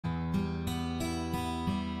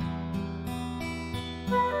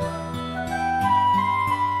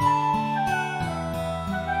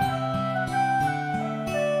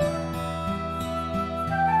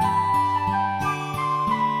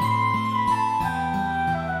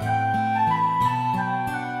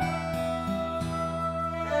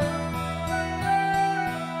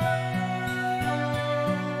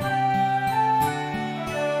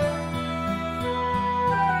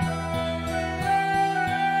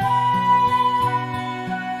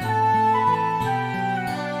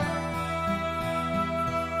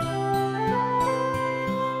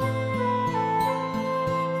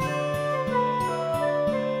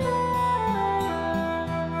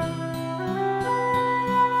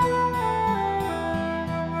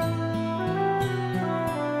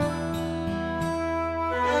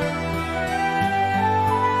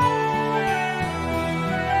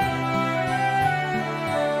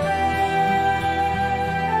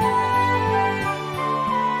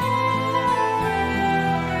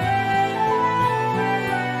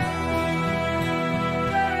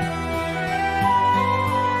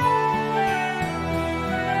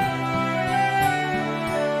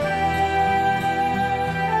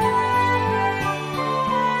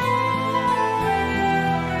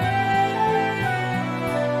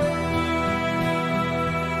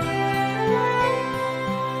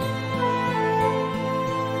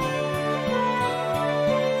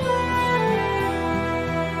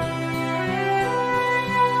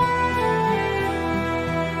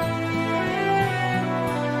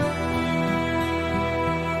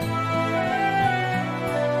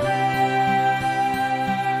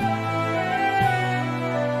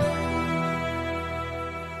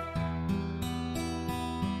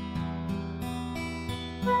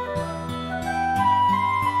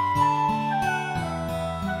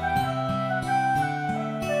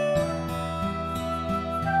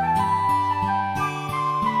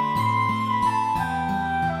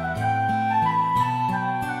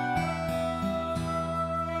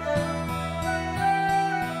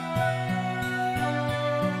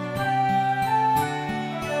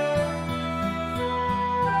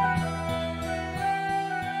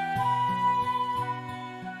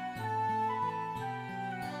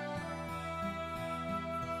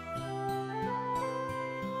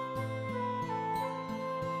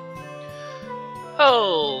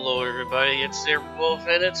Hello, everybody. It's Wolf,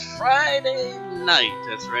 and it's Friday night.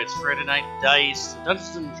 That's right, it's Friday Night Dice. The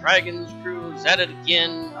Dungeons and Dragons crew is at it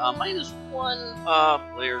again. Minus one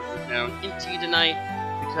player who's down Inti tonight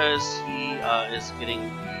because he is getting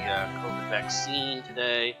the COVID vaccine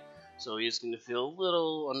today. So he's going to feel a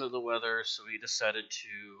little under the weather, so he decided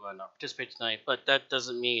to not participate tonight. But that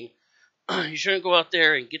doesn't mean you shouldn't go out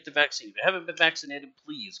there and get the vaccine. If you haven't been vaccinated,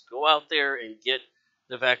 please go out there and get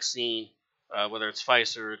the vaccine. Whether it's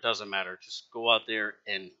Pfizer, it doesn't matter. Just go out there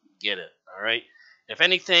and get it, all right? If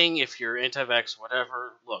anything, if you're anti-vax,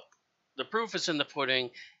 whatever, look, the proof is in the pudding.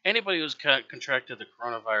 Anybody who's contracted the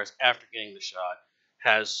coronavirus after getting the shot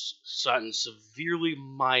has gotten severely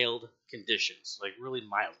mild conditions, like really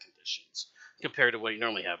mild conditions, compared to what you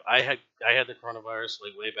normally have. I had the coronavirus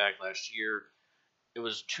like way back last year. It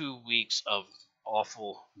was 2 weeks of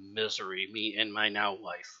awful misery, me and my now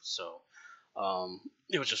wife, so...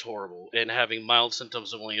 it was just horrible. And having mild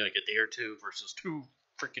symptoms of only like a day or two versus 2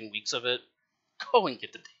 freaking weeks of it, go and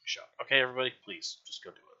get the damn shot. Okay, everybody? Please, just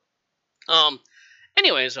go do it.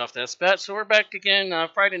 Anyways, off that spat, so we're back again.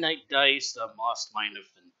 Friday Night Dice, the Lost Mine of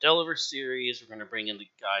Vendeliver series. We're going to bring in the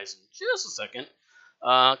guys in just a second.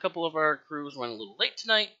 A couple of our crews went a little late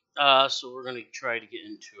tonight, so we're going to try to get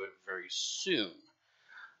into it very soon.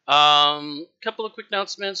 Couple of quick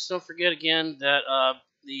announcements. Don't forget again that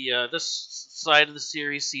this side of the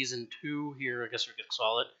series, season 2 here, I guess we could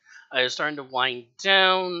call it, is starting to wind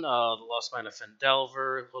down. The Lost Mine of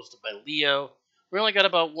Vendeliver, hosted by Leo. We only got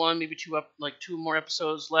about 1, maybe 2 more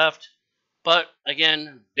episodes left. But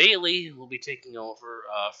again, Bailey will be taking over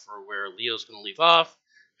for where Leo's going to leave off.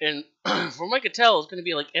 And from what I could tell, it's going to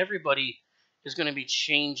be like everybody is going to be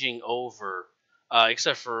changing over,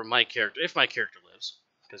 except for my character, if my character lives.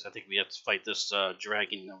 Because I think we have to fight this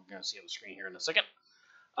dragon that we're going to see on the screen here in a second.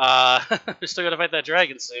 We're still going to fight that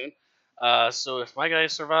dragon soon. So if my guy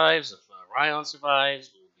survives, if Ryan survives,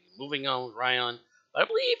 we'll be moving on with Ryan. But I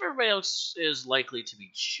believe everybody else is likely to be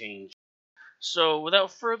changed. So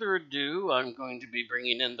without further ado, I'm going to be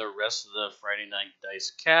bringing in the rest of the Friday Night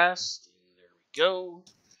Dice cast. And there we go.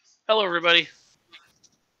 Hello, everybody.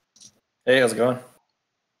 Hey, how's it going?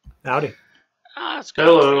 Howdy. It's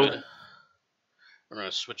going good. We're going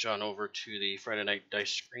to switch on over to the Friday Night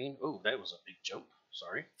Dice screen. Oh, that was a big jump.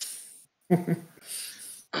 Sorry.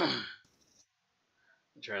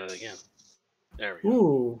 Try that again. There we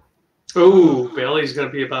go. Ooh, Bailey's going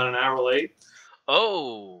to be about an hour late.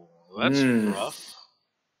 Oh, that's rough.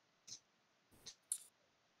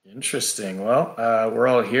 Interesting. Well, we're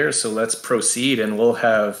all here, so let's proceed, and we'll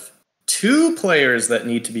have 2 players that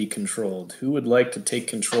need to be controlled. Who would like to take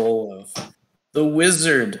control of the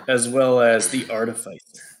wizard as well as the artificer?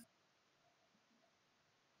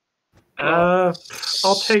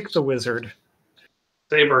 I'll take the wizard.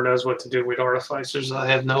 Saber knows what to do with artificers. I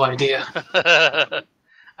have no idea.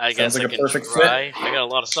 I guess I can try. I got a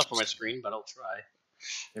lot of stuff on my screen, but I'll try.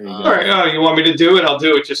 There you go. All right, you want me to do it? I'll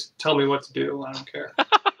do it. Just tell me what to do. I don't care.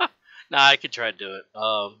 Nah, I could try to do it.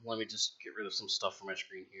 Let me just get rid of some stuff from my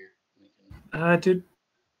screen here.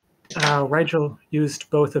 Rigel used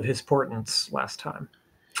both of his portents last time.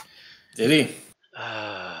 Did he?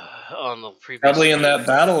 On the previous Probably in that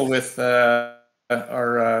battle with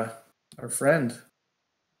our friend.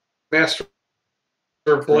 Master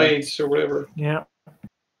of Blades or whatever. Yeah.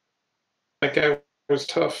 That guy was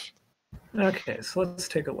tough. Okay, so let's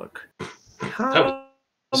take a look.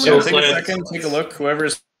 So take a second, take a look.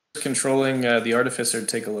 Whoever's controlling the artificer,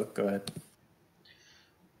 take a look. Go ahead.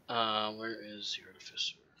 Where is the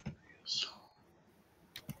artificer? There he is.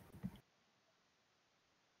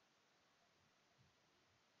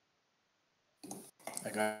 I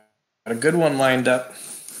got a good one lined up.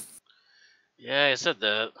 Yeah, I said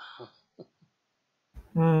that.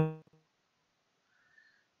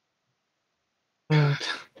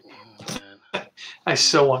 I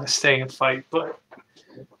still want to stay and fight, but...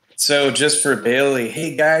 So, just for Bailey,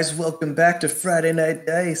 hey guys, welcome back to Friday Night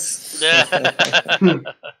Dice.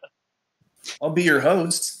 I'll be your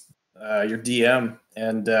host, your DM.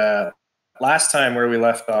 And last time where we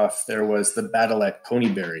left off, there was the battle at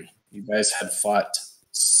Ponyberry. You guys had fought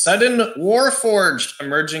sudden Warforged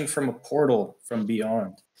emerging from a portal from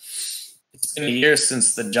beyond. It's been a year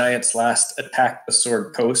since the giants last attacked the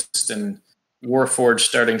Sword Coast, and Warforged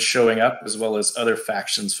starting showing up, as well as other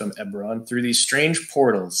factions from Eberron, through these strange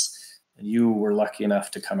portals. And you were lucky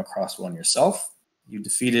enough to come across one yourself. You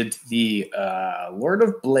defeated the Lord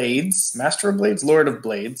of Blades, Master of Blades, Lord of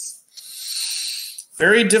Blades.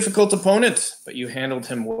 Very difficult opponent, but you handled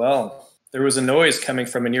him well. There was a noise coming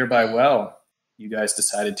from a nearby well. You guys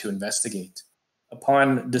decided to investigate.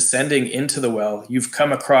 Upon descending into the well, you've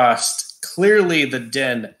come across clearly the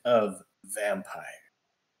den of vampires.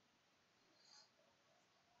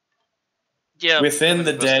 Yeah. Within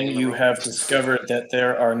the den, you have discovered that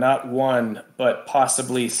there are not one, but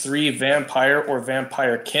possibly 3 vampire or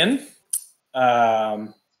vampire kin.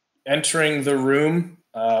 Entering the room,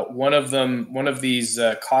 one of these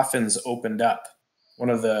coffins opened up.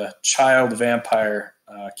 One of the child vampire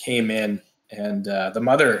came in, and the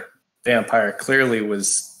mother vampire clearly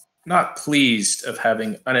was not pleased of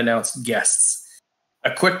having unannounced guests.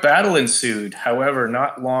 A quick battle ensued. However,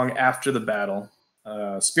 not long after the battle,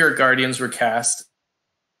 spirit guardians were cast,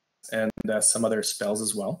 and some other spells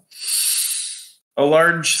as well. A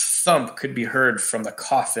large thump could be heard from the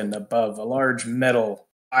coffin above, a large metal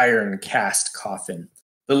iron cast coffin.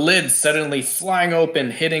 The lid suddenly flying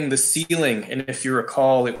open, hitting the ceiling, and if you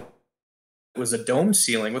recall, it was a dome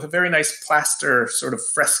ceiling with a very nice plaster sort of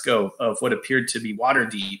fresco of what appeared to be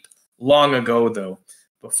Waterdeep, long ago though,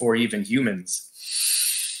 before even humans.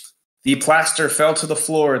 The plaster fell to the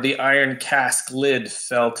floor, the iron cask lid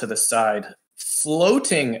fell to the side.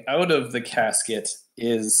 Floating out of the casket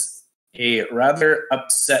is a rather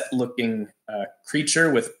upset-looking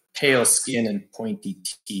creature with pale skin and pointy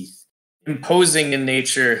teeth. Imposing in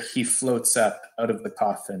nature, he floats up out of the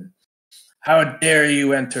coffin. How dare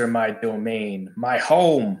you enter my domain, my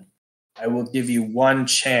home? I will give you one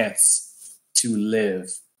chance to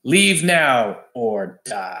live. Leave now or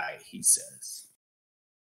die, he says.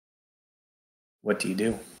 What do you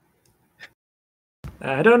do?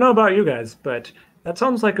 I don't know about you guys, but that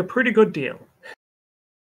sounds like a pretty good deal.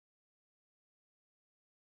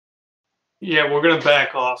 Yeah, we're going to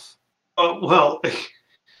back off. Well,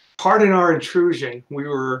 pardon our intrusion. We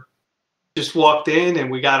were just walked in and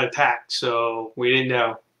we got attacked, so we didn't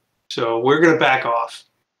know. So we're going to back off.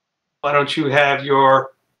 Why don't you have your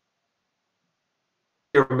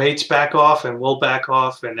mates back off, and we'll back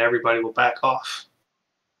off, and everybody will back off.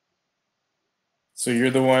 So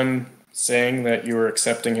you're the one saying that you were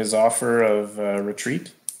accepting his offer of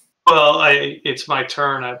retreat? Well, it's my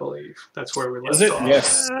turn, I believe. That's where we left Is it? off.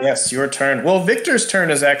 Yes, your turn. Well, Victor's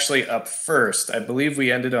turn is actually up first. I believe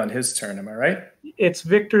we ended on his turn. Am I right? It's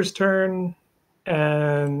Victor's turn,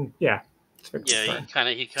 and yeah, it's Victor's turn.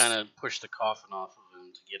 He kind of pushed the coffin off of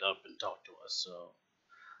him to get up and talk to us. So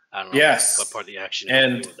I don't know what part of the action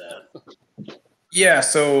you do with that. Yeah,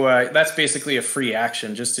 so that's basically a free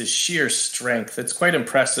action, just his sheer strength. It's quite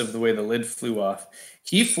impressive the way the lid flew off.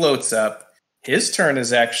 He floats up. His turn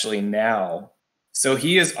is actually now. So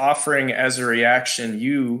he is offering as a reaction,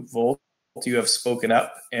 you, Volt, you have spoken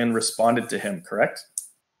up and responded to him, correct?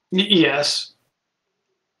 Yes.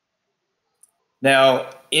 Now,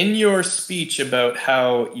 in your speech about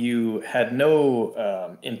how you had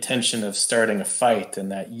no intention of starting a fight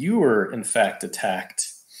and that you were, in fact, attacked,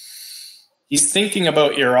 he's thinking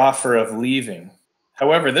about your offer of leaving.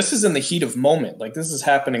 However, this is in the heat of moment. Like, this is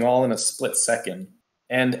happening all in a split second.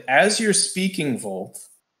 And as you're speaking, Volt,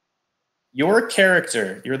 your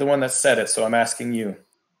character, you're the one that said it, so I'm asking you,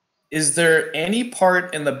 is there any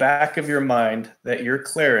part in the back of your mind that your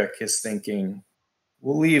cleric is thinking,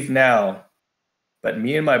 we'll leave now, but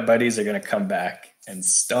me and my buddies are going to come back and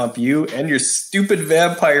stomp you and your stupid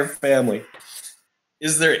vampire family?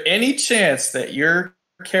 Is there any chance that your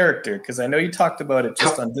character, because I know you talked about it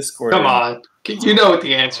just on Discord. Come on. You know what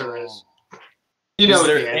the answer is. Is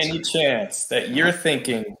there any chance that you're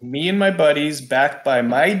thinking, me and my buddies, backed by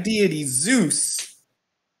my deity Zeus,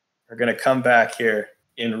 are going to come back here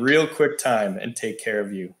in real quick time and take care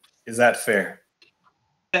of you? Is that fair?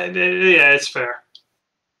 Yeah, it's fair.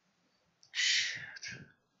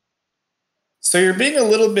 So you're being a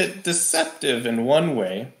little bit deceptive in one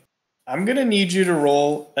way. I'm going to need you to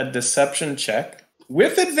roll a deception check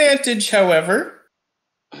with advantage, however,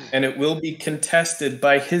 and it will be contested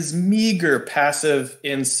by his meager passive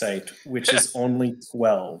insight, which is only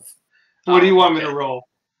 12. What do you want me to roll?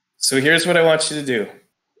 So here's what I want you to do.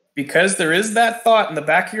 Because there is that thought in the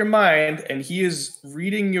back of your mind, and he is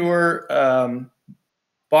reading your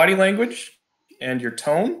body language and your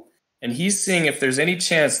tone, and he's seeing if there's any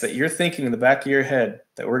chance that you're thinking in the back of your head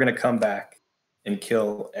that we're going to come back and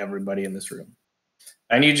kill everybody in this room.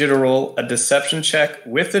 I need you to roll a deception check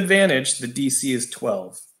with advantage. The DC is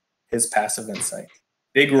 12. His passive insight.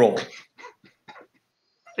 Big roll.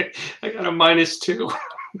 I got a -2.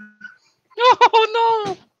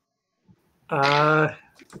 Oh, no!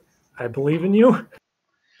 I believe in you.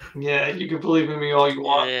 Yeah, you can believe in me all you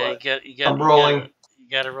want. Yeah, I'm rolling. You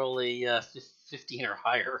got to roll a 15 or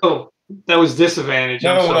higher. Oh, that was disadvantage.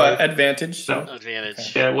 No, advantage. No. Advantage.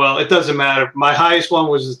 Okay. Yeah, well, it doesn't matter. My highest one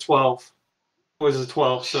was a 12.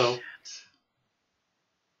 So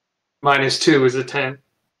 -2 is a 10.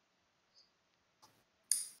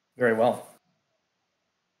 Very well.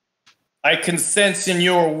 I can sense in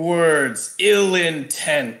your words ill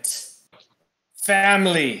intent.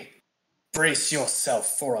 Family, brace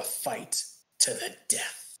yourself for a fight to the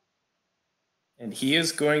death. And he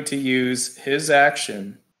is going to use his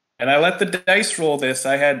action. And I let the dice roll this.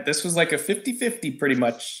 This was like a 50-50 pretty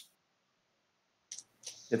much.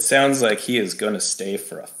 It sounds like he is going to stay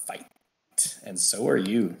for a fight. And so are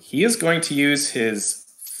you. He is going to use his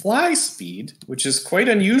fly speed, which is quite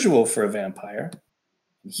unusual for a vampire.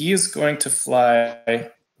 He is going to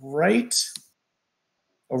fly right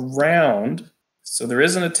around. So there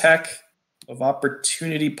is an attack of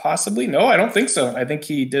opportunity possibly. No, I don't think so. I think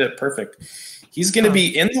he did it perfect. He's going to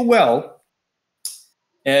be in the well.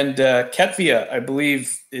 And Ketvia, I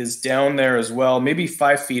believe, is down there as well. Maybe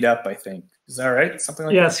 5 feet up, I think. Is that right? Something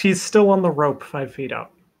like that? Yes, he's still on the rope 5 feet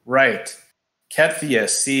up. Right. Ketvia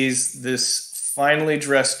sees this finely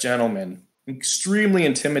dressed gentleman, extremely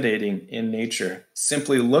intimidating in nature,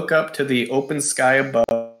 simply look up to the open sky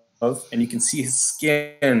above, and you can see his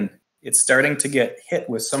skin. It's starting to get hit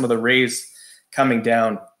with some of the rays coming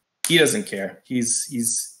down. He doesn't care. He's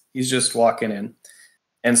just walking in.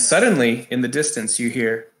 And suddenly, in the distance, you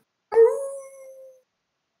hear,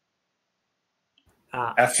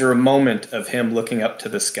 after a moment of him looking up to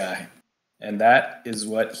the sky. And that is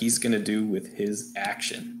what he's going to do with his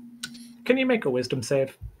action. Can you make a wisdom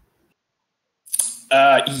save?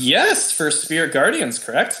 Yes, for Spirit Guardians,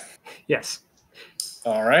 correct? Yes.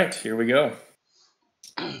 All right, here we go.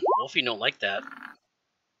 Wolfie don't like that.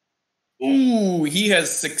 Ooh, he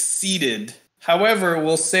has succeeded. However,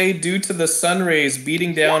 we'll say due to the sun rays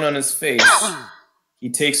beating down on his face, he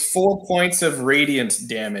takes 4 points of radiant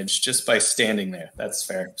damage just by standing there. That's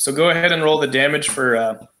fair. So go ahead and roll the damage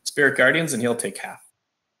for Spirit Guardians, and he'll take half.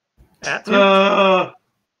 I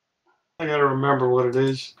gotta remember what it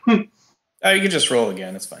is. You can just roll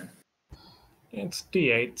again. It's fine. It's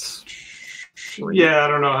D8s. Yeah, I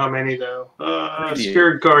don't know how many though. 3d8.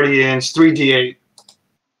 Spirit Guardians, 3d8.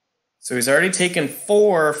 So he's already taken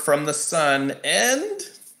 4 from the sun, and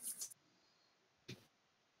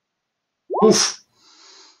Oof.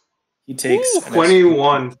 he takes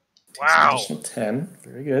 21. Wow. 10.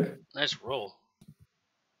 Very good. Nice roll.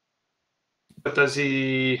 But does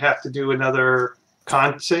he have to do another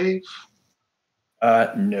con save?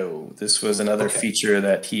 No. This was another feature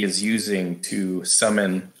that he is using to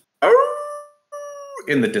summon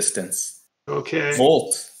in the distance. Okay.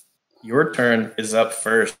 Volt, your turn is up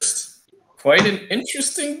first. Quite an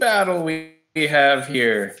interesting battle we have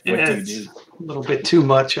here. What do you do? A little bit too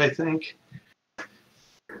much, I think.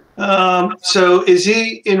 So is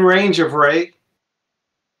he in range of Ray?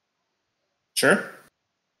 Sure.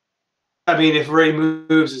 I mean, if Ray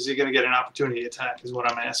moves, is he going to get an opportunity attack? Is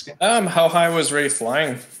what I'm asking. How high was Ray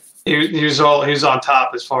flying? He was on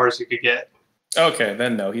top as far as he could get. Okay,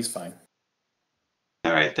 then no, he's fine.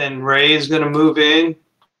 All right, then Ray is going to move in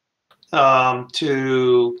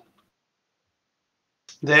to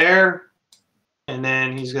there, and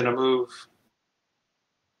then he's going to move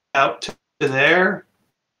out to there,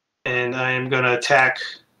 and I am going to attack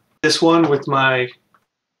this one with my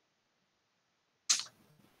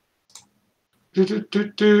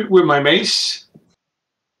mace.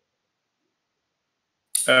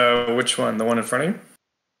 Which one? The one in front of you?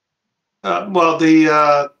 Well,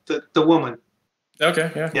 the woman.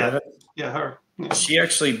 Okay, yeah. Yeah, her. Yeah. She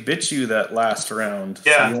actually bit you that last round.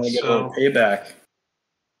 Yeah, so you want to get a little payback.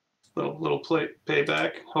 Little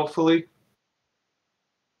payback, hopefully.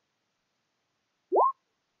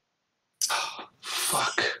 Oh,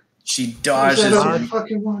 fuck. She dodges.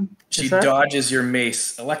 Fucking one. She dodges your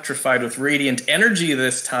mace, electrified with radiant energy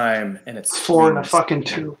this time, and it's 4 and a fucking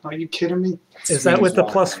 2. Are you kidding me? Is that with the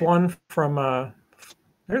 +1 from?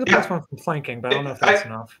 There's a +1 from flanking, but I don't know if that's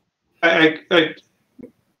enough.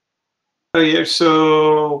 Oh yeah,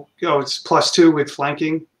 so it's +2 with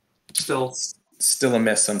flanking. Still a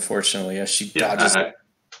miss, unfortunately, as she dodges it.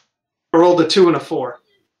 I rolled a 2 and a 4.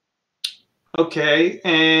 Okay,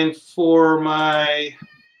 and for my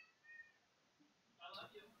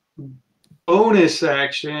bonus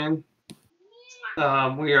action,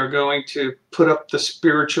 we are going to put up the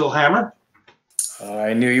spiritual hammer.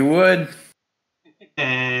 I knew you would.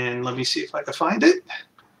 And let me see if I can find it.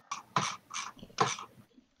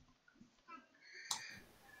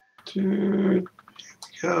 There we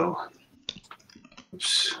go.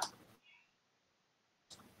 Oops.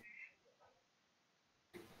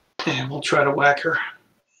 And we'll try to whack her.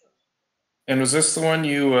 And was this the one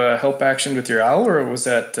you help actioned with your owl, or was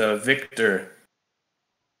that Victor?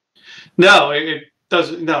 No, it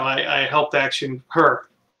doesn't. No, I helped action her.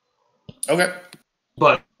 Okay.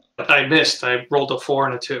 But I missed. I rolled a 4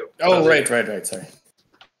 and a 2. Oh, right. Sorry.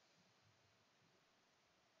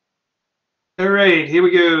 All right, here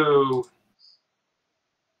we go.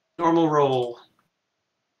 Normal roll.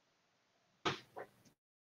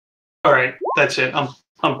 All right, that's it.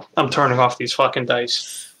 I'm turning off these fucking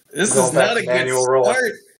dice. This Going is back not to a good manual rolling.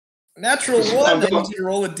 start. Natural one. I need you to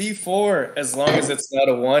roll a d4. As long as it's not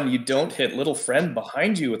a 1, you don't hit little friend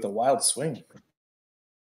behind you with a wild swing.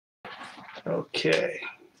 Okay,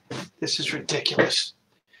 this is ridiculous.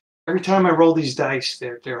 Every time I roll these dice,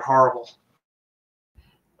 they're horrible.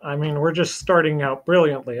 I mean, we're just starting out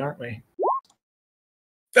brilliantly, aren't we?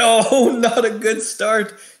 Oh, not a good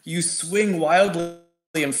start. You swing wildly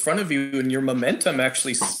in front of you, and your momentum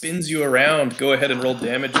actually spins you around. Go ahead and roll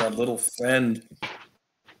damage on little friend.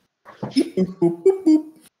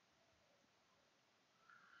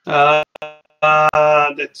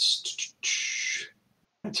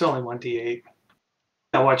 That's only 1d8.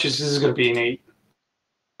 Now watch this. This is going to be an 8.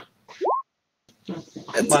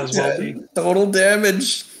 Might as well be. Total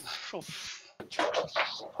damage.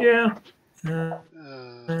 Yeah.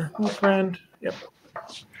 Friend. Yep.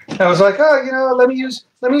 I was like, oh, let me use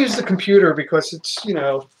the computer because it's,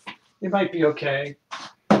 it might be okay.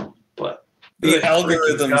 But the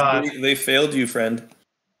algorithms, they failed you, friend.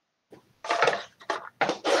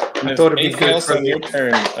 I thought it'd be good else on your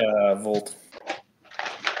turn, Volt.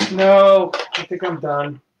 No, I think I'm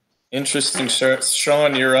done. Interesting.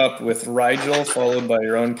 Sean, you're up with Rigel, followed by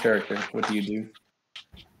your own character. What do you do?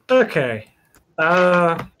 Okay.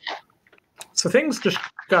 So things just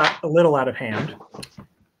got a little out of hand.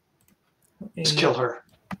 Let's kill her.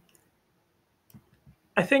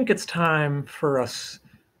 I think it's time for us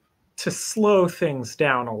to slow things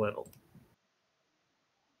down a little.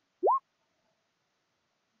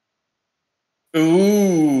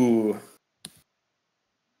 Ooh.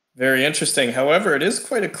 Very interesting. However, it is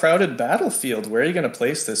quite a crowded battlefield. Where are you going to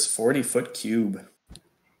place this 40-foot cube?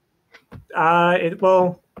 It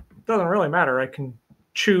doesn't really matter. I can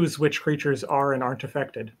choose which creatures are and aren't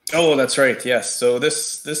affected. Oh, that's right. Yes. So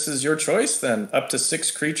this is your choice then. Up to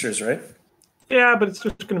 6 creatures, right? Yeah, but it's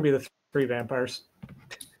just going to be the 3 vampires.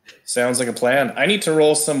 Sounds like a plan. I need to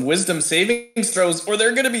roll some wisdom savings throws or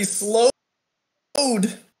they're going to be slowed.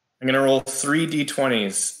 I'm going to roll 3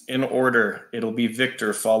 d20s in order. It'll be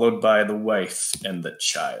Victor, followed by the wife and the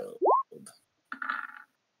child.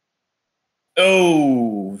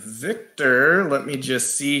 Oh, Victor, let me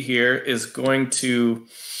just see here, is going to...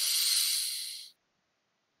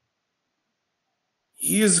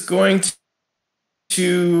 He is going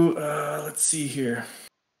to let's see here.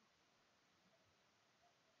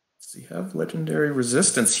 Does he have legendary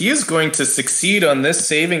resistance? He is going to succeed on this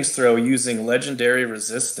savings throw using legendary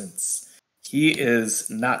resistance. He is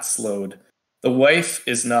not slowed. The wife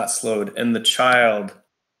is not slowed, and the child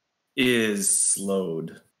is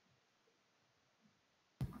slowed.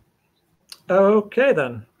 Okay,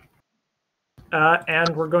 then.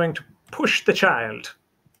 And we're going to push the child.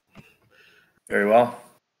 Very well.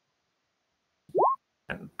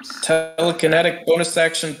 Telekinetic bonus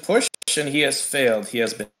action push, and he has failed. He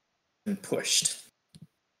has been pushed.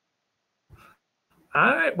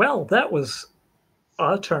 All right, well, that was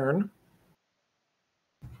a turn.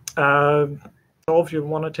 All of you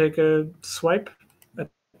want to take a swipe at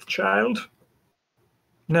the child?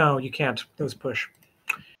 No, you can't. That was push.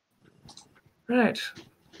 Right.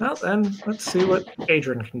 Well, then, let's see what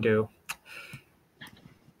Adrian can do.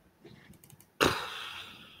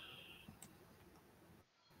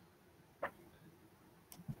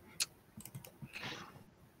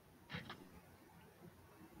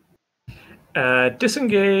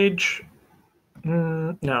 Disengage.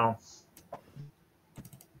 No.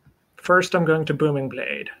 First, I'm going to Booming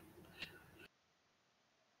Blade.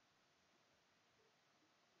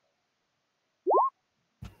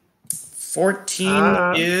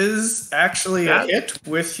 $14 is actually a hit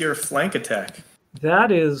with your flank attack.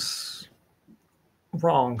 That is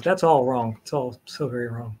wrong. That's all wrong. It's all so very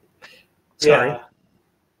wrong. Sorry.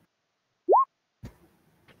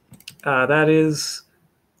 Yeah. That is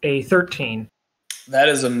a 13. That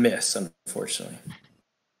is a miss, unfortunately.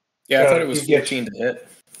 Yeah, I thought it was 14 to hit.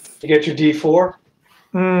 You get your D4?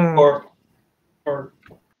 Or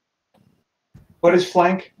what is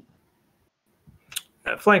flank?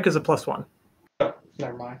 Flank is a +1. Oh,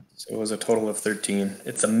 never mind. So it was a total of 13.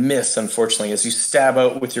 It's a miss, unfortunately, as you stab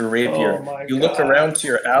out with your rapier. Oh you look around to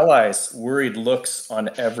your allies, worried looks on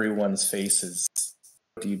everyone's faces.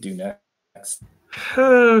 What do you do next?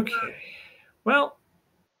 Okay. Well,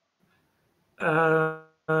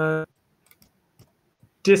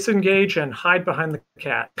 disengage and hide behind the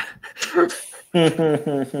cat.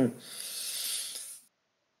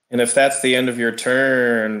 And if that's the end of your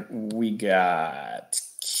turn, we got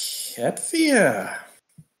Ketvia.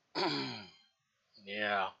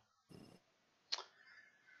 Yeah.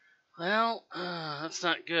 Well, that's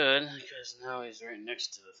not good because now he's right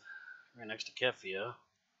next to Kefia.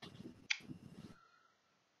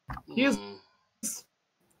 He is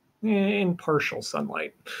in partial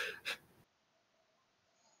sunlight.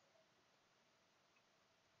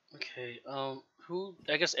 Okay. Who?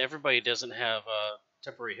 I guess everybody doesn't have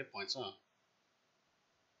temporary hit points, huh?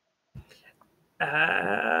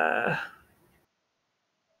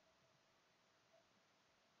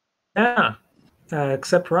 Yeah.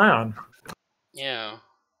 Except Ryan. Yeah.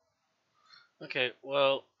 Okay.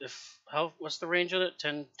 Well, what's the range of it?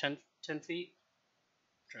 10 feet.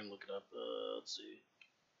 Trying to look it up. Let's see.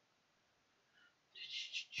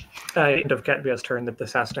 End of Ketvia's turn that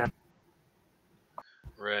this has to happen.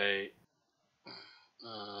 Right.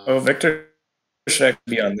 Victor should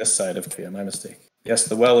actually be on this side of Ketvia. My mistake. Yes,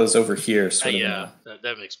 the well is over here. Yeah,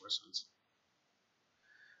 that makes more sense.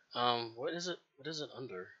 What is it? What is it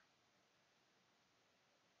under?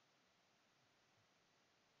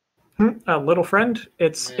 Little friend.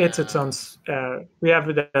 It's its own. We have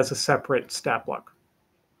it as a separate stat block.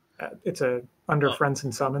 It's under friends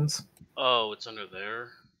and summons. Oh, it's under there.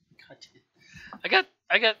 God damn. I got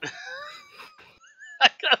I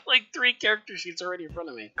got like 3 character sheets already in front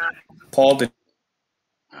of me. Paul, did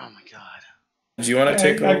Oh my god. you want to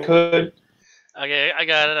take? I could. Okay, I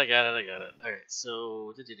got it. All right,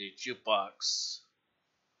 so jukebox.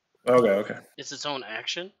 Okay. It's its own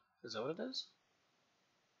action. Is that what it is?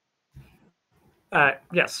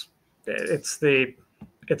 Yes, it's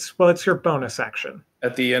your bonus action.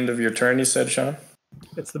 At the end of your turn, you said, Sean?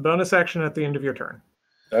 It's the bonus action at the end of your turn.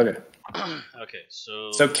 Okay. Okay,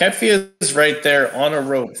 so Ketvia is right there on a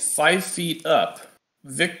rope, 5 feet up.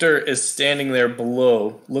 Victor is standing there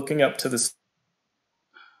below, looking up to the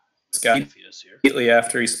sky. Immediately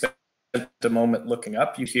after he spent a moment looking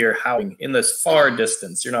up, you hear howling in this far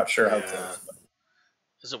distance. You're not sure how close.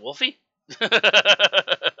 Is it Wolfie?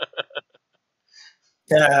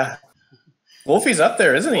 Yeah. Wolfie's up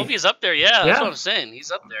there, isn't he? Wolfie's up there, yeah. That's what I'm saying.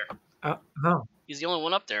 He's up there. No. He's the only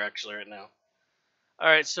one up there, actually, right now.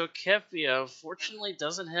 Alright, so Kefia, fortunately,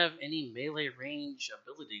 doesn't have any melee range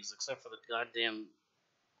abilities except for the goddamn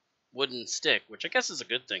wooden stick, which I guess is a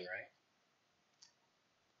good thing,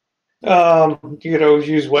 right? You could always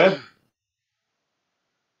use web.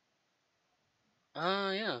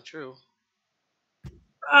 Yeah, true.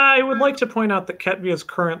 I would like to point out that Ketvia is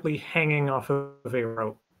currently hanging off of a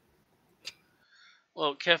rope.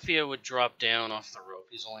 Well, Kefia would drop down off the rope.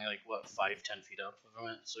 He's only 5-10 feet up from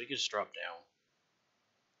it, so he could just drop down.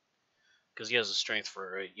 Because he has a strength for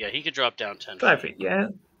it, right? Yeah, he could drop down 10 feet. 5 feet, yeah.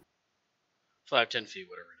 5-10 feet,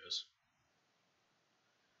 whatever it is.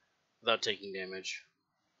 Without taking damage.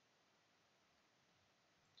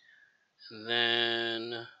 And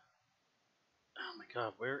then... Oh my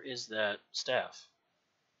god, where is that staff?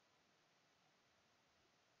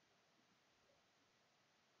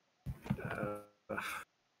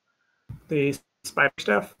 The spider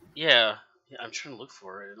staff? Yeah, I'm trying to look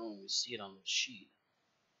for it. I don't even see it on the sheet.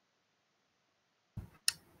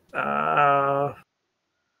 Yeah,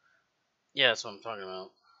 that's what I'm talking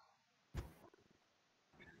about.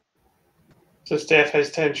 So staff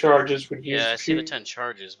has 10 charges. Would use I see the 10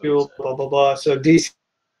 charges. Fuel, blah, blah, blah. So DC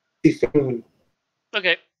 15.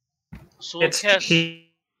 Okay. So we'll cast... So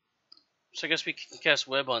I guess we can cast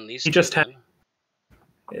web on these two.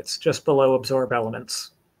 It's just below absorb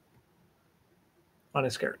elements on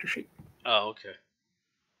his character sheet. Oh, okay.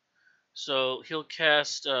 So he'll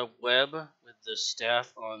cast web with the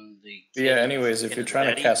staff on the... Yeah, anyways, if you're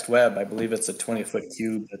trying to cast web, I believe it's a 20-foot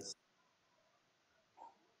cube.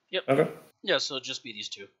 Yep. Okay. Yeah, so it'll just be these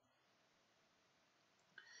two.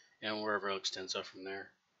 And wherever it extends up from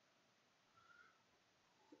there.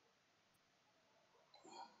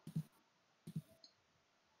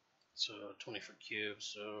 So 20-foot cube,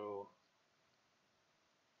 so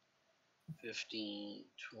 15,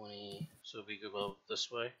 20. So we go about this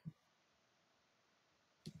way.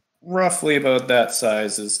 Roughly about that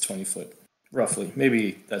size is 20 foot. Roughly.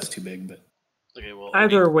 Maybe that's too big, but... Okay, well...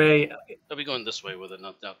 Either way... I'll be going this way with it,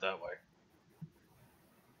 not that way.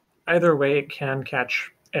 Either way, it can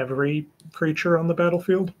catch every creature on the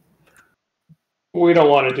battlefield. We don't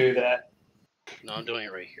want to do that. No, I'm doing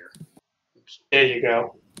it right here. Oops. There you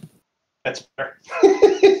go. That's better.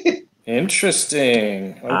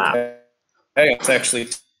 Interesting. Okay. It's actually...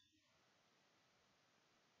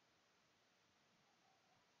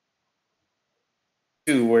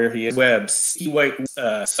 where he is web, sea white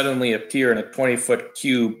suddenly appear in a 20-foot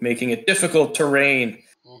cube, making it difficult terrain.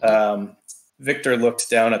 Victor looks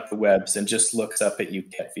down at the webs and just looks up at you,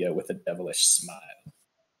 Ketvia, with a devilish smile.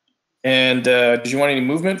 And did you want any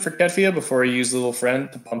movement for Ketvia before you use the little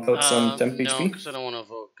friend to pump out some temp No, HP? because I don't want to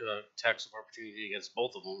evoke attacks of opportunity against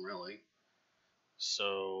both of them, really.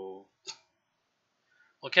 So,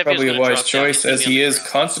 well, Kevia's Probably a gonna wise drop down. choice, He's as gonna be he on the is ground.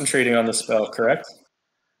 concentrating on the spell, correct?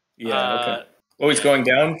 Yeah, okay. Oh, he's Yeah. going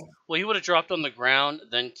down? Well, he would have dropped on the ground,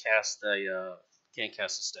 then cast a can't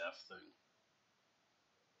cast a staff thing.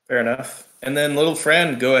 Fair enough. And then little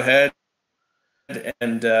friend, go ahead.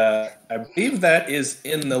 And I believe that is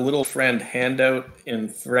in the little friend handout in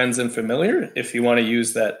Friends and Familiar, if you want to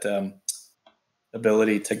use that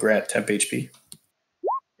ability to grant temp HP.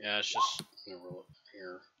 Yeah, it's just I'm gonna roll it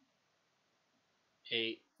here.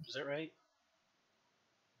 8, is that right?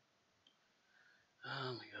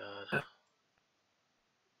 Oh my god.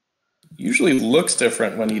 Usually looks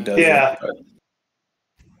different when he does Yeah. it. But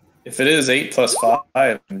if it is 8 plus 5,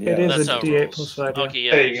 yeah. It is That's a how it D8 rolls. plus 5, yeah. Okay,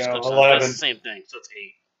 yeah, There you just go, clicks on it. 11. That's the same thing, so it's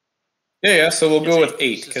 8. Yeah, so we'll go It's with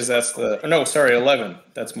 8. 8, because that's the... No, sorry, 11.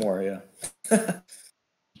 That's more, yeah.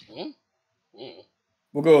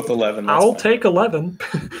 We'll go with 11. That's I'll fine. take 11.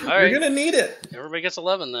 All You're right, going to need it. everybody gets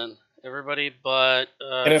 11 then. Everybody but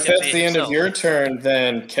And if that's Ketvia the end of himself. your turn,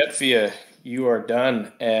 then Ketvia, you are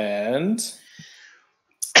done. And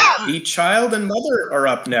the child and mother are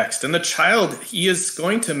up next. And the child, he is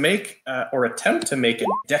going to make or attempt to make a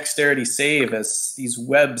dexterity save as these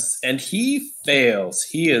webs, and he fails.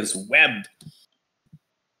 He is webbed.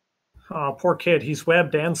 Oh, poor kid. He's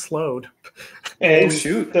webbed and slowed. And Oh,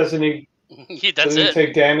 shoot. doesn't he That's doesn't he it.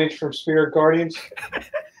 take damage from Spirit Guardians?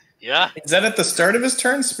 Yeah, Is that at the start of his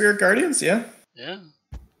turn, Spirit Guardians? Yeah.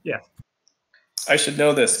 yeah. I should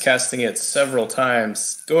know this, casting it several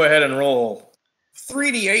times. Go ahead and roll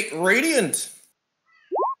 3d8 Radiant.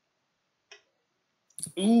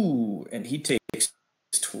 Ooh, and he takes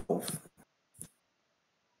 12.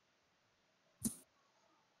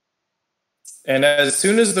 And as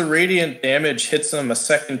soon as the Radiant damage hits him a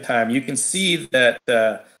second time, you can see that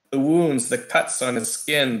the wounds, the cuts on his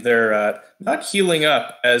skin, they're not healing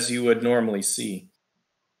up as you would normally see.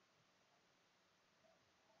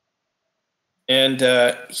 And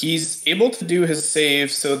he's able to do his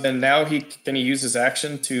save, so then now can he use his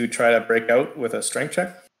action to try to break out with a strength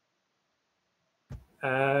check?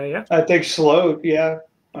 Yeah. I think slowed, yeah.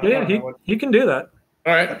 I Yeah, don't know what- he can do that.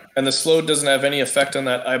 All right. And the slow doesn't have any effect on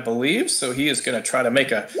that, I believe, so he is going to try to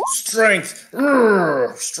make a strength,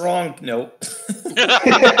 strong, nope.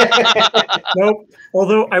 Nope.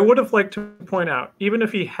 Although I would have liked to point out, even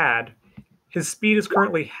if he had, his speed is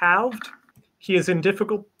currently halved. He is in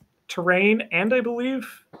difficult terrain, and I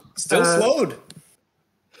believe Still slowed.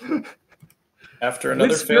 After another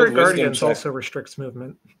with failed Spirit wisdom Guardians check. also restricts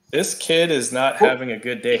movement. This kid is not having a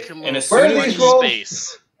good day. And as Where soon are as these rolls?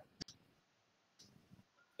 Space.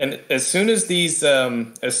 And as soon as these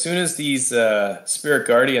Spirit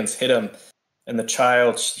Guardians hit him, and the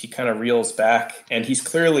child, he kind of reels back, and he's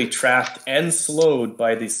clearly trapped and slowed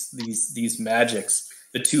by these magics.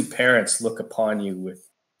 The two parents look upon you with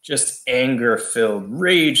just anger-filled,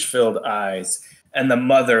 rage-filled eyes, and the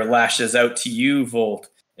mother lashes out to you, Volt,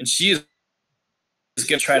 and she is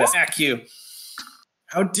going to try to attack you.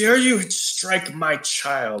 How dare you strike my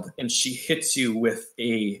child? And she hits you with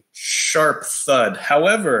a sharp thud.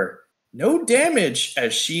 However, no damage,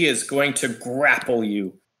 as she is going to grapple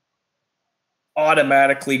you.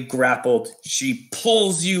 Automatically grappled. She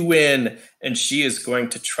pulls you in, and she is going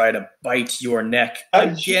to try to bite your neck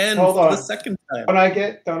again hold for on. the second time. Don't I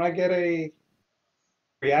get a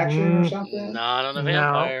reaction or something? Not on a No.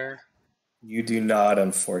 vampire. You do not,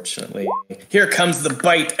 unfortunately. Here comes the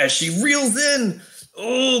bite as she reels in.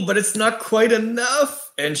 Oh, but it's not quite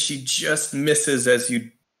enough. And she just misses as you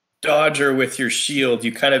dodge her with your shield.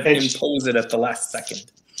 You kind of impose it at the last second.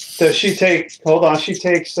 Does she take, hold on, she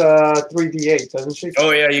takes 3d8, doesn't she?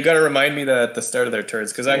 Oh, yeah, you got to remind me that at the start of their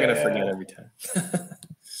turns, because I'm going to Yeah. forget every time.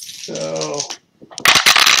 So,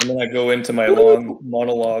 And then I go into my long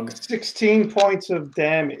monologue. 16 points of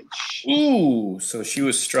damage. Ooh, so she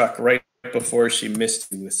was struck right before she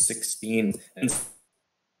missed you with 16. And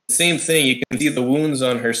same thing, you can see the wounds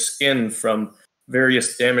on her skin from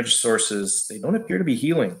various damage sources. They don't appear to be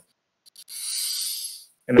healing.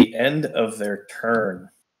 And the end of their turn.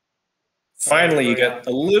 Finally, you got a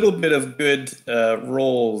little bit of good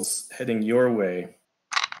rolls heading your way.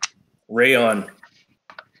 Rayon,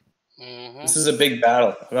 this is a big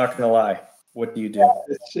battle. I'm not going to lie. What do you do?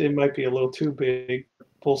 It might be a little too big.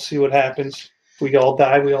 We'll see what happens. If we all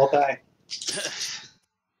die, we all die.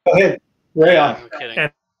 Go ahead, Rayon. I'm kidding.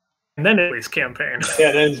 And then Bailey's campaign.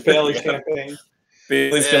 Yeah, then it's Bailey's campaign.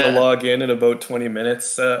 Bailey's going to log in about 20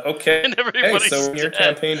 minutes. Okay. And Hey, everybody's so we're in your dead.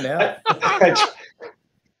 campaign now.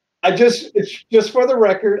 It's just for the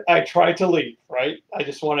record, I tried to leave, right? I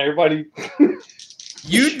just want everybody.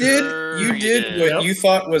 You Sure did you what you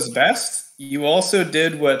thought was best. You also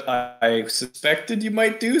did what I suspected you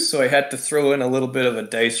might do, so I had to throw in a little bit of a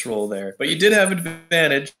dice roll there. But you did have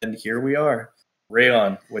advantage, and here we are.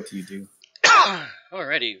 Rayon, what do you do?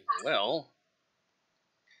 Alrighty, well,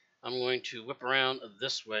 I'm going to whip around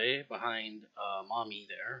this way behind Mommy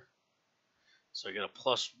there. So I get a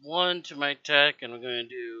 +1 to my attack, and I'm going to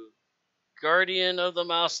do Guardian of the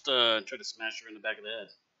Master and try to smash her in the back of the head.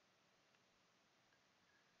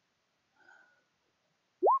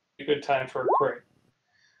 A good time for a crit.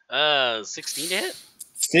 16 to hit?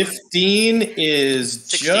 15 is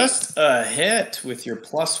 16. just a hit with your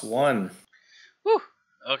 +1. Whew.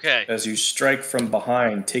 Okay. As you strike from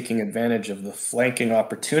behind, taking advantage of the flanking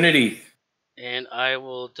opportunity. And I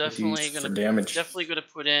will definitely damage. gonna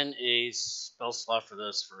put in a spell slot for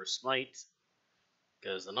this for smite,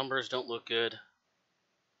 because the numbers don't look good.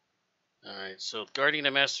 Alright, so Guardian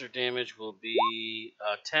of Master damage will be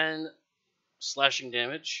 10 slashing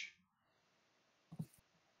damage.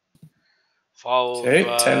 Followed Okay,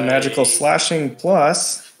 by 10 magical slashing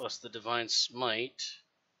plus the Divine Smite.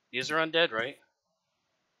 These are undead, right?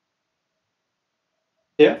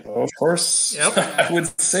 Yeah. Oh, of course. Yep. I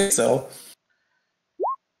would say so.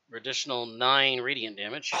 For additional 9 radiant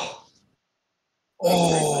damage.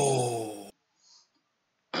 Oh.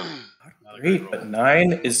 Great, but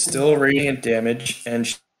 9 is still radiant damage,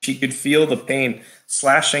 and she could feel the pain,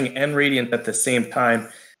 slashing and radiant at the same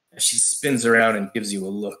time, as she spins around and gives you a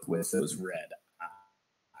look with those red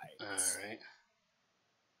eyes. Alright.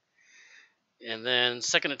 And then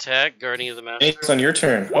second attack, Guardian of the Master. It's on your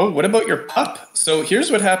turn. Oh, what about your pup? So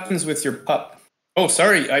here's what happens with your pup. Oh,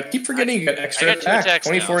 sorry, I keep forgetting you got extra I got 2 attack. attacks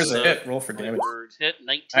 24 now, is a hit. Roll for damage. Hit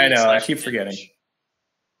 19. I know, I slashing keep forgetting. damage.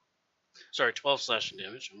 Sorry, 12 slashing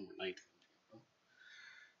damage. 19.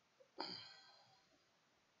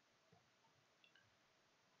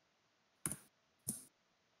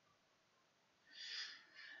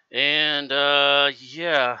 And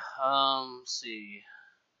yeah, let's see.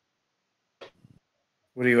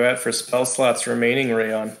 What are you at for spell slots remaining,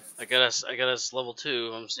 Rayon? I got us level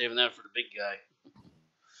 2. I'm saving that for the big guy.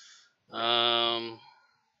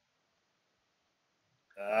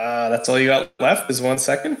 That's all you got left is 1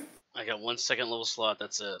 second? I got 1 second level slot,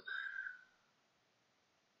 that's it.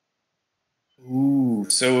 Ooh,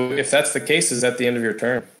 so if that's the case, is that the end of your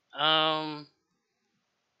turn?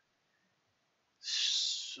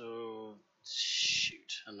 So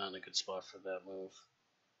shoot, I'm not in a good spot for that move.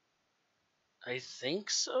 I think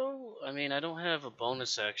so. I mean, I don't have a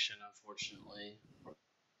bonus action, unfortunately.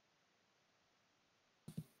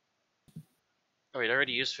 Oh wait, I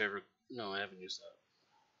already used favorite. No, I haven't used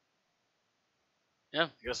that. Yeah,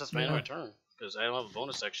 I guess that's my end of my turn because I don't have a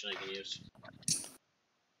bonus action I can use.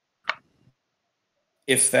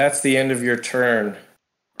 If that's the end of your turn,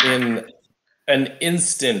 in an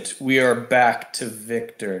instant, we are back to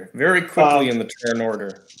Victor. Very quickly in the turn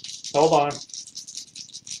order. Hold on.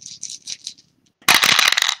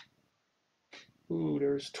 Ooh,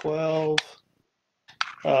 there's 12.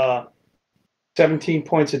 17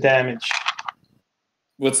 points of damage.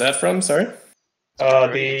 What's that from? Sorry?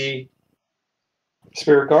 The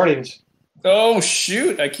Spirit Guardians. Oh,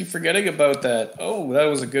 shoot. I keep forgetting about that. Oh, that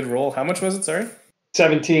was a good roll. How much was it? Sorry?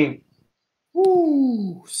 17.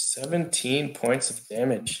 Ooh, 17 points of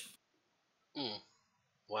damage.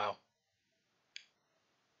 Wow.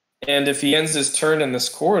 And if he ends his turn in this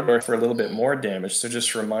corridor for a little bit more damage, so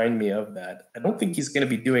just remind me of that. I don't think he's going to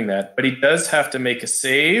be doing that, but he does have to make a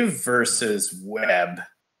save versus web,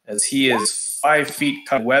 as he is 5 feet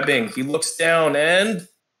webbing. He looks down and...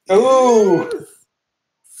 Ooh!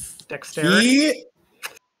 Dexterity. He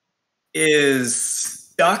is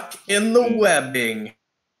stuck in the webbing.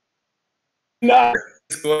 No.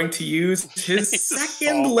 He's going to use his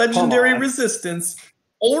second Oh, legendary come on. resistance.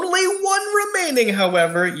 Only 1 remaining,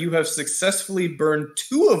 however. You have successfully burned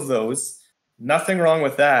 2 of those. Nothing wrong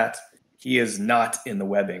with that. He is not in the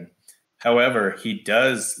webbing. However, he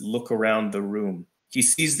does look around the room. He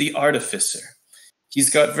sees the artificer.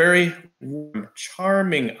 He's got very warm,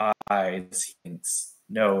 charming eyes. He thinks,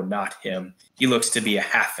 no, not him. He looks to be a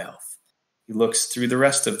half-elf. He looks through the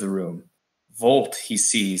rest of the room. Volt, he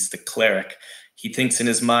sees, the cleric. He thinks in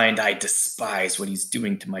his mind, I despise what he's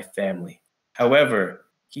doing to my family. However,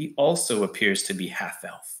 he also appears to be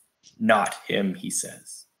half-elf. Not him, he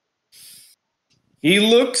says. He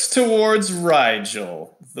looks towards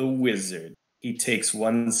Rigel, the wizard. He takes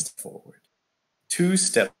 1 step forward, 2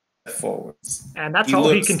 steps forwards. And that's He all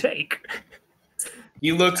he looks- can take.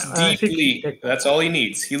 He looks I think he deeply. can take That's all he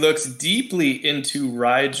needs. He looks deeply into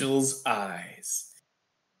Rigel's eyes.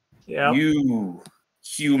 Yeah. You,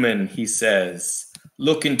 human, he says,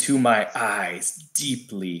 look into my eyes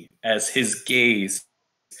deeply as his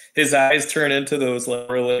eyes turn into those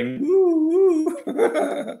whirling, woo,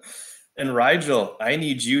 woo. And Rigel, I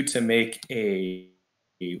need you to make a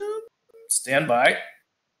standby.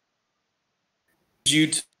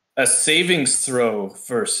 A savings throw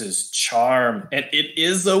versus charm, and it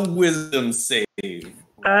is a wisdom save.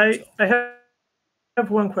 I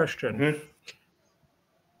have one question. Mhm.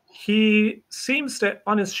 He seems to,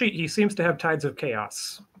 on his sheet, he seems to have Tides of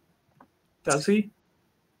Chaos. Does he?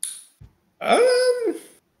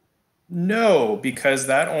 No, because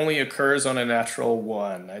that only occurs on a natural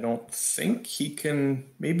one. I don't think he can.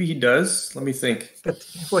 Maybe he does. Let me think.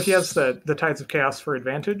 Well, he has the Tides of Chaos for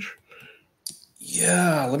advantage.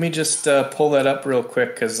 Yeah, let me just pull that up real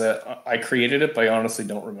quick because I created it, but I honestly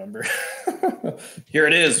don't remember. Here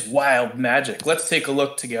it is, Wild Magic. Let's take a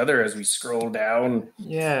look together as we scroll down.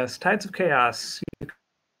 Yes, Tides of Chaos. You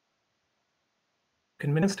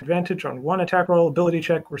can minus advantage on one attack roll, ability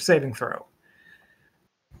check, or saving throw.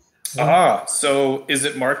 So is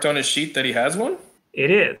it marked on his sheet that he has one? It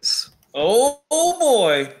is. Oh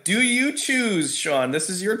boy, do you choose, Sean? This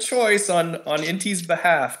is your choice on Inti's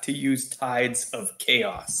behalf to use Tides of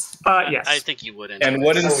Chaos. Yes. I think you would. And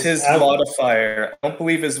what is his modifier? I don't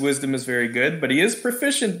believe his wisdom is very good, but he is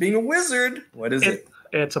proficient being a wizard. What is it?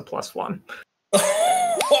 It's a +1.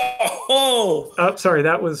 Oh, Oh, sorry,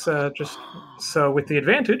 that was just... So with the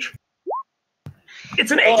advantage,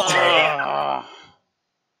 it's an 8.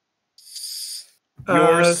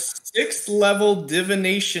 Your 6th level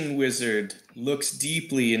divination wizard looks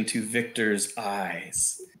deeply into Victor's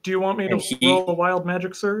eyes. Do you want me to roll a wild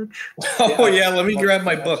magic surge? Oh yeah, let me grab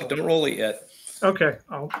my book. Don't roll it yet. Okay.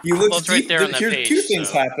 He looks it's right there on that Here's page, two things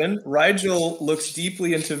so- happen. Rigel looks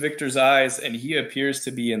deeply into Victor's eyes, and he appears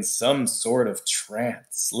to be in some sort of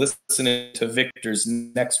trance, listening to Victor's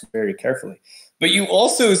next very carefully. But you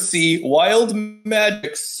also see wild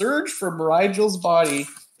magic surge from Rigel's body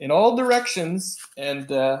in all directions. And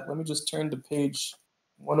let me just turn to page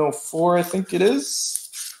 104, I think it is.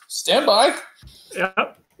 Stand by.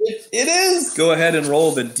 Yep. It is. Go ahead and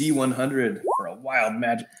roll the D100 for a wild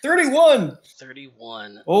magic. 31.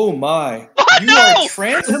 31. Oh my. Oh, You no! are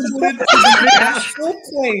transported to the astral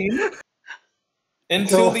plane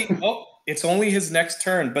until it's only his next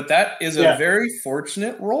turn, but that is a very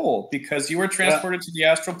fortunate roll because you are transported to the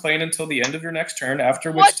astral plane until the end of your next turn,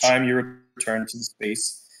 after which time you return to the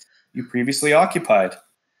space you previously occupied.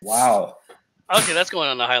 Wow. Okay, that's going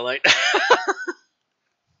on the highlight.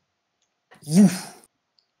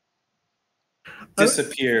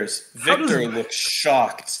 Disappears. Victor looks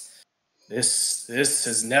shocked. This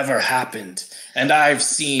has never happened, and I've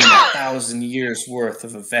seen 1,000 years worth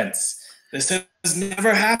of events. This has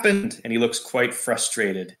never happened, and he looks quite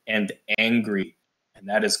frustrated and angry, and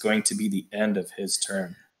that is going to be the end of his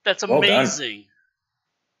turn. That's Well done. amazing.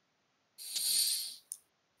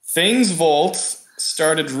 Things, Volt,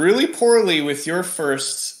 started really poorly with your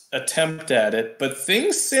first attempt at it, but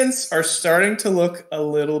things since are starting to look a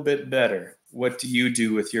little bit better. What do you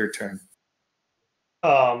do with your turn?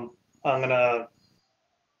 I'm gonna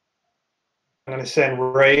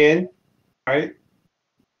send Ray in, right?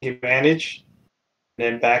 Advantage, and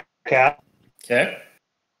then back out. Okay.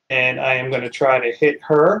 And I am gonna try to hit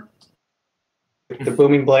her with the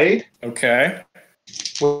booming blade. Okay.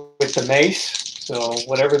 With the mace. So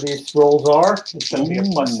whatever these rolls are, it's gonna be a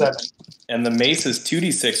 +7. And the mace is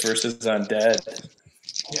 2d6 versus undead.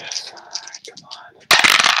 Yes. Come on.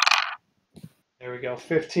 There we go.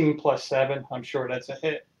 15 +7. I'm sure that's a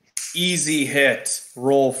hit. Easy hit.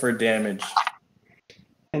 Roll for damage.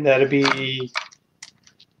 And that'd be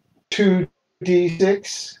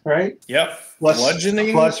 2d6, right? Yep. Plus-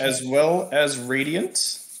 Bludgeoning plus- as well as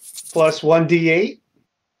radiant. Plus 1d8.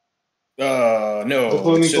 No. The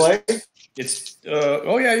booming it's just- blade. It's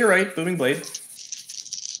oh yeah, you're right. Booming blade.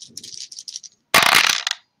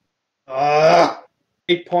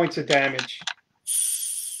 8 points of damage.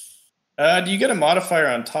 Do you get a modifier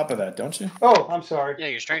on top of that, don't you? Oh, I'm sorry. Yeah,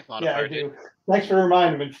 your strength Yeah, modifier, I dude. do. Thanks for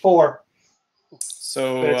reminding me. 4.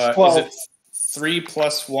 So That's is 12. it 3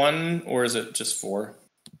 + 1, or is it just 4?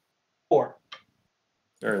 4.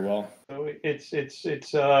 Very well. So it's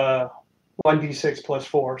 1d6 plus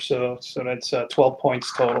 4, so that's 12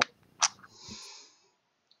 points total.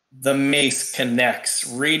 The mace connects.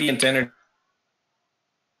 Radiant energy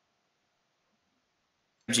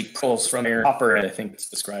pulls from air. Copper, I think it's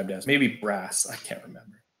described as. Maybe brass. I can't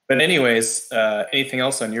remember. But anyways, anything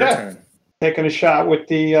else on your turn? Taking a shot with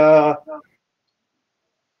the.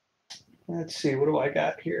 Let's see, what do I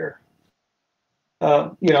got here?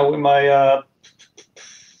 With my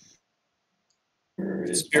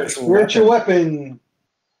spiritual weapon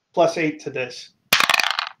 +8 to this.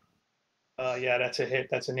 Yeah, that's a hit.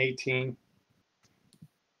 That's an 18.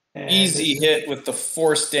 And easy hit with the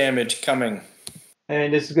force damage coming.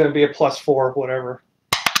 And this is going to be a +4, whatever.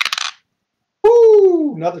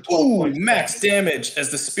 Woo! Another 12 points. Max damage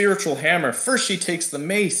as the spiritual hammer. First she takes the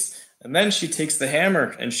mace, and then she takes the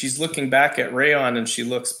hammer, and she's looking back at Rayon, and she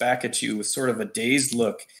looks back at you with sort of a dazed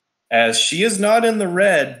look, as she is not in the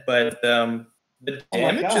red, but the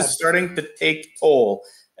damage is starting to take toll,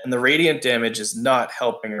 and the radiant damage is not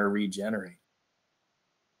helping her regenerate.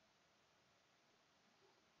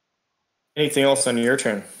 Anything else on your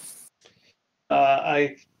turn?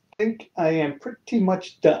 I think I am pretty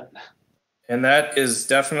much done. And that is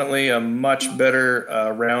definitely a much better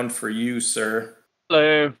round for you, sir.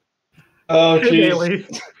 Hello. Oh,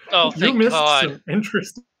 geez. Oh, you missed God. some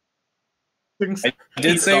interesting things. I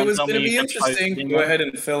did say it was going to be interesting. Go ahead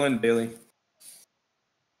and fill in, Bailey.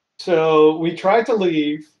 So we tried to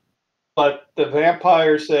leave, but the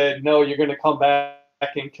vampire said, no, you're going to come back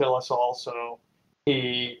and kill us all. So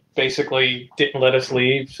he basically didn't let us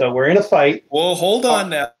leave. So we're in a fight. Well, hold on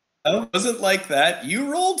now. It wasn't like that.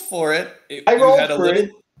 You rolled for it. I rolled for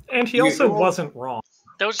it. And he also wasn't wrong.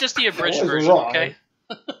 That was just the abridged version, okay?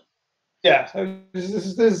 Yeah, this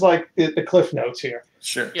is like the Cliff Notes here.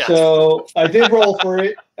 Sure. Yeah. So I did roll for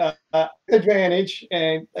it, advantage,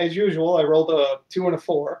 and as usual, I rolled a 2 and a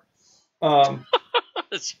 4.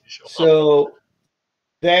 As usual. So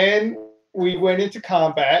then we went into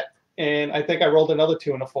combat, and I think I rolled another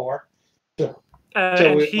 2 and a 4.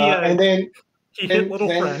 And then he hit little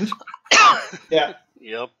friend. Yeah.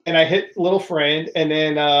 Yep. And I hit little friend, and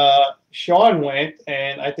then Sean went,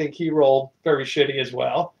 and I think he rolled very shitty as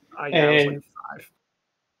well. And like 5.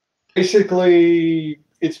 Basically,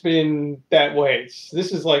 it's been that way. So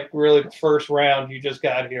this is like really the first round you just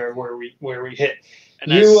got here where we hit.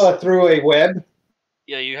 And you threw a web.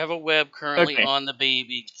 Yeah, you have a web currently on the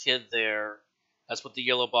baby kid there. That's what the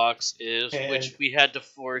yellow box is, which we had to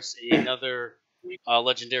force another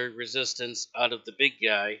legendary resistance out of the big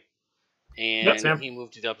guy, and he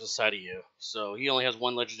moved to the opposite side of you. So he only has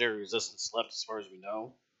 1 legendary resistance left as far as we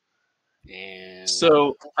know. And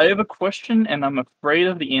so I have a question, and I'm afraid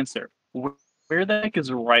of the answer. Where the heck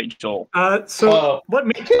is Rigel? So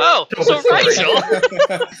Rigel.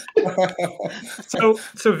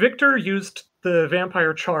 So Victor used the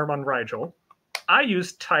vampire charm on Rigel. I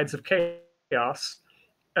used Tides of Chaos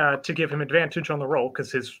to give him advantage on the roll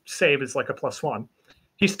because his save is like a +1.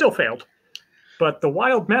 He still failed, but the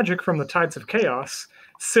wild magic from the Tides of Chaos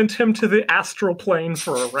sent him to the astral plane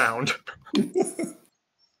for a round.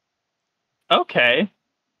 Okay.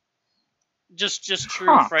 Just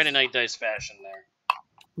true Friday Night Dice fashion there.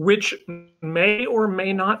 Which may or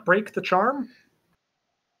may not break the charm.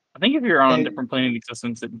 I think if you're on a different plane of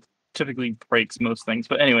existence, it typically breaks most things.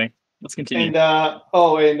 But anyway, let's continue. And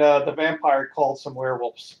the vampire called some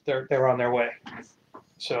werewolves. They're on their way.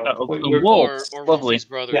 So wolves. Or Lovely. Wolfie's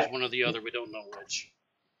brothers, one or the other. We don't know which.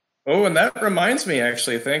 Oh, and that reminds me,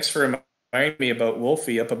 actually. Thanks for reminding me about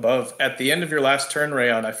Wolfie up above. At the end of your last turn,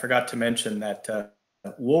 Rayon, I forgot to mention that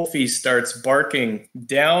Wolfie starts barking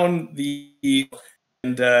down the...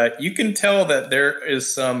 And you can tell that there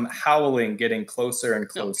is some howling getting closer and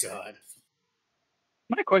closer. Oh, God.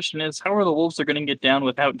 My question is, how are the wolves going to get down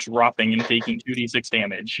without dropping and taking 2d6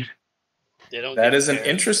 damage? That is an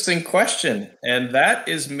interesting question. And that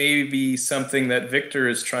is maybe something that Victor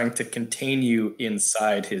is trying to contain you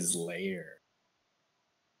inside his lair.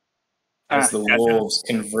 As the wolves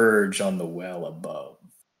converge on the well above.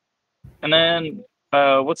 And then,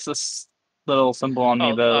 what's this little symbol on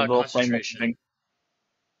me? The little flame thing.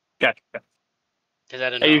 Gotcha.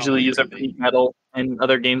 I usually use it for heat metal in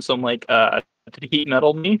other games, so I'm like, did heat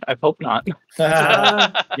metal me? I hope not. You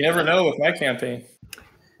never know with my campaign.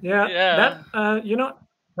 Yeah. That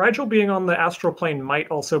Rigel being on the astral plane might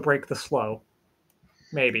also break the slow.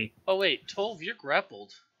 Maybe. Oh wait, Tolv, you're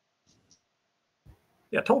grappled.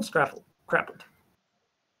 Yeah, Tolv's grappled.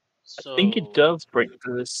 So... I think it does break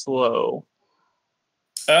the slow.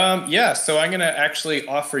 Yeah, so I'm going to actually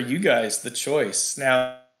offer you guys the choice.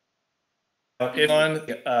 Now, if on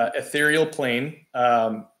ethereal plane,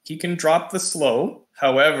 he can drop the slow.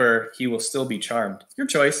 However, he will still be charmed. Your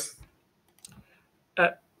choice.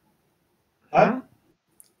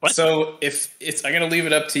 So if I'm going to leave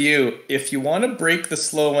it up to you. If you want to break the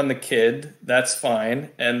slow on the kid, that's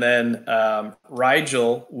fine. And then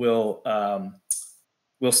Rigel will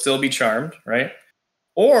will still be charmed, right?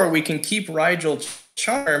 Or we can keep Rigel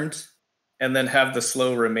charmed and then have the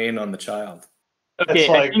slow remain on the child. Okay,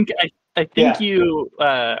 I think you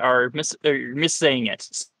are missaying it.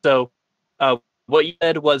 So, what you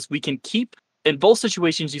said was we can keep in both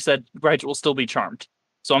situations. You said Rigel will still be charmed.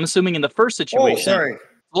 So I'm assuming in the first situation,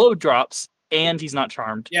 slow drops and he's not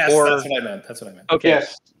charmed. Yes, that's what I meant. Okay.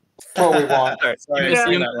 Yes, that's what we want. Sorry,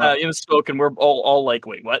 you misspoke, and we're all like,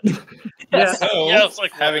 wait, what? Yeah. So,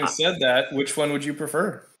 having said that, which one would you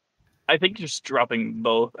prefer? I think just dropping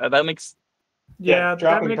both. That makes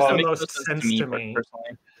that makes the most sense to me.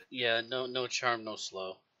 Personally. Yeah, no charm, no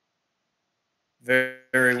slow. Very,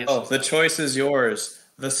 very well. The choice is yours.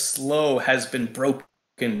 The slow has been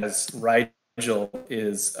broken as Rigel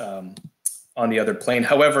is on the other plane.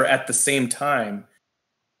 However, at the same time,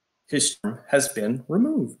 his charm has been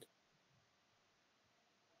removed.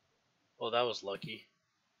 Well, that was lucky.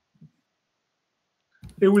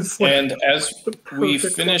 It was and as we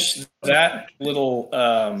finish that little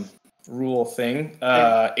rule thing,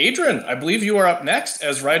 Adrian, I believe you are up next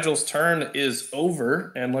as Rigel's turn is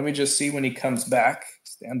over. And let me just see when he comes back.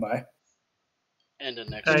 Stand by. And the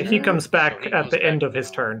next he comes back at the end of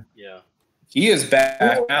his turn. Yeah. He is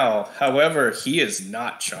back now. However, he is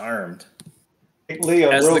not charmed. Hey, Leo,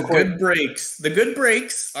 as real the quick. the good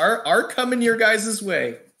breaks are coming your guys'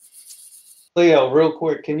 way. Leo, real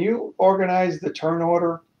quick, can you organize the turn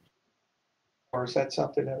order? Or is that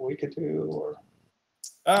something that we could do? Or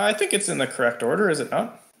I think it's in the correct order, is it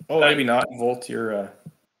not? Oh, maybe not. Volt, you're...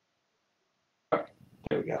 There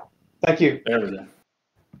we go. Thank you. There we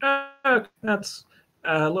go. That's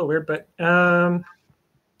a little weird, but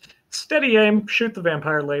steady aim, shoot the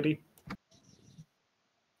vampire lady.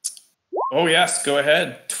 Oh, yes, go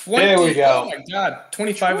ahead. 20, there we go. Oh, my God.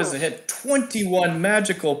 25 is a hit. 21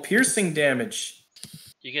 magical piercing damage.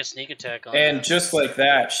 You get sneak attack on and that. Just like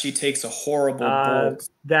that, she takes a horrible bolt.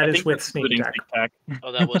 That is with sneak attack.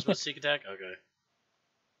 Oh, that was with sneak attack? Okay.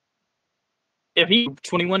 If he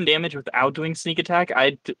 21 damage without doing sneak attack,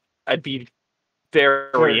 I'd be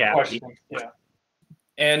very happy. Yeah.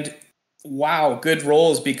 And wow, good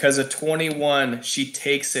rolls because a 21, she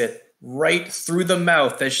takes it right through the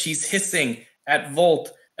mouth as she's hissing at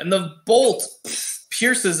Volt, and the bolt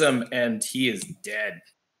pierces him, and he is dead.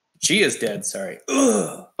 She is dead, sorry.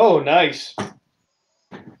 Ugh. Oh, nice.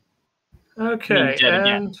 Okay,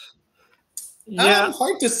 and yeah,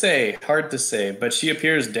 hard to say, but she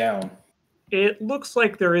appears down. It looks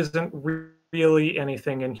like there isn't really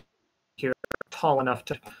anything in here tall enough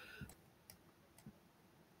to.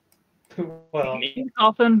 Well,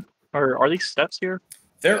 often, or are these steps here?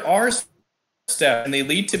 There are steps, and they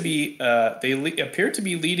lead to be. Appear to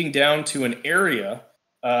be leading down to an area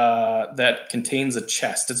that contains a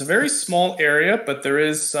chest. It's a very small area, but there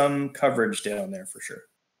is some coverage down there for sure.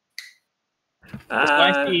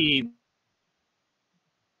 I see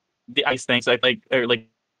the ice things. I like they're like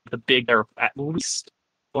the big. They're at least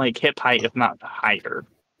like hip height, if not higher.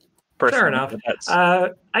 Fair enough.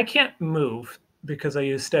 I can't move because I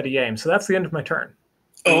use steady aim, so that's the end of my turn.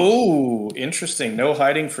 Oh, interesting. No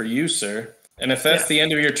hiding for you, sir. And if that's the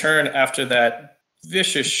end of your turn after that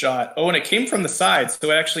vicious shot. Oh, and it came from the side,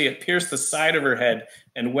 so it pierced the side of her head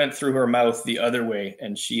and went through her mouth the other way,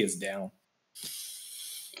 and she is down.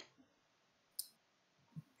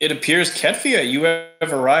 It appears, Ketvia, you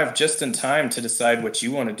have arrived just in time to decide what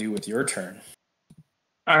you want to do with your turn.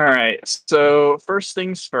 All right. So first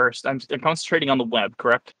things first, I'm concentrating on the web,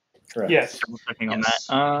 correct? Correct. Yes. I'm checking on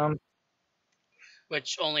that.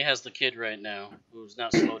 Which only has the kid right now, who's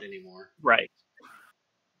not slowed anymore. Right.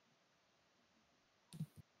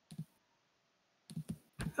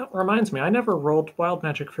 That reminds me, I never rolled wild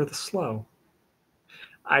magic for the slow.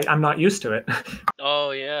 I'm not used to it.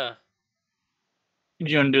 Oh, yeah. Do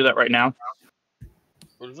you want to do that right now?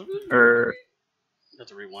 Or have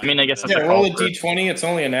to rewind. I mean, I guess that's roll a d20. It's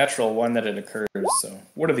only a natural one that it occurs. So,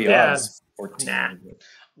 what are the odds? 14. Nah.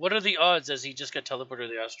 What are the odds as he just got teleported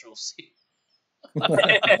to the astral sea?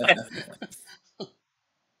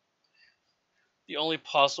 The only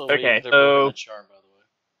possible way okay, to so... a charm, by the way.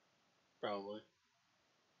 Probably.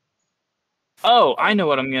 Oh, I know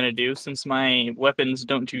what I'm gonna do since my weapons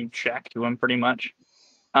don't do jack to them pretty much.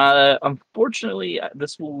 Unfortunately,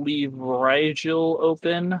 this will leave Rigel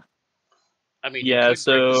open. I mean, you could break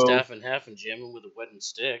the staff in half and jam him with a wooden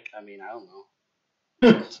stick. I mean, I don't know.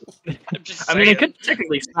 I mean, I could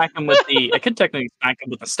technically smack him with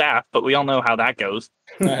the staff, but we all know how that goes.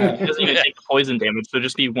 He doesn't even take poison damage, so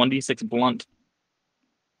just be 1d6 blunt.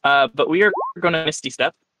 But we are going to Misty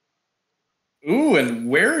Step. Ooh, and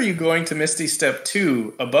where are you going to Misty Step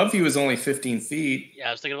to? Above you is only 15 feet. Yeah,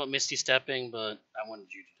 I was thinking about Misty Stepping, but I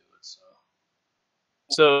wanted you to do it, so.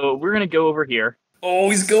 So we're going to go over here.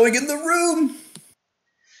 Oh, he's going in the room!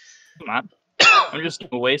 Come on. I'm just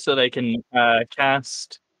away so that I can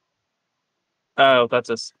cast... Oh,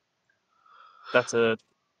 that's a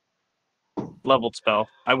leveled spell.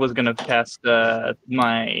 I was going to cast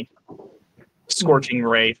my Scorching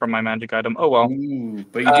Ray from my magic item. Oh, well. Ooh,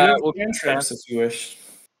 but you do have cantrips if you wish.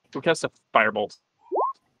 We'll cast a Firebolt.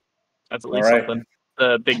 That's at least right. something.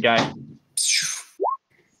 The big guy.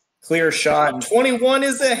 Clear shot. 21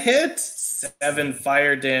 is a hit. 7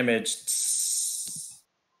 fire damage.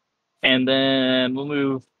 And then we'll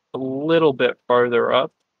move a little bit farther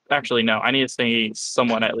up. Actually, no. I need to stay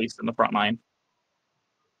somewhat at least in the front line.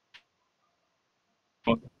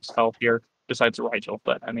 Health here, besides Rigel,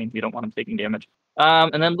 but I mean, we don't want him taking damage.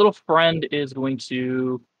 And then little friend is going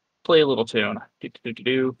to play a little tune.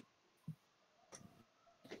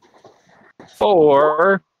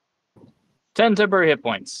 For 10 temporary hit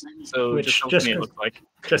points. So Which just me, it looks like.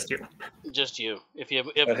 Just you. Just you. If you're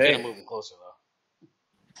going to move him closer,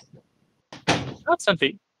 though. That's 10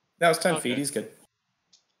 feet. That was 10 feet. He's good.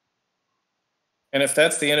 And if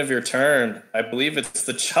that's the end of your turn, I believe it's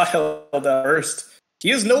the child first. He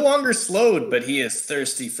is no longer slowed, but he is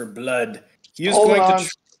thirsty for blood. He is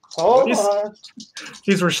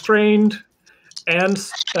He's restrained, and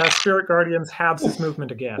Spirit Guardians halves his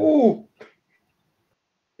movement again. Ooh.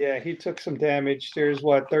 Yeah, he took some damage. There's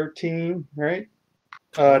what, 13, right?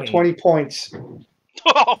 20 points.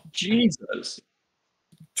 Oh, Jesus.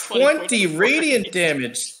 20 radiant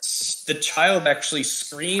damage. The child actually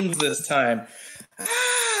screams this time.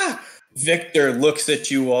 Ah! Victor looks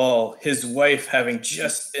at you all, his wife having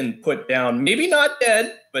just been put down. Maybe not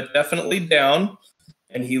dead, but definitely down.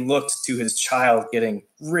 And he looks to his child getting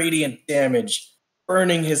radiant damage,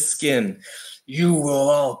 burning his skin. You will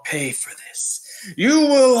all pay for this. You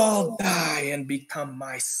will all die and become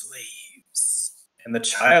my slaves. And the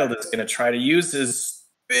child is going to try to use his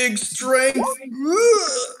big strength.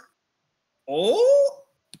 Oh,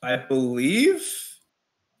 I believe.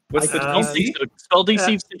 What's the DC? Spell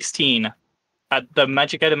DC 16. The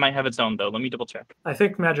magic item might have its own, though. Let me double check. I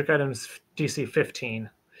think magic item's DC 15.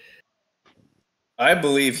 I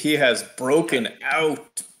believe he has broken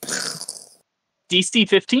out. DC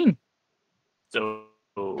 15. So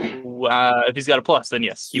if he's got a plus, then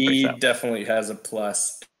yes. He definitely has a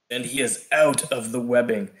plus. And he is out of the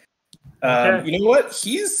webbing. Okay. You know what?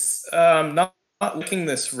 He's not looking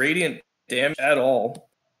this radiant damage at all.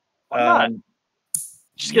 Why not?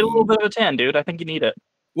 Just get a little bit of a tan, dude. I think you need it.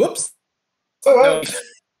 Whoops. Oh,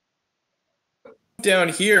 Down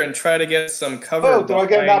here and try to get some cover. Oh, do I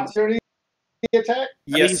get an opportunity attack?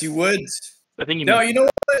 Yes, you would. I think you. No, you know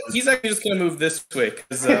what? He's actually just going to move this way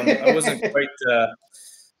because I wasn't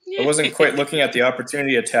quite looking at the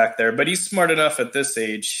opportunity attack there. But he's smart enough at this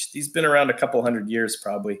age. He's been around a couple hundred years,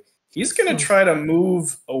 probably. He's going to try to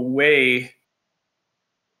move away.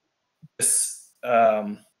 This.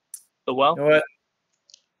 The well. You know what?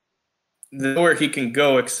 Nowhere he can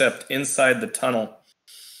go except inside the tunnel.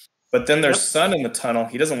 But then there's sun in the tunnel.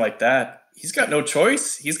 He doesn't like that. He's got no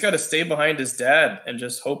choice. He's got to stay behind his dad and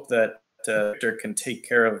just hope that Victor can take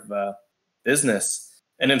care of business.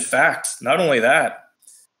 And in fact, not only that,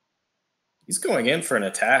 he's going in for an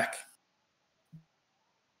attack.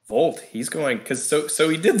 Volt, he's going because so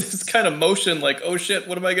he did this kind of motion like, oh shit,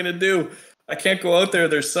 what am I gonna do? I can't go out there.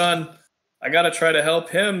 There's sun. I gotta try to help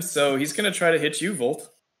him. So he's gonna try to hit you, Volt.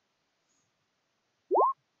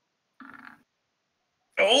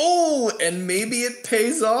 Oh, and maybe it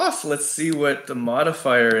pays off. Let's see what the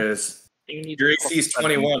modifier is. Your AC is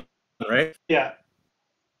 21, right? Yeah.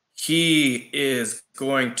 He is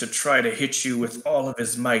going to try to hit you with all of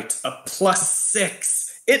his might. A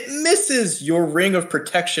 +6. It misses. Your ring of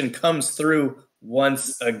protection comes through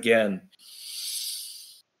once again.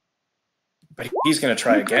 But he's going to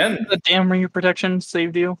try again. The damn ring of protection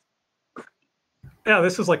saved you. Yeah,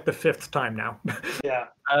 this is like the 5th time now. Yeah.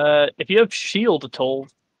 If you have shield at all,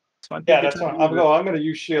 that's fine. I'm going to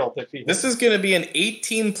use shield. This is going to be an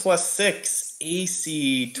 18 + 6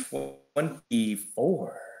 AC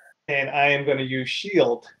 24. And I am going to use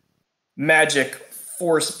shield. Magic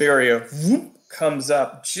force barrier comes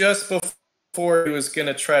up just before he was going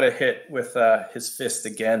to try to hit with his fist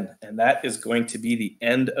again. And that is going to be the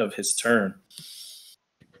end of his turn.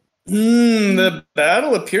 The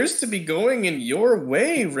battle appears to be going in your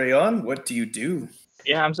way, Rayon. What do you do?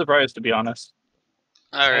 Yeah, I'm surprised, to be honest.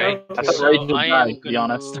 All right. So I am going to be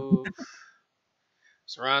honest.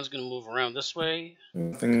 So Ron's going to move around this way.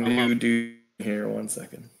 Nothing to do here. 1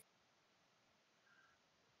 second.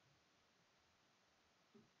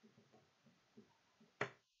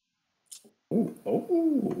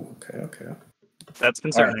 Oh, okay. That's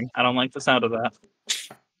concerning. Right. I don't like the sound of that.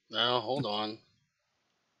 No, hold on.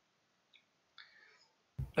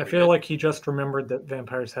 I feel like he just remembered that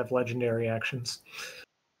vampires have legendary actions.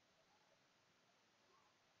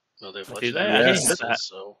 No, they have legendary actions,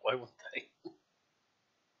 so why wouldn't they?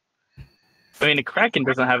 I mean, the Kraken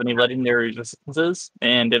doesn't have any legendary resistances,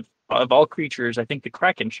 and if of all creatures, I think the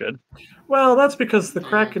Kraken should. Well, that's because the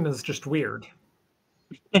Kraken is just weird.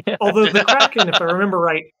 Although the Kraken, if I remember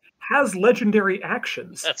right, has legendary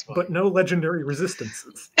actions, but no legendary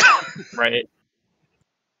resistances. Right.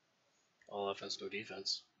 All offense, no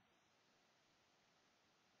defense.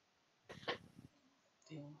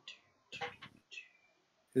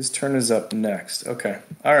 His turn is up next. Okay.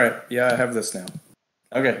 All right. Yeah, I have this now.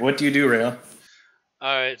 Okay. What do you do, Rayon?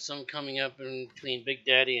 All right. So I'm coming up in between Big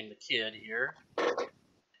Daddy and the kid here.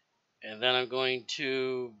 And then I'm going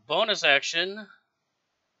to bonus action.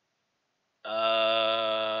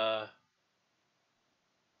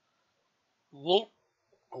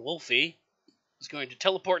 Wolfie is going to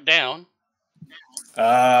teleport down.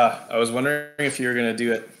 I was wondering if you were going to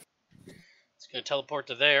do it. It's going to teleport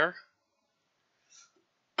to there.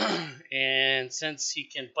 And since he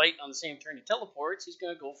can bite on the same turn he teleports, he's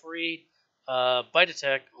going to go for a bite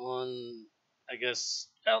attack on, I guess...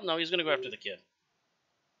 Well, no, he's going to go after the kid.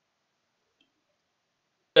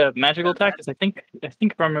 Magical attack? Because I think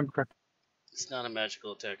if I remember correctly. It's not a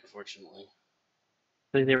magical attack, unfortunately.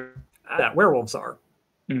 That werewolves are.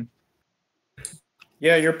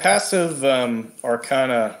 Yeah, your passive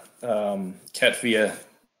Arcana Ketvia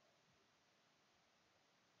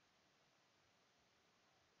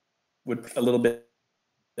would a little bit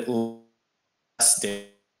less damage.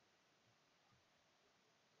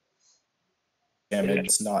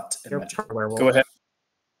 It's not a magic. Go ahead.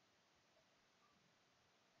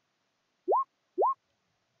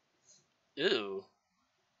 Ew.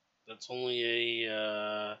 That's only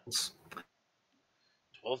a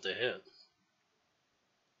 12 to hit.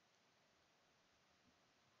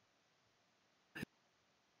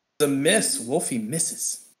 The miss. Wolfie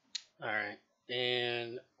misses. Alright.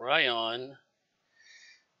 And Ryan.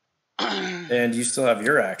 And you still have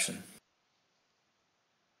your action.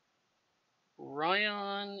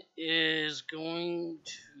 Ryan is going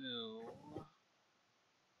to...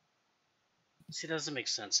 See, that doesn't make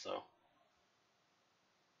sense, though.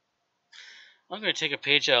 I'm going to take a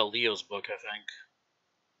page out of Leo's book, I think.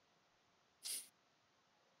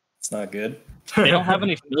 It's not good. They don't have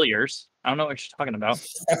any familiars. I don't know what you're talking about.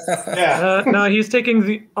 Yeah. No, he's taking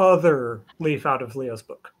the other leaf out of Leo's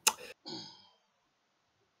book.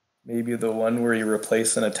 Maybe the one where you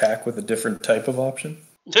replace an attack with a different type of option?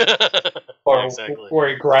 Or exactly. where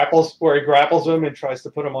he grapples him and tries to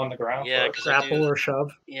put him on the ground. Yeah, grapple or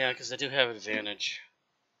shove. Yeah, because I do have advantage.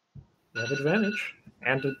 You have advantage.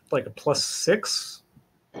 And like a +6,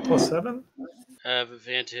 +7? I have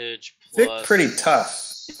advantage plus... Vic's pretty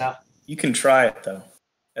tough. Yeah. You can try it, though.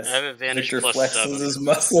 I have advantage Victor plus flexes 7. his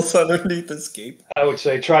muscles underneath his cape. I would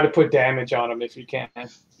say try to put damage on him if you can.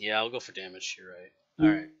 Yeah, I'll go for damage. You're right. All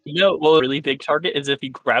right. You know, well, a really big target is if he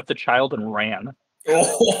grabbed the child and ran.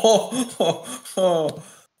 Oh.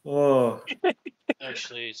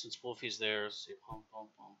 Actually, since Wolfie's there, let's see.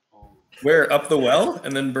 Where? Up the well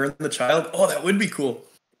and then burn the child? Oh, that would be cool.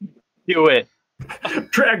 Do it.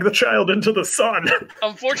 Drag the child into the sun.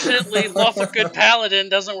 Unfortunately, Lawful Good Paladin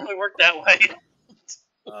doesn't really work that way.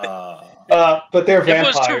 But they're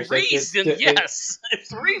vampires. If it was Therese, then yes. If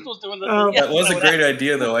Therese was doing that, that was a great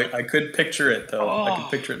idea, though. I could picture it, though. I could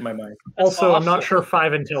picture it in my mind. Also, I'm not sure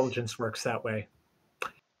 5 intelligence works that way.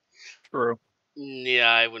 True. Yeah,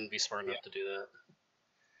 I wouldn't be smart enough to do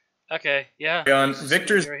that. Okay, yeah. On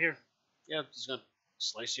Victor's right here. Yeah, he's gonna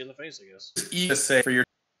slice you in the face, I guess. To say for your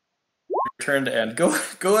turn to end. Go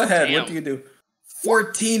ahead. Damn. What do you do?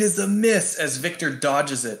 14 is a miss as Victor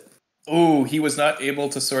dodges it. Oh, he was not able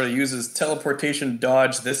to sort of use his teleportation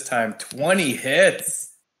dodge this time. 20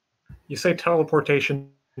 hits. You say teleportation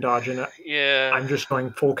dodge, and I'm just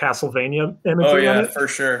going full Castlevania imagery. Oh yeah, on it. For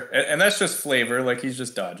sure. And that's just flavor. Like he's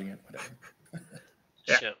just dodging it. Whatever.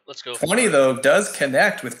 Yeah. Shit, let's go. 20 though does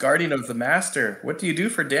connect with Guardian of the Master. What do you do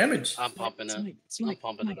for damage? I'm pumping it. I'm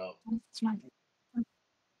pumping it up.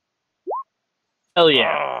 Hell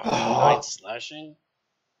yeah! Light slashing.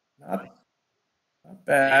 Not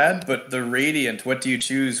bad, but the Radiant. What do you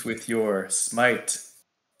choose with your smite?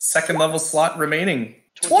 Second level slot remaining.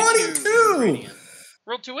 22.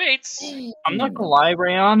 Roll 2 8s. I'm not gonna lie,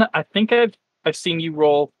 Rayon. I think I've seen you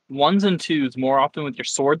roll 1s and 2s more often with your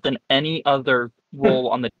sword than any other roll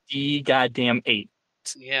on the D goddamn 8.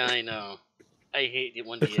 Yeah, I know. I hate the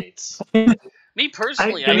 1d8s. Me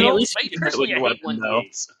personally, at least I hate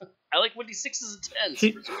 1d8s. I like 1d6s and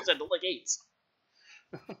 10s because I don't like 8s.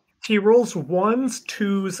 He rolls 1s,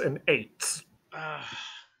 2s, and 8s.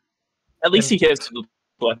 At least he gets to the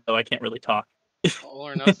blood, though. I can't really talk. All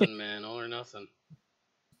or nothing, man. All or nothing.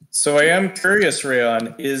 So I am curious,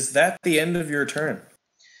 Rayon, is that the end of your turn?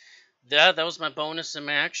 Yeah, that was my bonus and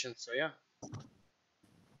my action, so yeah.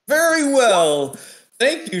 Very well.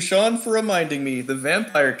 Thank you, Sean, for reminding me. The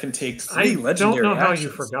vampire can take 3 legendary actions. I don't know how you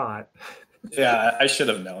forgot. Yeah, I should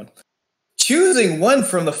have known. Choosing one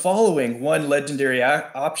from the following, one legendary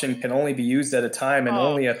option can only be used at a time and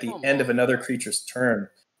only at the end of another creature's turn.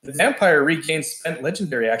 The vampire regains spent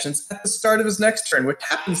legendary actions at the start of his next turn, which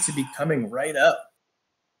happens to be coming right up.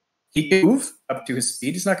 He can move up to his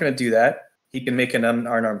speed. He's not going to do that. He can make an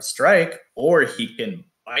unarmed strike, or he can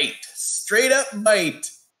bite. Straight up bite.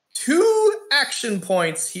 2 action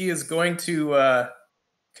points he is going to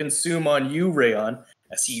consume on you, Rayon,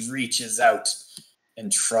 as he reaches out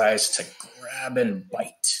and tries to grab and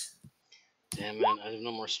bite. Damn it, I have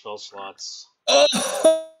no more spell slots. Oh!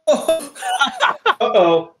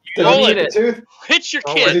 Uh-oh. Roll it. Hit your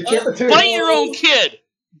kid. Bite your own kid.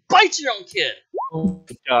 Bite your own kid. Oh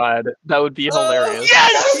my god, that would be hilarious.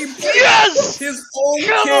 Yes! Yes! His own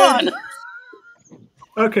Come kid.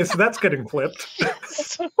 on! Okay, so that's getting flipped.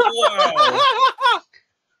 Wow.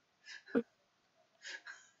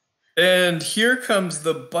 And here comes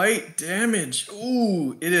the bite damage.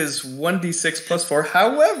 Ooh, it is 1d6 plus 4.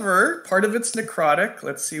 However, part of it's necrotic.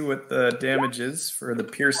 Let's see what the damage is for the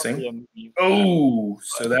piercing. Oh,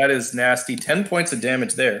 so that is nasty. 10 points of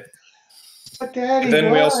damage there. But Daddy, And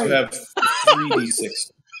then we also have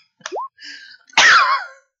 3d6.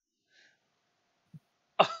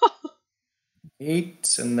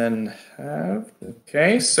 Eight, and then half.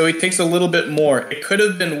 Okay, so he takes a little bit more. It could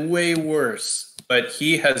have been way worse, but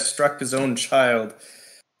he has struck his own child.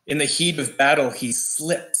 In the heat of battle, he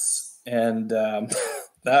slips, and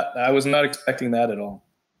that I was not expecting that at all.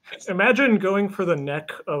 Imagine going for the neck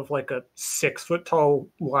of like a 6-foot-tall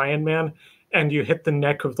lion man, and you hit the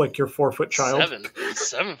neck of like your 4-foot child.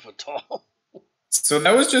 7 foot tall. So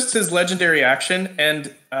that was just his legendary action,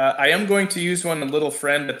 and I am going to use one on Little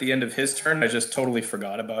Friend at the end of his turn. I just totally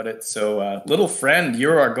forgot about it. So Little Friend, you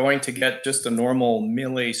are going to get just a normal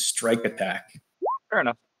melee strike attack. Fair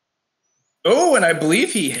enough. Oh, and I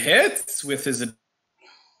believe he hits with his...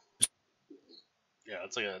 Yeah,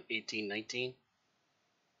 it's like an 18, 19.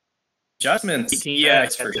 Adjustments. 18, yeah,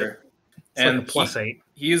 it's for sure. And like a plus 8.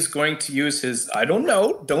 He is going to use his... I don't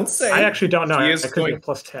know. Don't say. I actually don't know. He it could be a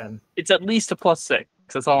plus 10. It's at least a plus 6.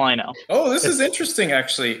 That's all I know. Oh, this is interesting,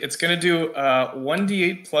 actually. It's going to do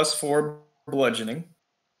 1d8 plus 4 bludgeoning.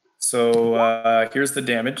 So here's the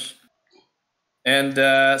damage. And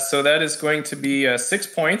so that is going to be 6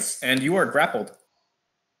 points, and you are grappled.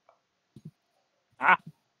 Ah.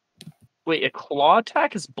 Wait, a claw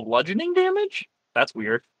attack is bludgeoning damage? That's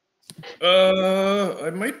weird.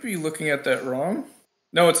 I might be looking at that wrong.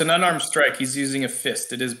 No, it's an unarmed strike. He's using a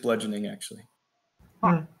fist. It is bludgeoning, actually.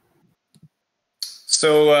 Huh.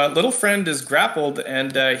 So Little Friend is grappled,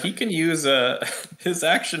 and he can use his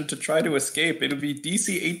action to try to escape. It'll be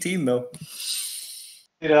DC 18, though.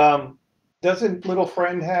 Doesn't Little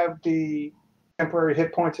Friend have the temporary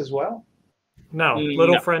hit points as well? No,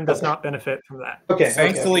 Little Friend does not benefit from that. Okay.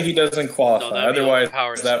 Thankfully, he doesn't qualify. No,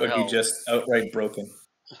 otherwise, that would be just outright broken.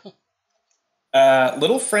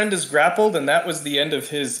 Little Friend is grappled, and that was the end of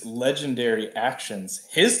his legendary actions.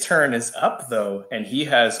 His turn is up, though, and he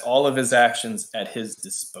has all of his actions at his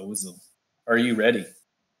disposal. Are you ready?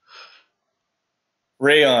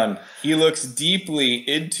 Rayon, he looks deeply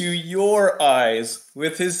into your eyes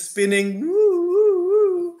with his spinning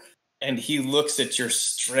woo, and he looks at your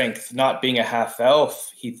strength. Not being a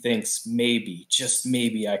half-elf, he thinks maybe, just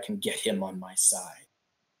maybe, I can get him on my side.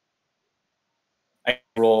 I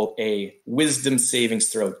roll a wisdom savings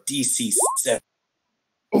throw, DC 7.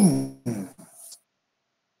 Ooh.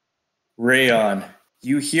 Rayon,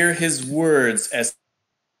 you hear his words as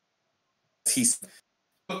he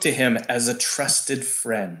look to him as a trusted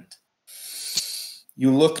friend.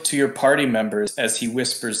 You look to your party members as he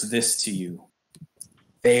whispers this to you.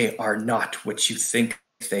 They are not what you think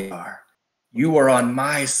they are. You are on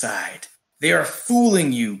my side. They are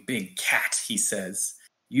fooling you, big cat, he says.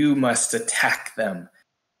 You must attack them.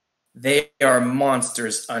 They are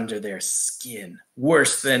monsters under their skin.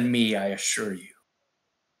 Worse than me, I assure you.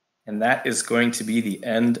 And that is going to be the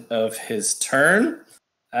end of his turn.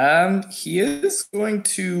 He is going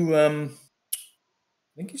to... I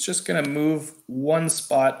think he's just going to move one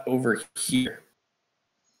spot over here.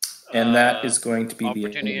 And that is going to be the end of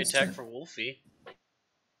his opportunity attack turn. for Wolfie.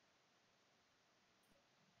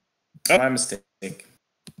 Oh, my mistake.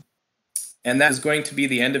 And that is going to be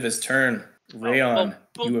the end of his turn. Rayon,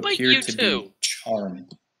 you appear to be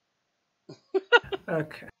charmed.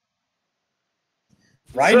 Okay.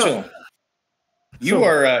 Rigel,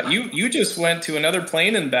 you just went to another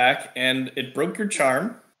plane and back, and it broke your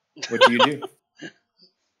charm. What do you do?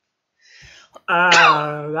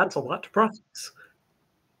 That's a lot to process.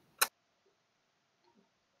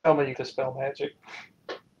 Tell me you dispel magic.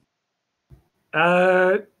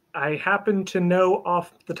 I happen to know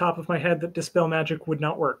off the top of my head that dispel magic would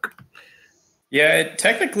not work. Yeah, it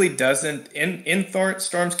technically doesn't. In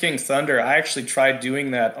Storm's King's Thunder, I actually tried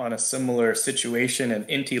doing that on a similar situation, and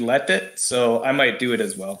Inti let it, so I might do it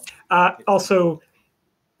as well. Also,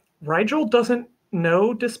 Rigel doesn't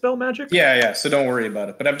know dispel magic? Yeah, so don't worry about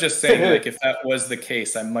it. But I'm just saying, like, if that was the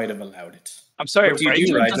case, I might have allowed it. I'm sorry,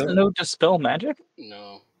 Rigel doesn't know dispel magic?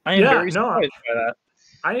 No. I am very surprised by that.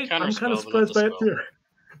 I'm kind of surprised by it too.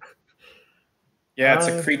 Yeah, it's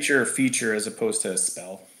a creature feature as opposed to a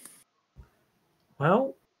spell.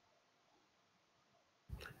 Well,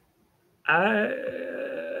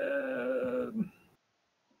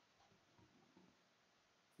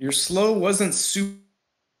 your slow wasn't super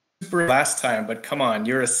last time, but come on,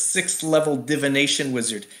 you're a 6th level divination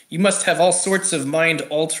wizard. You must have all sorts of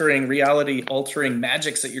mind-altering, reality-altering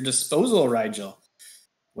magics at your disposal, Rigel.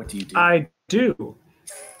 What do you do? I do.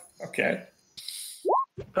 Okay.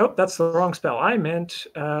 Oh, that's the wrong spell. I meant...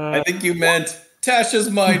 I think you meant Tasha's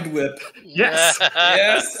Mind Whip. Yes.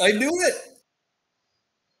 Yes, I knew it.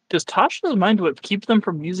 Does Tasha's Mind Whip keep them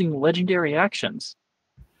from using legendary actions?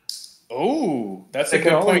 Oh, that's a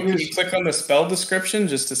good point. Can you click on the spell description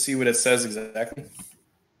just to see what it says exactly?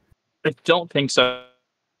 I don't think so.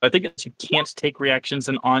 I think it's you can't take reactions,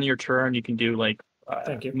 and on your turn you can do like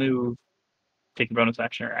move, take a bonus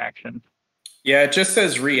action or action. Yeah, it just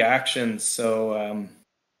says reactions. So,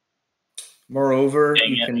 moreover,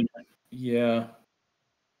 you can. Yeah.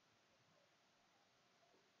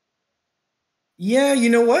 Yeah, you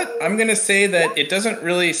know what? I'm going to say that it doesn't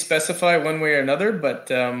really specify one way or another,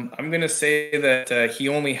 but I'm going to say that he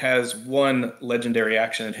only has one legendary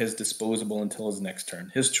action at his disposal until his next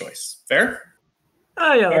turn. His choice. Fair?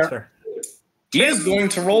 Yeah, that's fair. He is going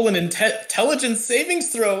to roll an intelligence savings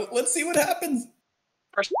throw. Let's see what happens.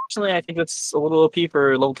 Personally, I think that's a little OP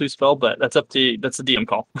for a level 2 spell, but that's the DM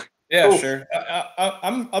call. Yeah, sure.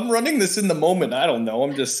 I'm running this in the moment. I don't know.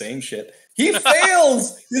 I'm just saying shit. He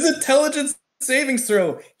fails his intelligence savings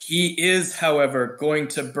throw. He is, however, going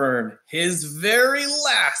to burn his very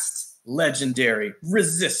last legendary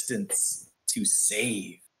resistance to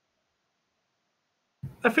save.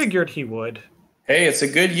 I figured he would. Hey, it's a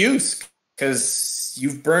good use because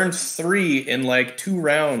you've burned 3 in like 2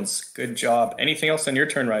 rounds. Good job. Anything else on your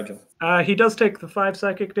turn, Rigel? He does take the 5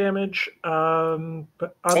 psychic damage.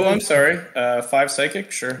 But I'm sorry. 5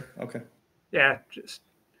 psychic? Sure. Okay. Yeah, just...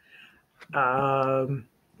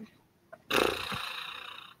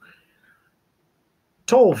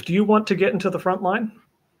 Tolv, do you want to get into the front line?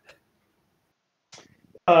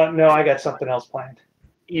 No, I got something else planned.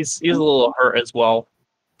 He's a little hurt as well.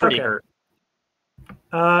 Pretty hurt.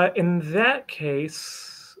 In that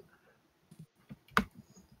case...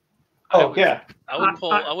 Yeah.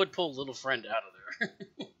 I would pull little friend out of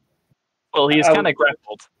there. Well, he's kind of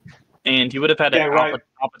grappled. And he would have had an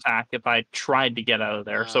top attack if I tried to get out of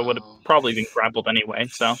there, so would have probably been grappled anyway.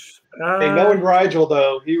 So, knowing Rigel,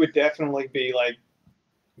 though, he would definitely be like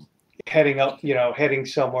heading up, heading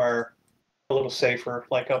somewhere a little safer,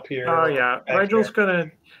 like up here. Oh yeah, Rigel's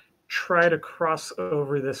gonna try to cross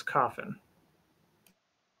over this coffin.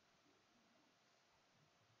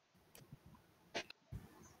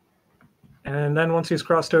 And then once he's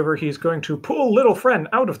crossed over, he's going to pull little friend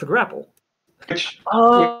out of the grapple. Which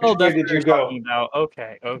way did you go?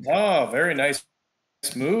 Okay. Oh, very nice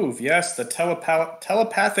move. Yes, the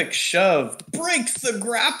telepathic shove breaks the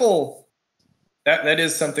grapple. That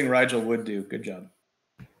is something Rigel would do. Good job.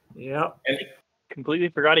 Yeah. And completely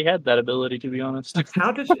forgot he had that ability, to be honest.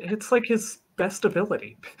 It's like his best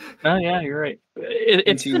ability. Oh, yeah, you're right.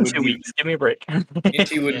 It's been 2 weeks. Give me a break.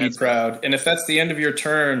 Inti would be proud. And if that's the end of your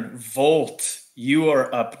turn, Volt, you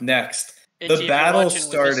are up next. Inti, the battle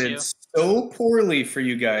started so poorly for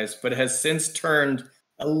you guys, but has since turned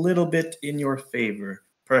a little bit in your favor.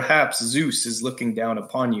 Perhaps Zeus is looking down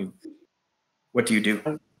upon you. What do you do?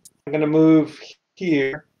 I'm going to move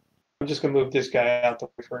here. I'm just going to move this guy out the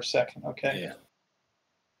way for a second, okay? Yeah.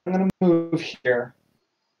 I'm going to move here.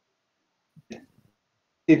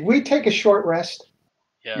 Did we take a short rest?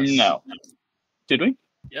 Yes. No. Did we?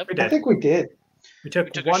 Yep. I think we did. We took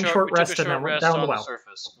one short rest and then went down the well.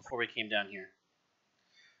 Surface before we came down here.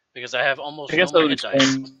 Because I have almost I guess no that more would hit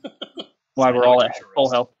dice. explain why we're all at full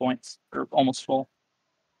health points, or almost full.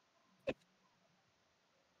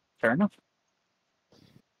 Fair enough.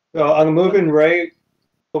 So I'm moving right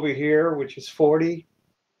over here, which is 40.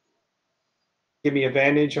 Give me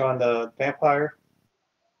advantage on the vampire.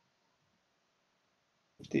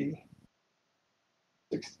 50.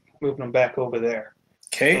 60. Moving them back over there.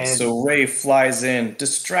 Okay, so Ray flies in,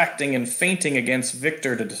 distracting and feinting against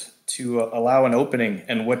Victor to allow an opening.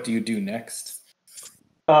 And what do you do next?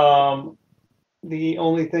 The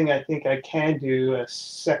only thing I think I can do a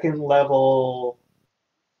second level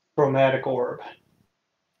chromatic orb.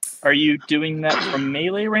 Are you doing that from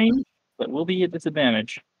melee range? That will be a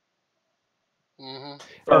disadvantage.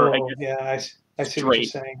 Mm-hmm. Or, yeah, I see what you're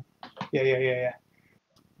saying. Yeah.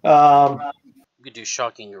 You could do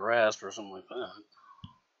shocking grasp or something like that.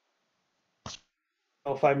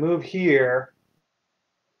 If I move here,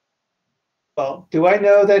 well, do I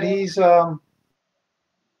know that he's charmed?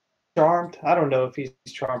 I don't know if he's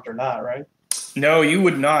charmed or not, right? No, you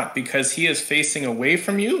would not, because he is facing away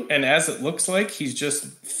from you, and as it looks like, he's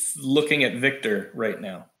just looking at Victor right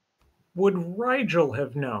now. Would Rigel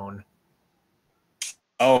have known?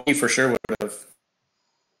 Oh, he for sure would have.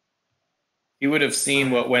 He would have seen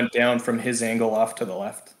what went down from his angle off to the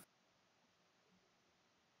left.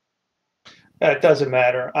 It doesn't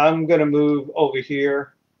matter. I'm going to move over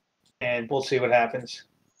here, and we'll see what happens.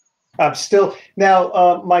 I'm still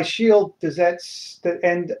now. My shield, does that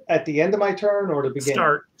end at the end of my turn or the beginning?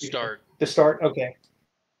 Start. The start. Okay.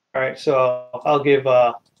 All right. So I'll give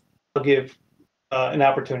an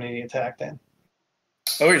opportunity attack then.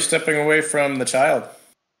 Oh, you're stepping away from the child.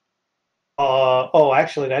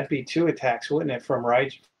 Actually, that'd be 2 attacks, wouldn't it? From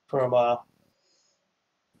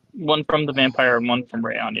one from the vampire and one from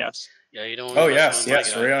Rayon. Yes. Yeah, you don't. Oh yes.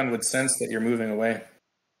 Rayon would sense that you're moving away.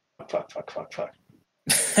 Fuck.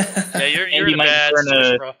 Yeah, you're in a bad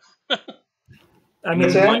situation, bro. I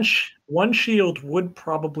mean, one shield would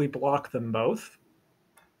probably block them both.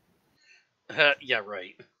 Yeah,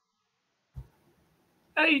 right.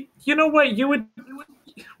 You know what?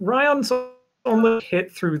 Ryan's only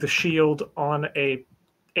hit through the shield on a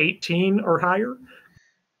 18 or higher.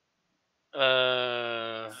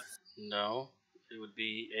 No. It would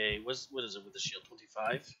be a what is it with the shield?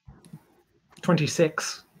 25?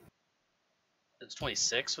 26. It's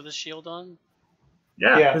 26 with the shield on?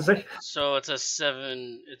 Yeah. So it's a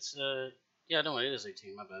 7. It's it is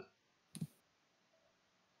 18, my bad.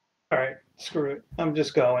 Alright, screw it. I'm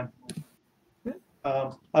just going.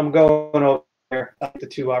 I'm going over there at the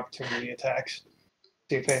 2 opportunity attacks.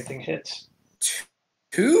 See if anything hits.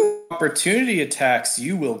 2 opportunity attacks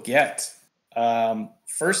you will get.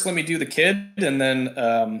 First, let me do the kid, and then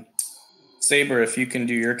Saber, if you can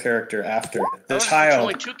do your character after. The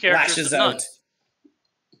child lashes out.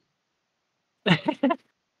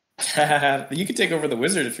 You can take over the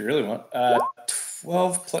wizard if you really want.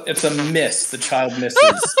 12 plus. It's a miss. The child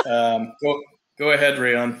misses. Go ahead,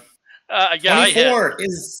 Rayon. 24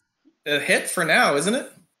 is a hit for now, isn't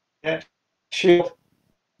it? Yeah. Shield.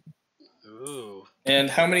 Ooh.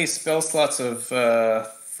 And how many spell slots of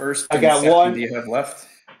first and second do you have left?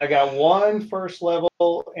 I got 1 first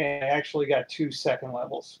level, and I actually got 2 second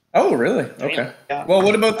levels. Oh, really? Okay. Yeah. Well,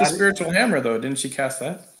 what about the spiritual hammer, though? Didn't she cast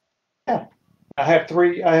that? Yeah. I have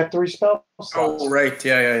 3 spell slots. Oh, right.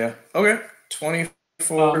 Yeah. Okay.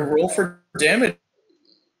 24. Roll for damage.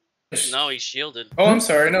 No, he's shielded. Oh, I'm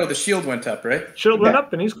sorry. No, the shield went up, right? Shield went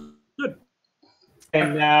up, and he's good.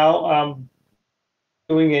 And now I'm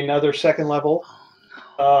doing another second level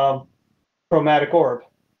chromatic orb.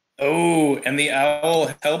 Oh, and the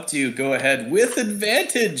owl helped you. Go ahead with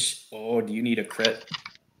advantage. Oh, do you need a crit?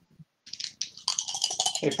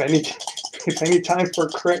 If I need time for a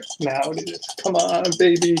crit now, it is. Come on,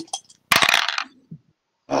 baby.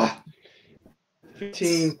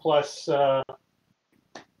 15 plus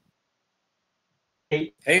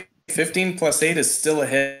 8. Hey, 15 plus 8 is still a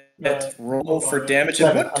hit. Roll for damage.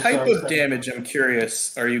 And what type of damage, I'm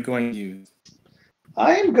curious, are you going to use?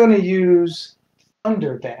 I am going to use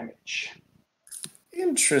thunder damage.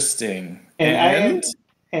 Interesting. And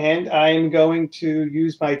I am going to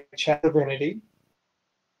use my chat divinity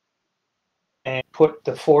and put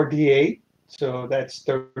the 4d8, so that's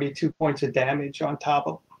 32 points of damage on top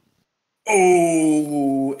of.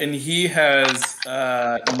 Oh, and he has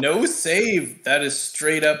no save. That is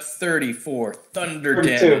straight up 34 thunder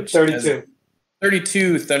damage.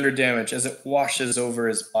 32 thunder damage as it washes over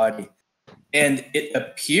his body. And it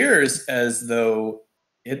appears as though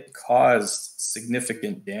it caused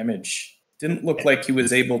significant damage. Didn't look like he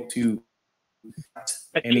was able to cut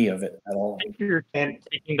any of it at all. I think you're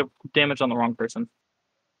taking the damage on the wrong person.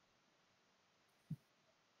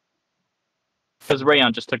 Because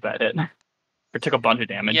Rayon just took that hit. Or took a bunch of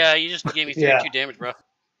damage. Yeah, you just gave me 32 damage, bro.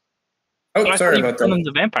 Oh, but sorry about that.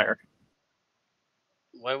 The vampire.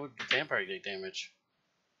 Why would the vampire get damage?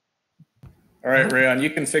 All right, Rayon, you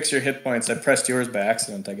can fix your hit points. I pressed yours by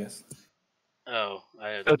accident, I guess. Oh,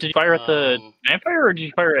 did you fire at the vampire, or did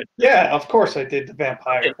you fire at... Yeah, of course I did the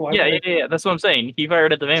vampire. Yeah, that's what I'm saying. He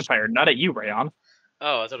fired at the vampire, not at you, Rayon.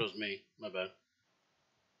 Oh, I thought it was me. My bad.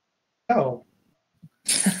 Oh.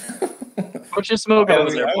 What's your smoke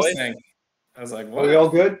over there, boy? I was like, what? Are we all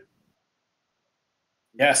good?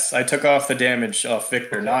 Yes, I took off the damage off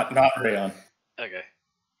Victor, not Rayon. Okay.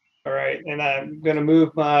 All right, and I'm going to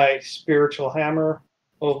move my spiritual hammer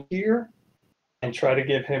over here and try to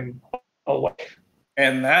give him a whack.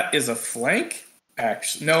 And that is a flank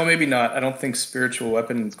action. No, maybe not. I don't think spiritual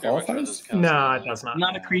weapon qualifies. No, it does not.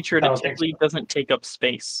 Not a creature that typically doesn't take up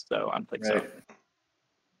space, so I don't think so.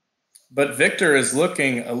 But Victor is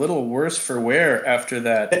looking a little worse for wear after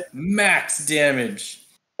that max damage.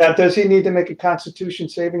 Now, does he need to make a Constitution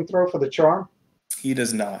saving throw for the charm? He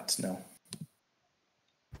does not. No.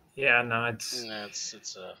 Yeah, no, it's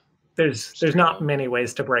there's not many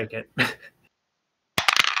ways to break it.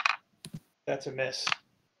 That's a miss.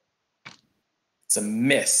 It's a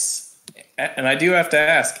miss. And I do have to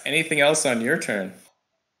ask, anything else on your turn?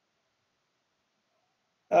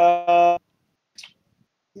 Yeah,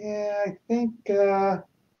 I think I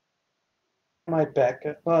might back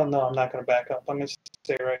up. Well, no, I'm not going to back up. I'm going to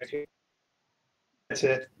stay right here. That's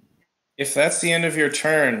it. If that's the end of your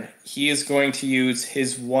turn, he is going to use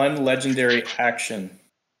his one legendary action.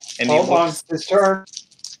 And Hold on, his turn.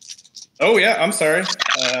 Oh yeah, I'm sorry.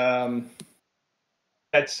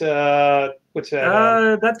 That's what's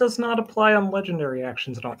that? That does not apply on legendary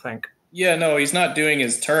actions, I don't think. Yeah, no, he's not doing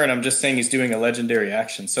his turn. I'm just saying he's doing a legendary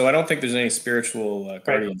action. So I don't think there's any spiritual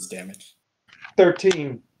guardians damage.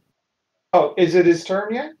 13. Oh, is it his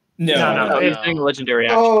turn yet? No. He's doing a legendary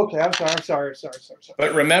action. Oh, okay. I'm sorry.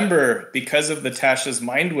 But remember, because of the Tasha's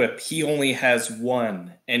Mind Whip, he only has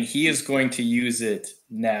one, and he is going to use it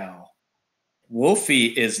now. Wolfie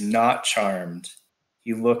is not charmed.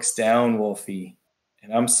 He looks down, Wolfie.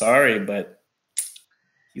 And I'm sorry, but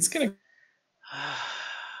he's going to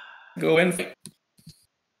go in.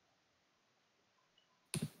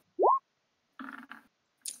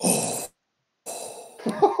 Oh.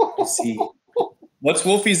 I see. What's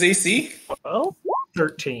Wolfie's AC? Well,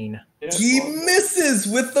 13. He misses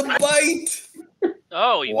with the bite.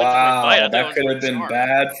 Oh, you wow, went for a bite. that could have been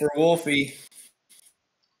bad for Wolfie.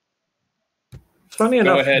 Funny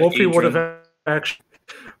enough, Wolfie would have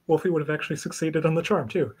actually succeeded on the charm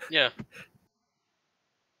too. Yeah.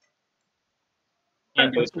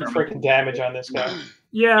 And do some freaking damage on this guy.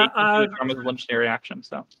 Yeah, from his legendary action.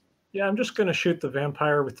 So. Yeah, I'm just gonna shoot the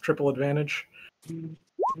vampire with triple advantage.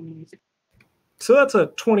 So that's a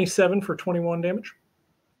 27 for 21 damage.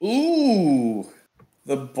 Ooh,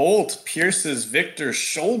 the bolt pierces Victor's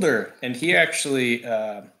shoulder, and he actually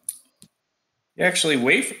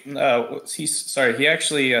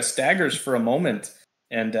staggers for a moment,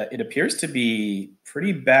 and it appears to be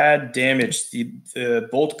pretty bad damage. The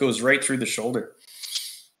bolt goes right through the shoulder.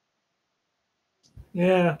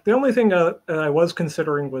 Yeah, the only thing I was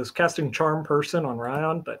considering was casting Charm Person on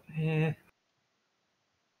Ryan, but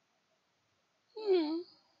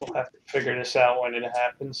We'll have to figure this out when it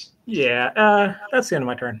happens. Yeah, that's the end of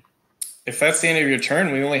my turn. If that's the end of your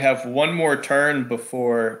turn, we only have one more turn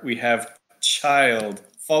before we have Child,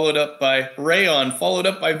 followed up by Rayon, followed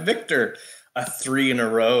up by Victor. A 3 in a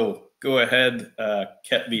row. Go ahead,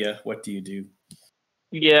 Ketvia. What do you do?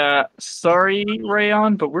 Yeah, sorry,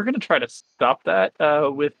 Rayon, but we're going to try to stop that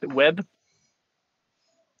with web.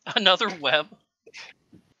 Another web?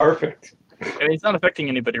 Perfect. And it's not affecting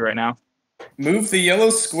anybody right now. Move the yellow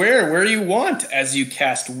square where you want as you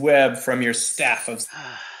cast web from your staff of...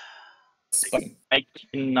 I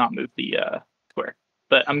cannot move the square,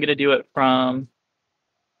 but I'm going to do it from...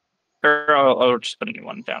 Or I'll just put a new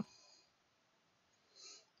one down.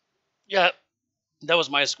 Yeah, that was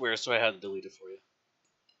my square, so I had to delete it for you.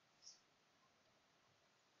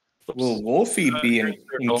 Will Wolfie be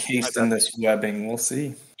encased in this webbing? We'll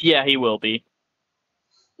see. Yeah, he will be.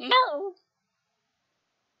 No.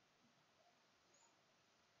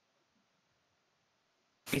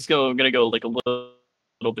 He's going to go like a little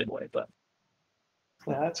bit away, but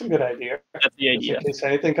that's a good idea. That's the idea. In case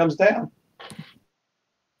anything comes down.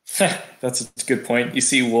 That's a good point. You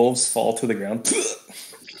see wolves fall to the ground.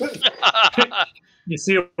 You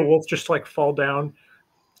see a wolf just like fall down,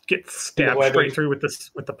 get stabbed straight through with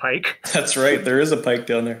the pike. That's right. There is a pike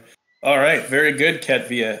down there. All right. Very good,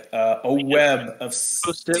 Ketvia. A web of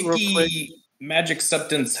sticky magic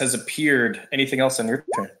substance has appeared. Anything else on your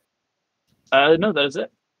turn? No, that is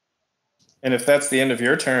it. And if that's the end of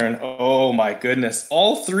your turn, oh my goodness.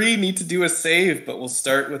 All three need to do a save, but we'll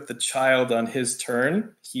start with the child on his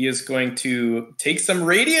turn. He is going to take some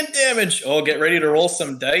radiant damage. Oh, get ready to roll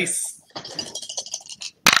some dice.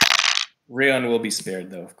 Rayon will be spared,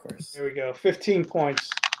 though, of course. Here we go. 15 points.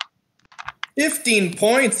 15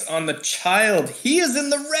 points on the child. He is in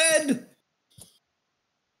the red.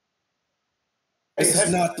 This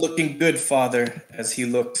is not looking good, Father, as he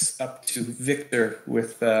looks up to Victor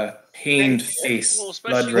with a pained face. Well,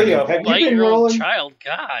 especially Leo, have you been your own rolling? child.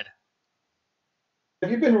 God.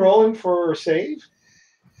 Have you been rolling for save?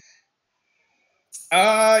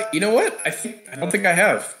 You know what? I don't think I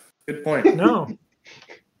have. Good point. No.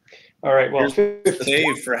 All right, well, Here's the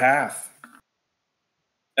save for half.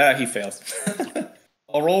 He fails.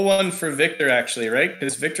 I'll roll one for Victor, actually, right?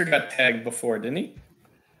 Because Victor got tagged before, didn't he?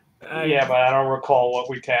 yeah, but I don't recall what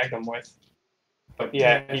we tagged him with. But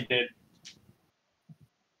yeah, he did.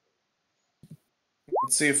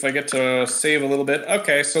 Let's see if I get to save a little bit.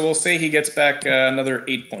 Okay, so we'll say he gets back another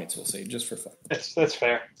 8 points, we'll say, just for fun. That's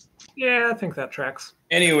fair. Yeah, I think that tracks.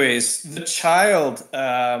 Anyways, the child,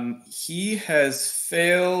 he has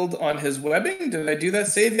failed on his webbing. Did I do that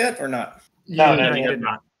save yet or not? No, you did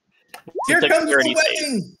not. Here comes the dexterity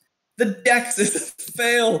webbing. The dex is a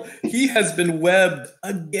fail. He has been webbed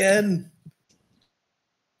again.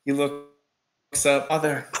 He looks up.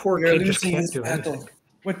 Father, Poor we are kid just losing can't this do battle. anything.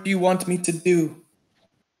 What do you want me to do?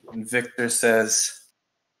 And Victor says,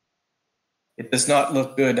 it does not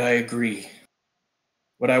look good, I agree.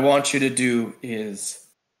 What I want you to do is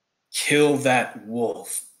kill that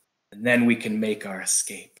wolf, and then we can make our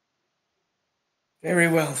escape. Very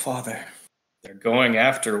well, Father. They're going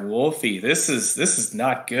after Wolfie. This is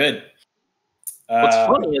not good. What's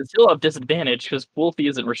funny is he'll have disadvantage because Wolfie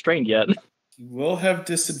isn't restrained yet. He will have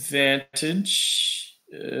disadvantage.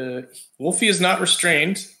 Wolfie is not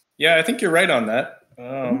restrained. Yeah, I think you're right on that.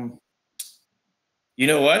 You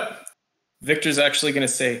know what? Victor's actually going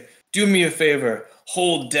to say, do me a favor,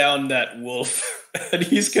 hold down that wolf. And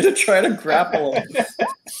he's going to try to grapple him.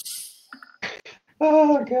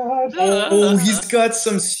 Oh, God. Oh, he's got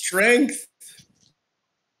some strength.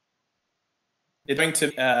 It's going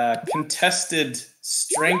to contested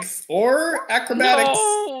strength or acrobatics.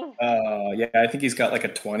 No! Yeah, I think he's got like a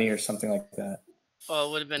 20 or something like that. Well,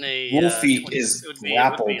 it would have been a Wolfie 20, is it would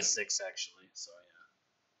grappled. be a 6 actually. So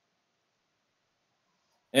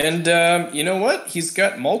And you know what? He's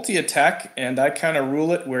got multi-attack, and I kind of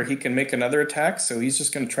rule it where he can make another attack. So he's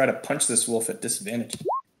just going to try to punch this wolf at disadvantage.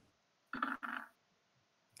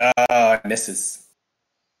 Misses.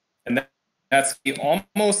 And that's the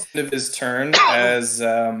almost end of his turn, as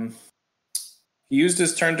he used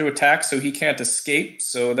his turn to attack, so he can't escape.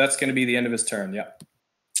 So that's going to be the end of his turn. Yeah.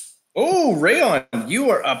 Oh, Rayon, you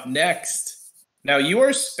are up next. Now, you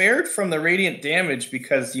are spared from the radiant damage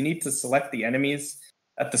because you need to select the enemies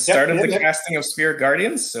at the start of the casting of Spirit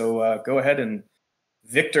Guardians. So go ahead, and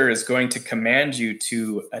Victor is going to command you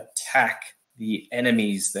to attack the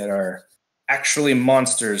enemies that are actually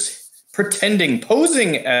monsters,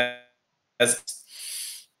 posing as.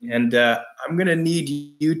 And I'm going to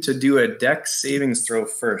need you to do a dex savings throw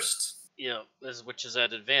first. yeah, which is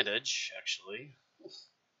at advantage actually.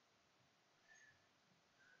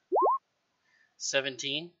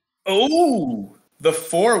 17. Oh, the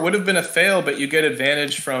 4 would have been a fail, but you get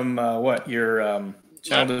advantage from what? Your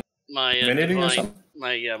channel divinity or something?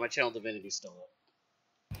 My channel divinity is still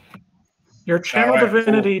up. Your channel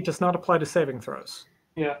divinity does not apply to saving throws.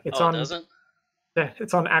 Yeah. It's it doesn't?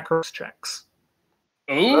 It's on acrobatics checks.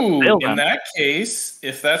 Oh, in that case,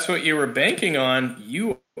 if that's what you were banking on,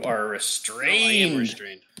 you are restrained. I am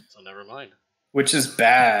restrained, so never mind. Which is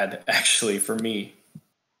bad, actually, for me.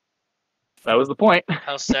 That was the point.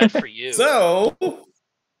 How sad for you. So,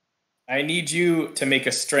 I need you to make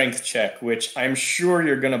a strength check, which I'm sure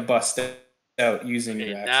you're going to bust out using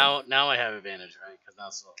your action. Now I have advantage, right? Because now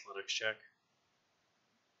it's an athletics check.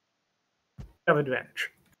 Have advantage.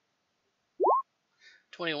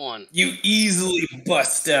 21. You easily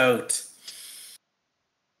bust out.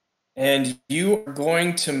 And you are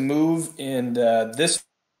going to move in this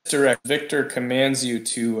direction. Victor commands you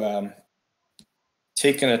to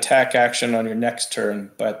take an attack action on your next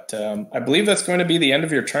turn, but I believe that's going to be the end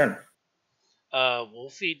of your turn.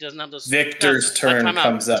 Wolfie doesn't have this. Victor's turn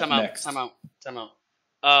comes up next. Time out.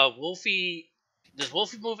 Wolfie, does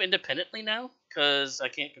Wolfie move independently now? Because I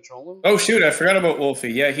can't control him. Oh shoot! I forgot about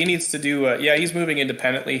Wolfie. Yeah, he needs to do. He's moving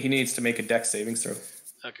independently. He needs to make a dex savings throw.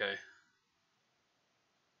 Okay.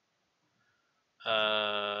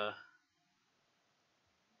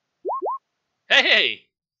 Hey!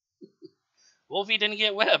 Wolfie didn't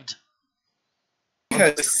get webbed. He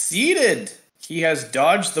has succeeded. He has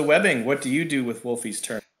dodged the webbing. What do you do with Wolfie's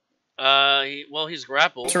turn? He's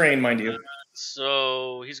grappled. Terrain, mind you.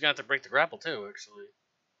 So he's going to have to break the grapple too, actually.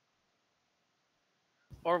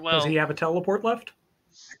 Or, well... Does he have a teleport left?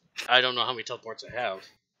 I don't know how many teleports I have.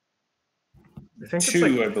 I think two,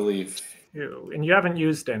 it's like I believe. Two. And you haven't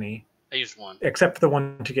used any. I used one. Except the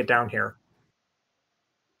one to get down here.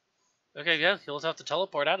 Okay, yeah, he'll have to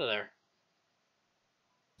teleport out of there.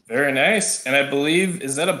 Very nice. And I believe,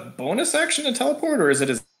 is that a bonus action to teleport, or is it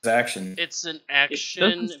his action? It's an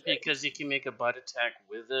action because he can make a bite attack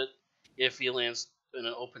with it if he lands in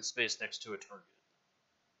an open space next to a target.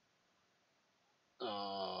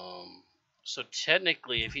 So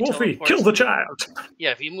technically, if he Wolfie, teleports... kill the child! Yeah,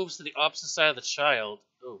 if he moves to the opposite side of the child...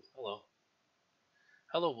 Oh, hello.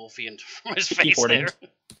 Hello, Wolfie, and from his face there.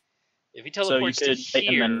 If he teleports to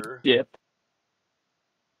here...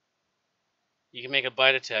 You can make a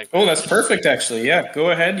bite attack. Oh, that's perfect, actually. Yeah,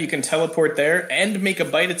 go ahead. You can teleport there and make a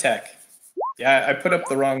bite attack. Yeah, I put up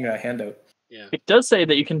the wrong handout. Yeah. It does say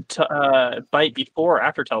that you can bite before or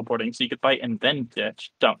after teleporting, so you could bite and then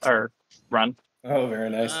run. Oh, very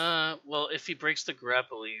nice. Well, if he breaks the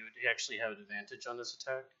grapple, you actually have an advantage on this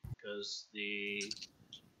attack because the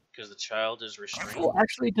child is restrained. Well,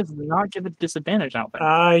 actually, it does not give a disadvantage out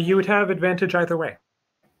there. You would have advantage either way.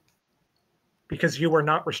 Because you were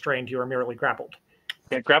not restrained, you were merely grappled.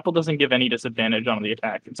 Yeah, grapple doesn't give any disadvantage on the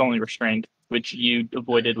attack. It's only restrained, which you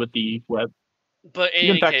avoided with the web. But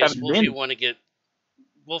in any case, Wolfie want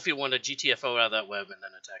to GTFO out of that web and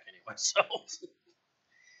then attack anyway. So,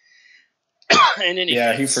 in any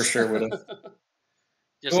case, he for sure would have.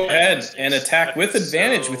 Go ahead and attack with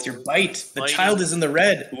advantage with your bite. The child is in the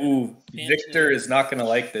red. Ooh, Victor is not going to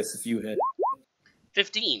like this if you hit.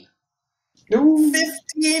 15.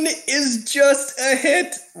 15 is just a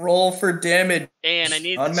hit. Roll for damage. And I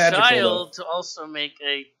need the child to also make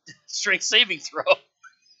a strength saving throw.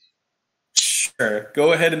 Sure.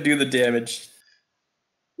 Go ahead and do the damage.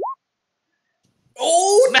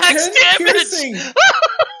 Oh, max damage!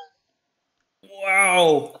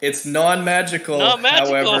 Wow. It's non-magical.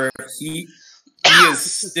 However, he is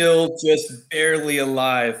still just barely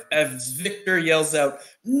alive. As Victor yells out,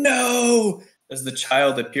 "No!" as the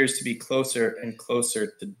child appears to be closer and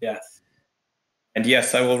closer to death. And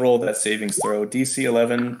yes, I will roll that savings throw. DC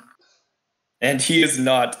 11. And he is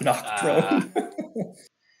not knocked prone.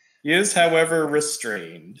 He is, however,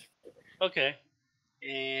 restrained. Okay.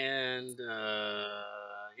 And,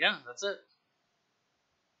 yeah, that's it.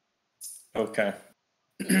 Okay.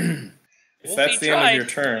 If that's the end of your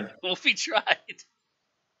turn. Wolfie tried.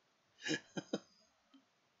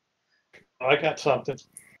 I got something.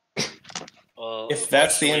 If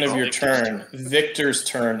that's the end of your turn, Victor's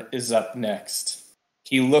turn is up next.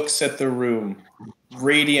 He looks at the room.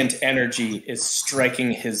 Radiant energy is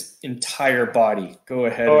striking his entire body. Go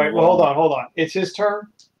ahead. All right, well, hold on. It's his turn?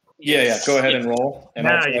 Yeah. Go ahead and roll. And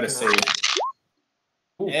I'll try to save.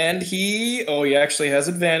 And he actually has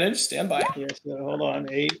advantage. Stand by. Yes, hold on.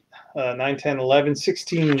 8, 9, 10, 11,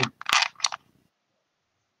 16.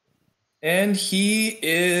 And he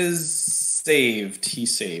is saved. He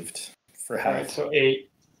saved. For half. All right, so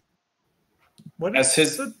 8. What is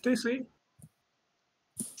the DC?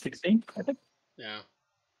 16, I think. Yeah.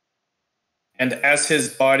 And as his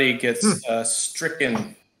body gets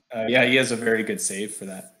stricken, he has a very good save for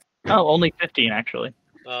that. Oh, only 15, actually.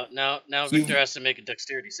 Now Victor has to make a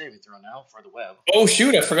dexterity saving throw now for the web. Oh,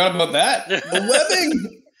 shoot, I forgot about that. The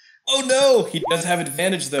webbing! Oh, no. He does have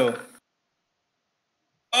advantage, though.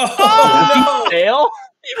 Oh, no! Fail?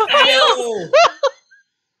 He failed!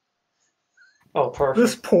 Oh, perfect.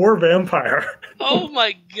 This poor vampire. Oh,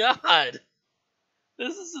 my God.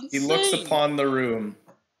 This is insane. He looks upon the room.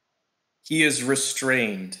 He is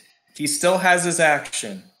restrained. He still has his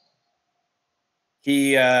action.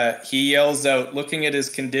 He yells out, looking at his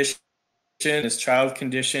condition, his child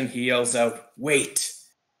condition, he yells out, "Wait!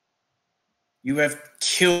 You have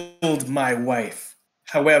killed my wife.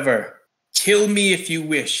 However, kill me if you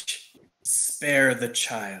wish. Spare the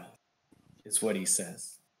child," is what he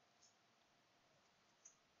says.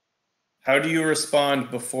 How do you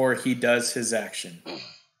respond before he does his action?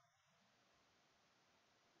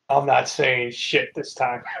 I'm not saying shit this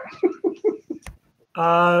time.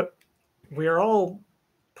 We are all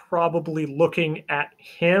probably looking at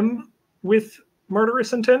him with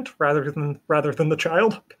murderous intent rather than the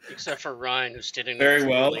child. Except for Ryan, who's standing there. Very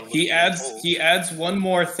well. He adds one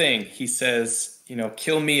more thing. He says,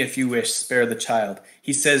 "Kill me if you wish, spare the child."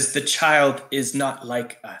 He says, "The child is not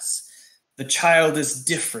like us. The child is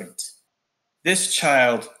different. This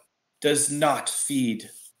child does not feed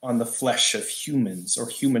on the flesh of humans or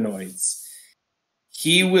humanoids.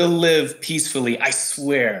 He will live peacefully, I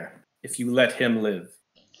swear, if you let him live.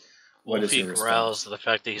 What is your response? Growls to the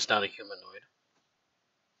fact that he's not a humanoid.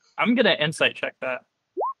 I'm going to insight check that.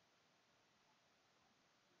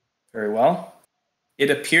 Very well. It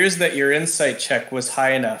appears that your insight check was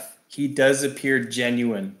high enough. He does appear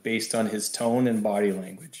genuine based on his tone and body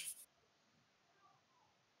language.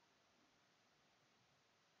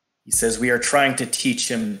 He says, we are trying to teach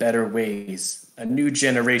him better ways, a new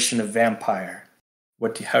generation of vampire.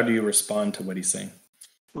 How do you respond to what he's saying?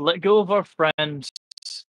 Let go of our friend,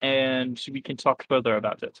 and we can talk further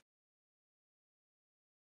about it.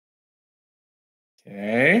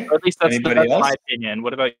 Okay. Or at least that's my opinion.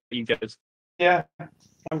 What about you guys? Yeah,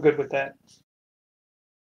 I'm good with that.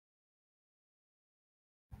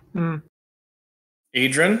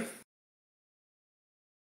 Adrian?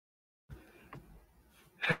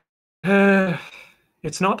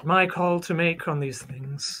 It's not my call to make on these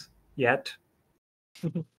things yet.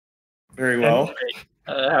 Very well.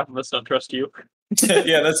 Half of us don't trust you.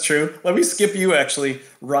 Yeah, that's true. Let me skip you, actually.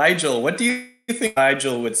 Rigel, what do you think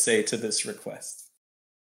Rigel would say to this request?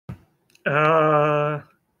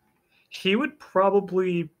 He would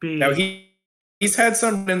probably be... Now, he's had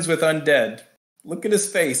some run-ins with undead. Look at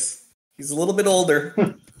his face. He's a little bit older,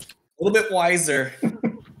 a little bit wiser.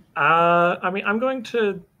 I'm going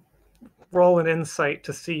to roll an insight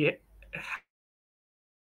to see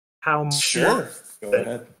how much... Sure. Go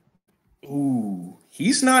ahead. Ooh,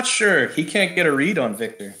 he's not sure. He can't get a read on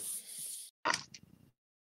Victor.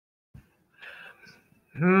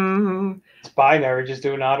 It's binary. Just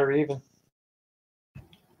do an odd or even.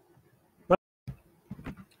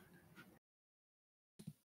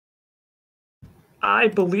 I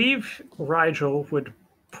believe Rigel would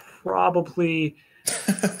probably...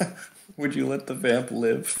 Would you let the vamp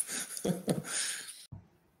live?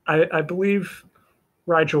 I believe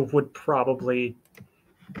Rigel would probably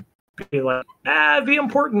be like, the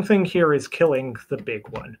important thing here is killing the big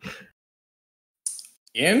one.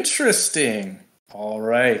 Interesting. All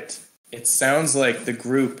right. It sounds like the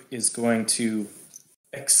group is going to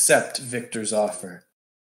accept Victor's offer.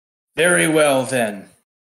 Very well, then.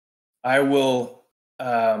 I will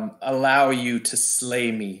allow you to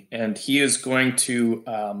slay me. And he is going to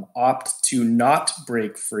opt to not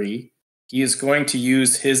break free. He is going to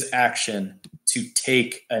use his action to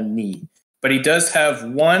take a knee. But he does have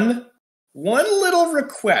one little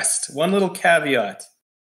request, one little caveat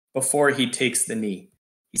before he takes the knee.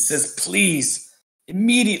 He says, please,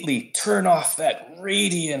 immediately turn off that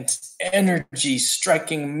radiant energy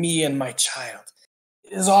striking me and my child.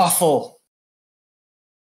 It is awful.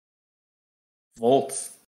 Volt,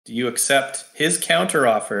 do you accept his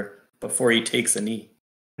counteroffer before he takes a knee?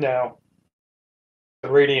 No. The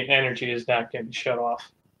radiant energy is not getting shut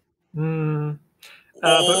off. But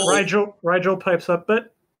Rigel pipes up,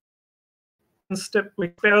 but instead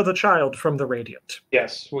we spare the child from the radiant.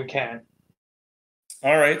 Yes, we can.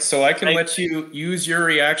 All right, so I can let you use your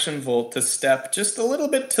reaction, Volt, to step just a little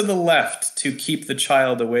bit to the left to keep the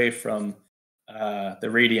child away from the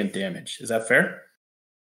radiant damage. Is that fair?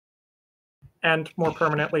 And more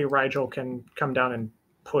permanently, Rigel can come down and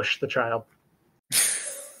push the child.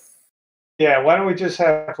 Yeah, why don't we just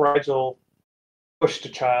have Rigel push the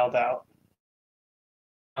child out?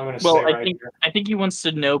 I'm going to say right here. I think he wants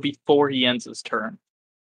to know before he ends his turn.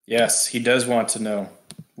 Yes, he does want to know.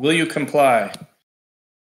 Will you comply?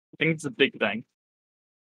 I think it's a big thing.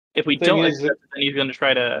 If we don't accept, then he's going to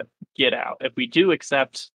try to get out. If we do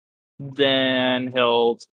accept, then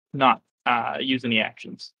he'll not use any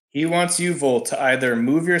actions. He wants you, Volt, to either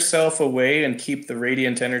move yourself away and keep the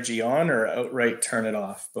radiant energy on or outright turn it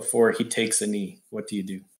off before he takes a knee. What do you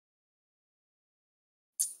do?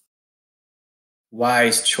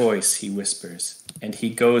 Wise choice, he whispers, and he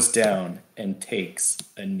goes down and takes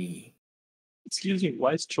a knee. Excuse me,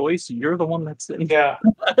 wise choice? You're the one that's in. Yeah.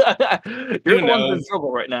 You're the one that's in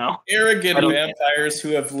trouble right now. Arrogant vampires who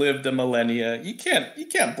have lived a millennia. You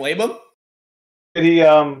can't blame them.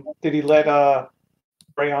 Did he let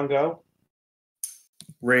Rayon go?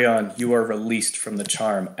 Rayon, you are released from the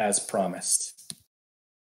charm as promised.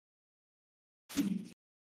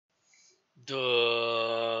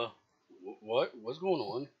 What's going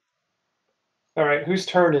on? All right, whose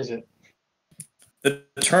turn is it? The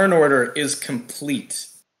turn order is complete.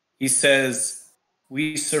 He says,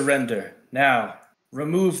 we surrender. Now,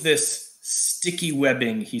 remove this sticky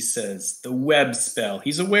webbing, he says. The web spell.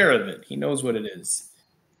 He's aware of it. He knows what it is.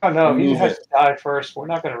 Oh, no, he has to die first. We're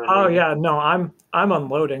not going to remove Oh, yeah, no, I'm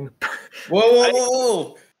unloading.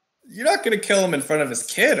 Whoa. You're not going to kill him in front of his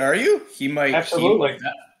kid, are you? He might. Absolutely.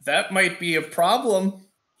 that might be a problem.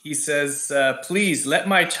 He says, please let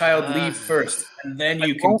my child leave first, and then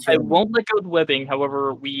you can kill him. I won't let go of the webbing.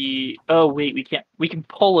 However, oh wait, we can't. We can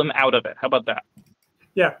pull him out of it. How about that?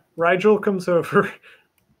 Yeah, Rigel comes over,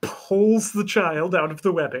 pulls the child out of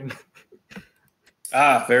the webbing.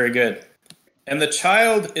 Ah, very good. And the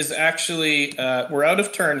child is actually, we're out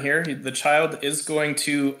of turn here. The child is going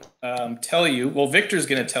to tell you, well, Victor's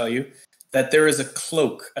going to tell you that there is a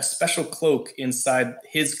cloak, a special cloak inside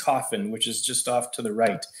his coffin, which is just off to the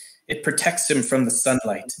right. It protects him from the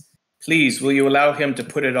sunlight. Please, will you allow him to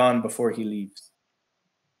put it on before he leaves?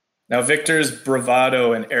 Now, Victor's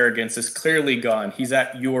bravado and arrogance is clearly gone. He's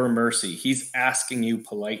at your mercy. He's asking you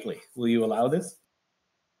politely. Will you allow this?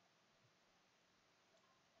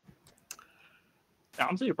 I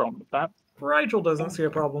don't see a problem with that. Rigel doesn't see a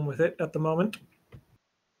problem with it at the moment.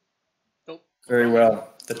 Very well.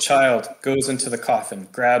 The child goes into the coffin,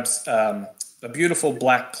 grabs a beautiful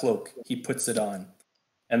black cloak. He puts it on,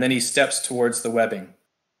 and then he steps towards the webbing.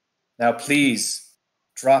 Now, please,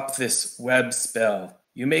 drop this web spell.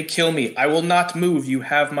 You may kill me. I will not move. You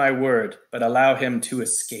have my word, but allow him to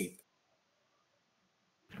escape.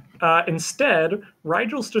 Instead,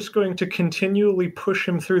 Rigel's just going to continually push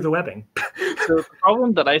him through the webbing. So the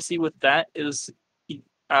problem that I see with that is,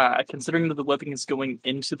 considering that the webbing is going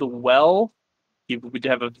into the well, you would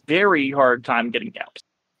have a very hard time getting out.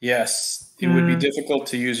 Yes, it would be difficult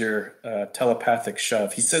to use your telepathic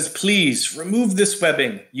shove. He says, please, remove this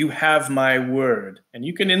webbing. You have my word. And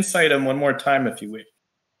you can insight him one more time if you wish.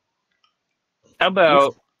 How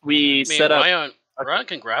about we set up... Ryan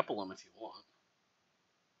can grapple him if you want.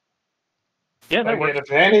 Yeah, that works. Get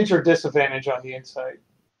advantage or disadvantage on the insight?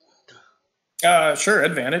 Sure,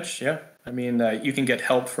 advantage, yeah. I mean, you can get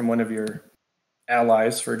help from one of your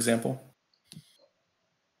allies, for example.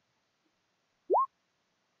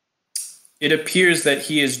 It appears that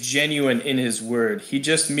he is genuine in his word. He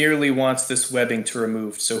just merely wants this webbing to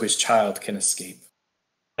remove so his child can escape.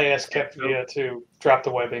 I asked Kepia to drop the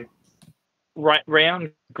webbing.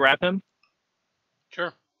 Rayon, grab him.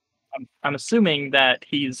 Sure. I'm assuming that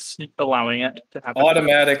he's allowing it to happen.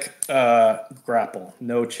 Automatic grapple,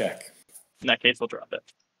 no check. In that case, I'll drop it.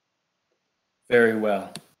 Very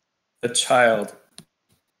well. The child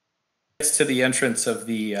gets to the entrance of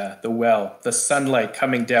the well. The sunlight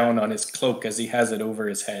coming down on his cloak as he has it over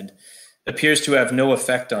his head appears to have no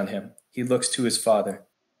effect on him. He looks to his father.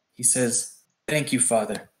 He says, thank you,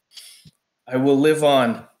 Father. I will live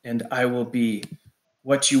on, and I will be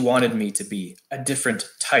what you wanted me to be, a different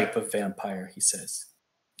type of vampire, he says.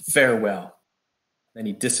 Farewell. Then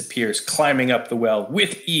he disappears, climbing up the well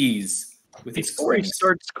with ease. Before he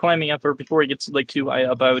starts climbing up, or before he gets too high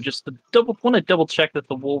up, I would just want to double check that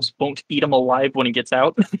the wolves won't eat him alive when he gets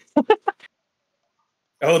out.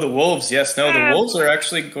 Oh, the wolves! Yes, no, the wolves are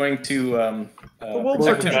actually going to. The wolves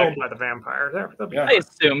are controlled by the vampire. I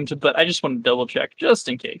assumed, but I just want to double check just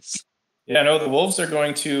in case. Yeah, no, the wolves are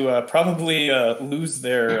going to probably lose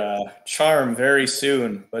their charm very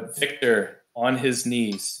soon. But Victor, on his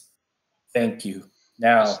knees, thank you.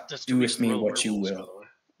 Now, do with me what you will.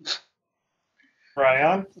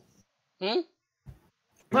 Ryan?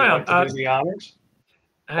 Ryan, like do the honors?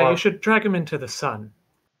 You should drag him into the sun.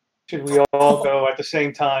 Should we all go at the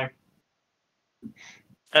same time?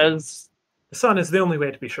 As the sun is the only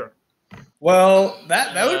way to be sure. Well,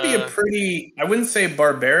 that would be a pretty, I wouldn't say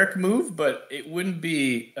barbaric move, but it wouldn't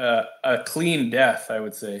be a clean death, I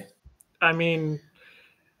would say. I mean,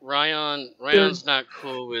 Ryan's not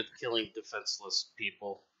cool with killing defenseless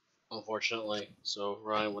people, unfortunately. So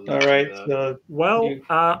Ryan would not. All right.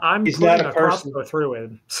 I'm he's putting not a crossbow through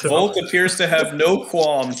him. So. Volt appears to have no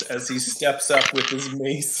qualms as he steps up with his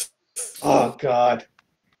mace. Oh God,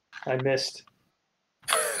 I missed.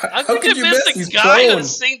 I think I missed a guy on the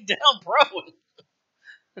same down prone.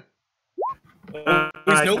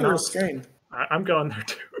 He's no more strain. I'm going there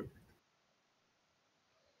too.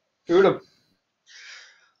 Shoot him.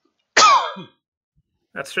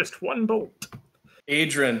 That's just one bolt.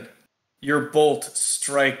 Adrian, your bolt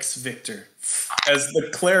strikes Victor as the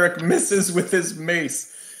cleric misses with his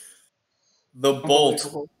mace. The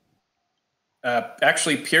bolt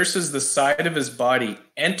actually pierces the side of his body,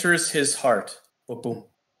 enters his heart. Boom, boom,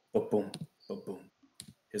 boom, boom, boom.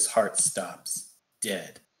 His heart stops,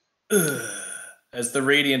 dead. As the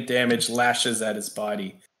radiant damage lashes at his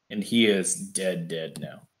body, and he is dead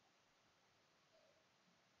now.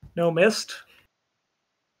 No mist.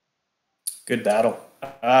 Good battle.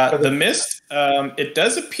 The mist, it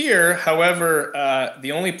does appear, however,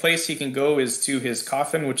 the only place he can go is to his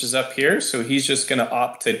coffin, which is up here, so he's just going to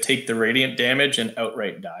opt to take the radiant damage and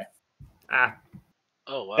outright die.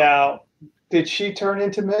 Oh, wow. Now, did she turn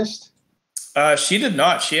into mist? She did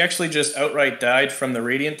not. She actually just outright died from the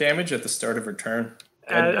radiant damage at the start of her turn.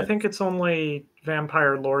 I think it's only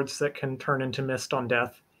vampire lords that can turn into mist on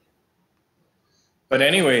death. But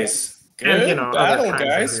anyways, good battle,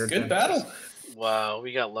 guys. Good battle. Wow,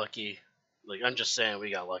 we got lucky. Like, I'm just saying,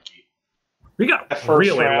 we got lucky. We got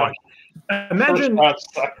really lucky.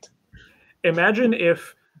 Imagine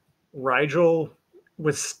if Rigel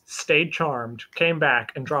stayed charmed, came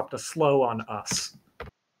back, and dropped a slow on us.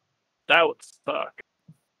 That would suck.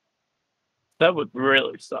 That would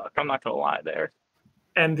really suck. I'm not gonna lie there.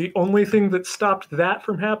 And the only thing that stopped that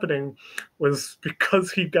from happening was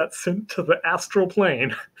because he got sent to the astral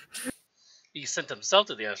plane. He sent himself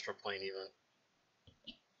to the astral plane, even.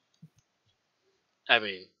 I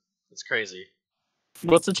mean, it's crazy.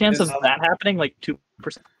 What's the chance of that happening? Like 2%?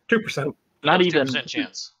 2%. Not even 2%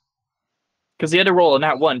 chance. Because he had to roll a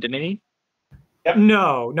nat 1, didn't he? Yep.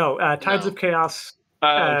 No. Tides of Chaos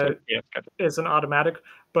is an automatic,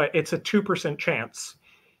 but it's a 2% chance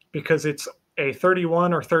because it's a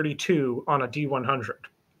 31 or 32 on a D100.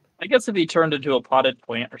 I guess if he turned into a potted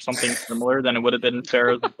plant or something similar, then it would have been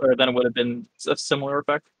fair, or then it would have been a similar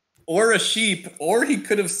effect. Or a sheep, or he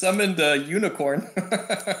could have summoned a unicorn.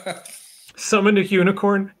 Summoned a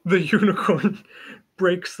unicorn? The unicorn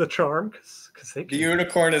breaks the charm? The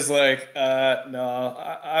unicorn is like, no,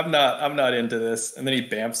 I'm not into this. And then he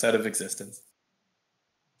bamps out of existence.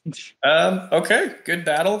 Okay, good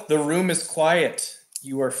battle. The room is quiet.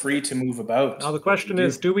 You are free to move about. Now the question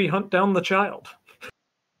is, do we hunt down the child?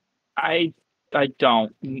 I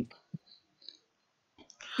don't.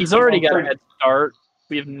 He's already got a head start.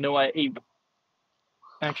 We have no idea.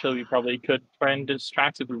 Actually, we probably could try and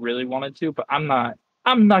distract if we really wanted to, but I'm not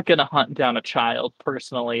gonna hunt down a child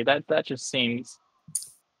personally. That just seems.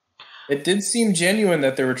 It did seem genuine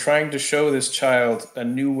that they were trying to show this child a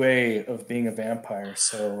new way of being a vampire.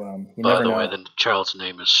 So you By never the know. way, the child's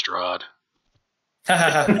name is Strahd.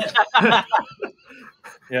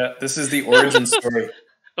 Yeah, this is the origin story.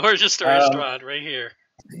 Origin story of Strahd, right here.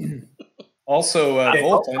 Also,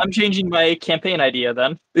 Volt. I'm changing my campaign idea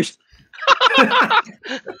then.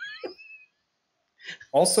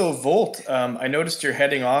 Also, Volt, I noticed you're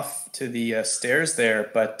heading off to the stairs there,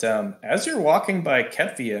 but as you're walking by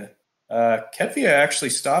Ketvia, Ketvia actually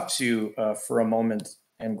stops you for a moment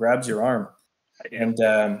and grabs your arm. And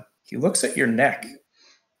he looks at your neck.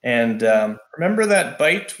 And remember that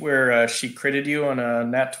bite where she critted you on a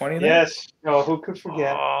nat 20 there? Yes. Oh, who could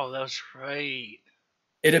forget? Oh, that's right.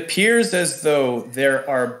 It appears as though there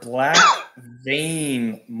are black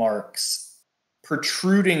vein marks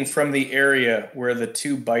protruding from the area where the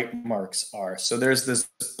two bite marks are. So there's this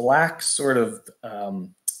black sort of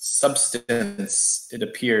substance, it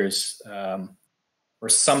appears, or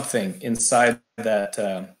something inside that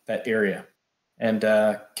area. And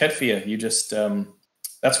Ketvia, you just,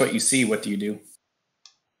 that's what you see. What do you do?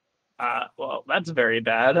 Well, that's very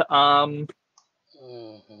bad.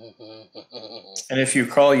 And if you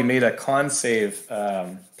recall, you made a con save,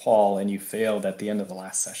 Paul, and you failed at the end of the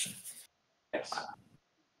last session. Yes.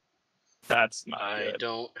 That's not I good.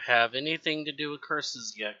 don't have anything to do with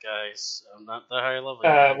curses yet, guys. I'm not the high level.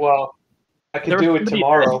 Well, I can do it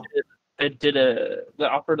tomorrow. That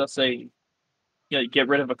offered us get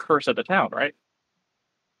rid of a curse at the town, right?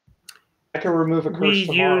 I can remove a curse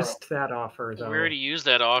tomorrow. We used that offer, though. We already used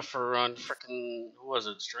that offer on frickin' who was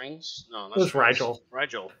it? Strings? No, not it was Strings. Rigel.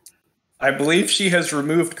 Rigel. I believe she has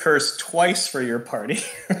removed curse twice for your party.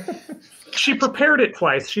 She prepared it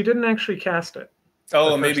twice. She didn't actually cast it.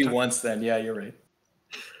 Oh, maybe once then. Yeah, you're right.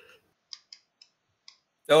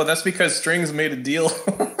 Oh, that's because Strings made a deal.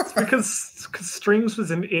 It's because Strings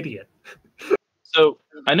was an idiot. So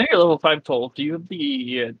I know you're level 5 toll. Do you have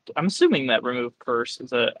the? I'm assuming that remove curse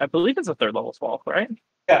is I believe it's a 3rd level spell, right?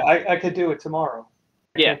 Yeah, I could do it tomorrow.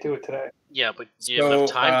 I can't do it today. Yeah, but do you have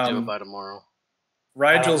enough time to do it by tomorrow?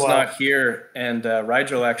 Rigel's not here, and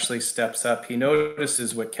Rigel actually steps up. He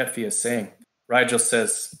notices what Ketvia is saying. Rigel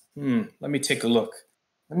says, let me take a look.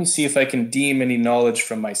 Let me see if I can deem any knowledge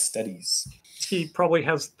from my studies. He probably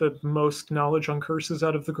has the most knowledge on curses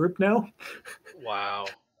out of the group now. Wow.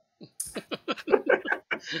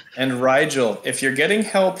 And Rigel, if you're getting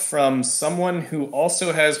help from someone who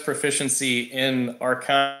also has proficiency in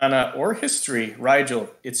Arcana or History, Rigel,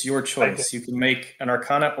 it's your choice. You can make an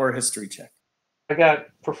Arcana or History check. I got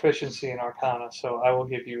proficiency in Arcana, so I will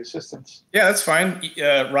give you assistance. Yeah, that's fine.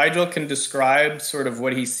 Rigel can describe sort of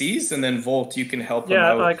what he sees, and then Volt, you can help him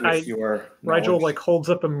out with your Rigel knowledge. holds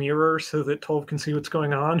up a mirror so that Tolv can see what's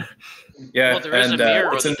going on. Yeah, well, there is a mirror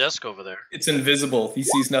on the desk over there. It's invisible. He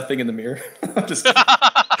sees nothing in the mirror. Just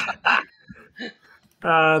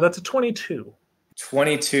That's a 22.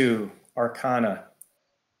 22, Arcana.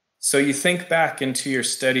 So you think back into your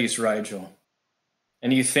studies, Rigel,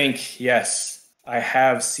 and you think, yes, I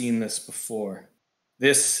have seen this before.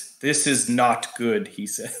 This is not good, he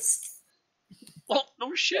says. Well,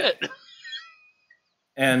 no shit.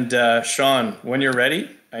 And Sean, when you're ready,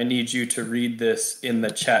 I need you to read this in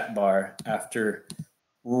the chat bar after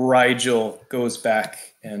Rigel goes back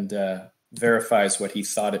and verifies what he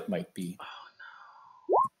thought it might be.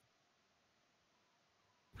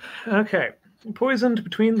 Okay. Poisoned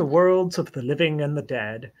between the worlds of the living and the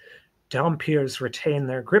dead, Dhampirs retain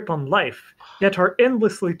their grip on life, yet are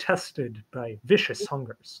endlessly tested by vicious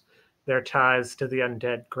hungers. Their ties to the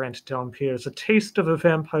undead grant Dhampirs a taste of a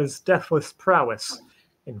vampire's deathless prowess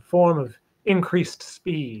in form of increased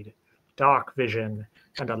speed, dark vision,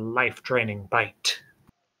 and a life-draining bite.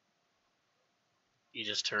 You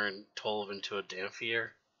just turned 12 into a Dhampir?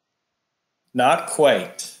 Not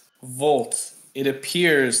quite. Volt, it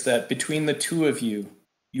appears that between the two of you,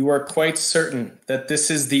 you are quite certain that this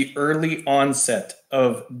is the early onset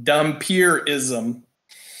of Dhampirism.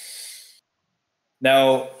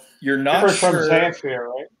 Now, you're not sure... from Dhampir,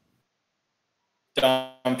 right?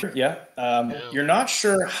 Dhampir, yeah. You're not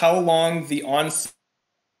sure how long the onset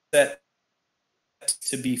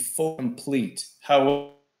to be full complete.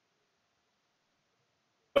 However,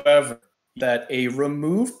 that a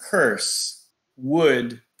remove curse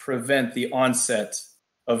would prevent the onset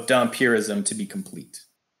of Dhampirism to be complete.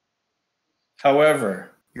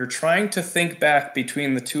 However, you're trying to think back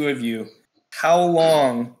between the two of you how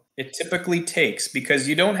long it typically takes, because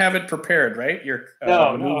you don't have it prepared, right?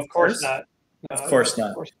 No, of course not. No, of course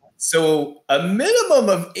not. So a minimum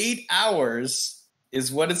of 8 hours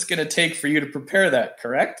is what it's going to take for you to prepare that,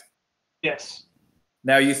 correct? Yes.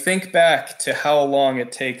 Now you think back to how long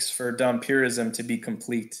it takes for Dhampirism to be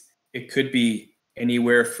complete. It could be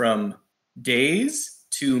anywhere from days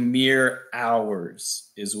to mere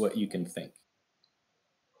hours is what you can think,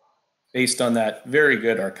 based on that very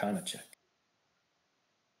good Arcana check.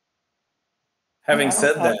 Having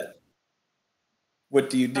said that, what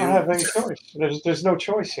do you do? I don't have any choice. There's no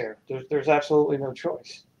choice here. There's absolutely no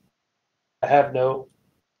choice. We have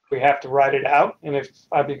to ride it out, and if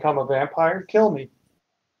I become a vampire, kill me.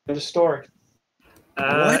 End of story.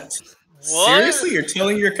 What? Seriously? You're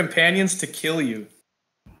telling your companions to kill you?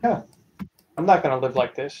 Yeah. I'm not going to live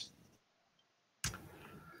like this.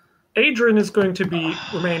 Adrian is going to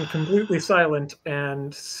remain completely silent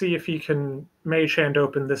and see if he can mage hand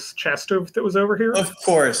open this chest that was over here. Of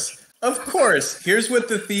course. Here's what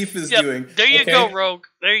the thief is doing. There you go, Rogue.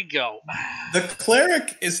 There you go. The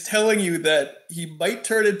cleric is telling you that he might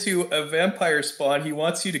turn into a vampire spawn. He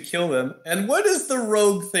wants you to kill them. And what is the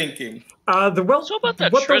rogue thinking? So about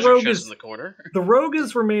that treasure chest in the corner. The rogue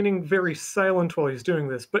is remaining very silent while he's doing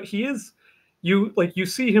this, but he is. You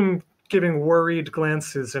see him giving worried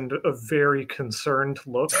glances and a very concerned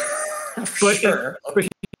look. But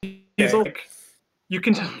he's like, you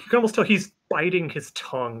can almost tell he's biting his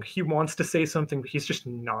tongue. He wants to say something, but he's just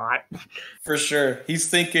not. For sure. He's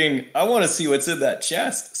thinking, I want to see what's in that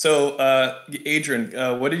chest. So,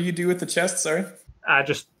 Adrian, what did you do with the chest? Sorry?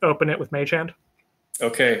 Just open it with Mage Hand.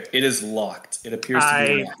 Okay, it is locked. It appears to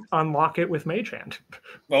be locked. I unlock it with Mage Hand.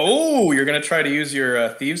 Oh, you're going to try to use your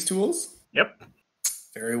thieves' tools? Yep.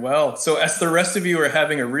 Very well. So as the rest of you are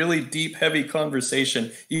having a really deep, heavy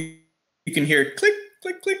conversation, you can hear click,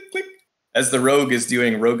 click, click, click, as the rogue is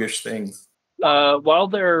doing roguish things. While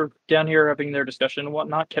they're down here having their discussion and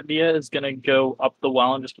whatnot, Kevia is going to go up the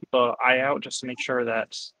well and just keep an eye out just to make sure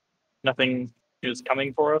that nothing is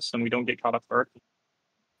coming for us and we don't get caught off guard.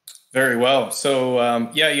 Very well. So,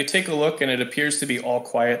 you take a look and it appears to be all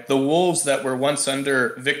quiet. The wolves that were once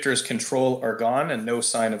under Victor's control are gone and no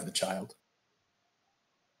sign of the child.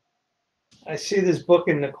 I see this book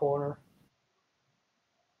in the corner.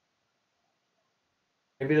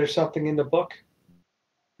 Maybe there's something in the book.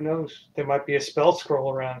 Who knows? There might be a spell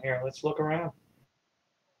scroll around here. Let's look around.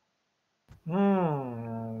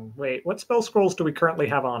 Wait, what spell scrolls do we currently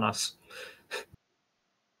have on us?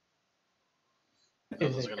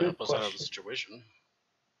 This is going to help us out of the situation.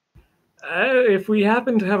 If we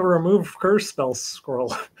happen to have a remove curse spell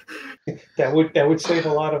scroll, that would save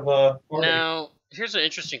a lot of. Now, here's an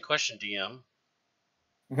interesting question, DM.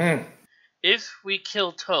 Mm-hmm. If we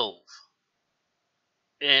kill Tove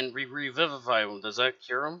and we revivify him, does that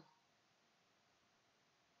cure him?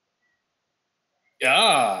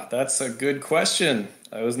 Yeah, that's a good question.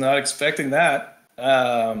 I was not expecting that.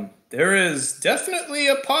 There is definitely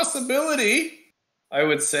a possibility, I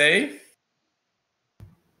would say.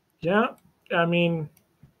 Yeah, I mean,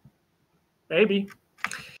 maybe.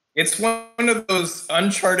 It's one of those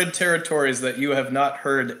uncharted territories that you have not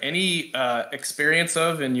heard any experience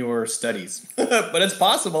of in your studies, but it's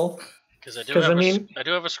possible. Because I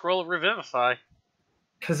do have a scroll of Revivify.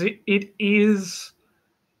 Because it is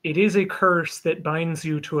a curse that binds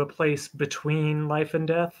you to a place between life and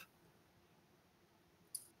death.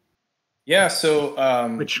 Yeah,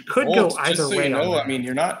 so which could go either just so way. You know, I mean,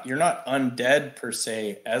 you're not undead per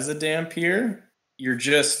se as a Dampier. You're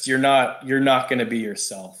not going to be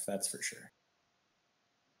yourself. That's for sure.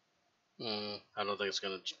 I don't think it's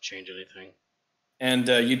going to change anything. And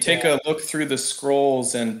you take a look through the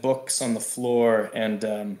scrolls and books on the floor, and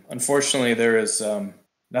unfortunately, there is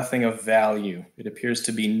nothing of value. It appears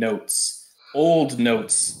to be notes, old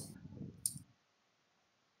notes.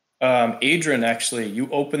 Adrian, actually, you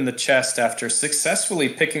open the chest after successfully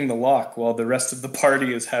picking the lock while the rest of the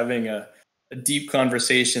party is having a deep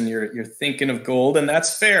conversation. You're thinking of gold, and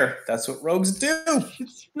that's fair. That's what rogues do.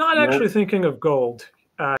 He's not actually thinking of gold.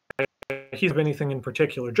 He's of anything in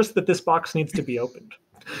particular, just that this box needs to be opened.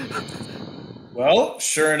 Well,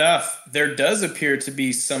 sure enough, there does appear to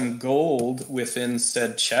be some gold within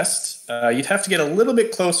said chest. You'd have to get a little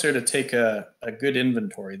bit closer to take a good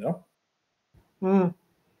inventory, though.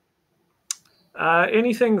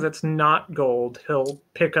 Anything that's not gold, he'll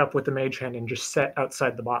pick up with the mage hand and just set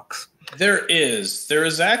outside the box. There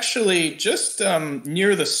is actually just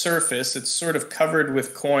near the surface. It's sort of covered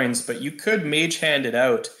with coins, but you could mage hand it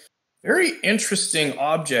out. Very interesting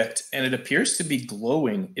object, and it appears to be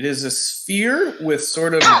glowing. It is a sphere with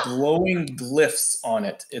sort of glowing glyphs on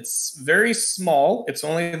it. It's very small. It's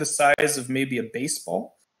only the size of maybe a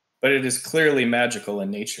baseball, but it is clearly magical in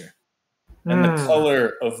nature. And the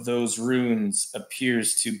color of those runes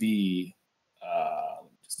appears to be...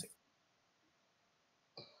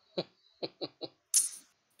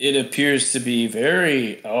 it appears to be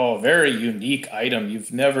very unique item.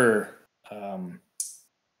 You've never...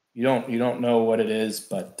 You don't know what it is,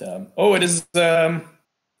 but it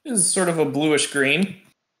is sort of a bluish green.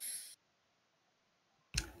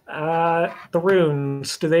 The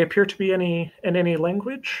runes, do they appear to be in any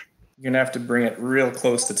language? You're gonna have to bring it real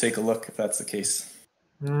close to take a look if that's the case.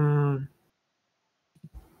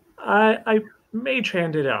 I mage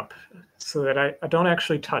hand it up so that I don't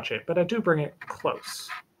actually touch it, but I do bring it close.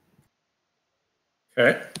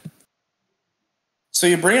 Okay. So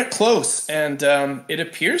you bring it close, and it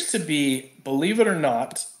appears to be, believe it or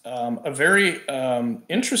not, a very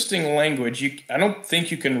interesting language. I don't think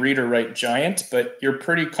you can read or write giant, but you're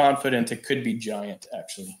pretty confident it could be giant,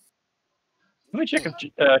 actually. Let me check if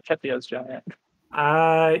Kethia's giant.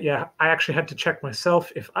 Yeah, I actually had to check myself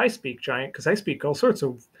if I speak giant, because I speak all sorts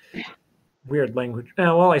of weird language.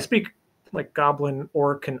 Well, I speak like Goblin,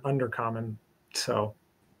 Orc, and Undercommon, so...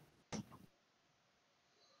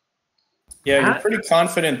 Yeah, you're pretty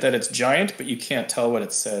confident that it's giant, but you can't tell what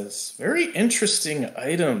it says. Very interesting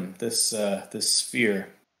item, this sphere.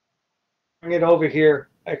 Bring it over here.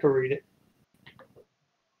 I can read it.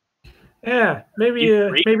 Yeah, maybe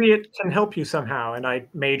it can help you somehow, and I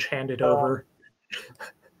mage hand it over.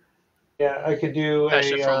 Yeah, I could do pass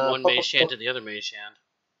it from one mage hand to the other mage hand.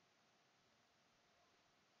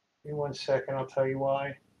 Give me 1 second, I'll tell you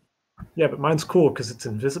why. Yeah, but mine's cool because it's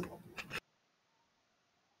invisible.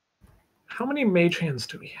 How many mage hands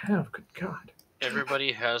do we have? Good God.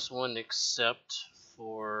 Everybody has one except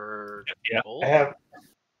for gold. I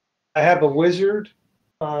have a wizard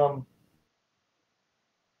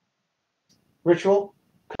ritual,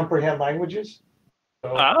 comprehend languages.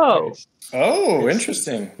 So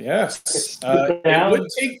interesting. Yes. It would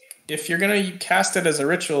take, if you're going to cast it as a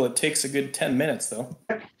ritual, it takes a good 10 minutes, though.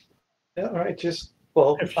 Yeah, all right. Just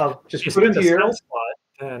put it here. Slot,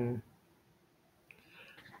 then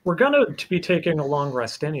we're going to be taking a long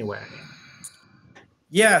rest anyway.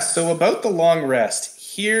 Yeah, so about the long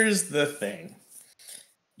rest, here's the thing.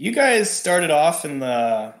 You guys started off in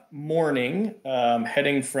the morning,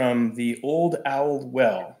 heading from the Old Owl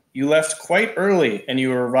Well. You left quite early, and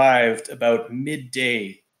you arrived about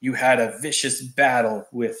midday. You had a vicious battle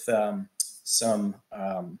with some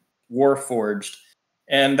Warforged,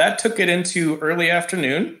 and that took it into early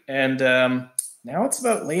afternoon, and now it's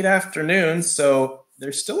about late afternoon, so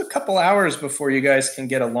there's still a couple hours before you guys can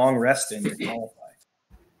get a long rest in. You're qualified.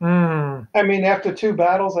 I mean, after 2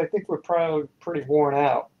 battles, I think we're probably pretty worn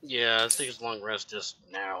out. Yeah, I think it's long rest just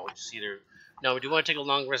now. It's either... Now, do you want to take a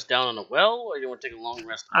long rest down on a well, or do you want to take a long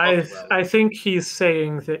rest above the well? I think he's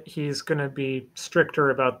saying that he's going to be stricter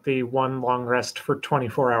about the one long rest for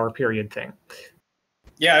 24-hour period thing.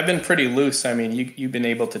 Yeah, I've been pretty loose. I mean, you've been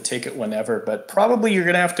able to take it whenever, but probably you're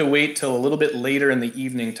going to have to wait till a little bit later in the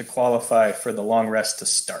evening to qualify for the long rest to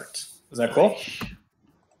start. Is that cool?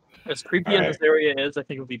 As creepy as this area is, I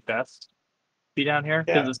think it would be best to be down here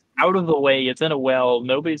because it's out of the way. It's in a well.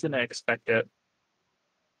 Nobody's gonna expect it.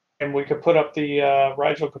 And we could put up the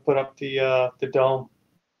Rigel could put up the dome.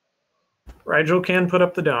 Rigel can put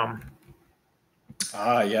up the dome.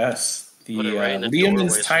 Ah, yes. The right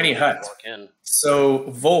Leomund's tiny hut. So,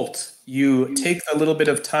 Volt, you take a little bit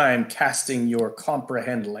of time casting your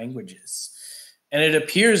comprehend languages. And it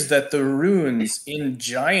appears that the runes in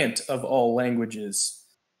Giant of all languages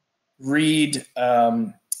read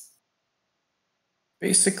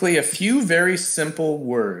basically a few very simple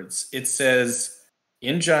words. It says,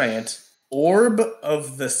 in Giant, Orb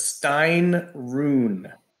of the Stein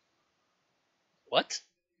Rune. What?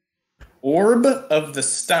 Orb of the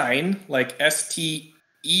Stein, like S-T-E-I-N,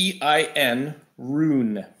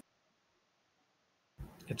 Rune.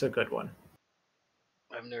 It's a good one.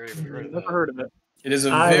 I've never even heard of it. It is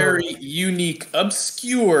a very unique,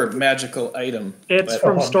 obscure magical item. It's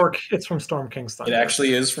from Storm King's Thunder. It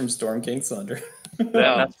actually is from Storm King's Thunder.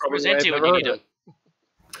 That's probably when you need him.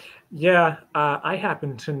 Yeah, I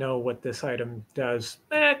happen to know what this item does.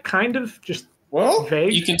 Kind of, just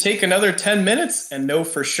vague. You can take another 10 minutes and know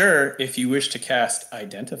for sure if you wish to cast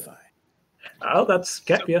Identify. Oh, that's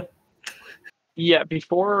get you. Yeah,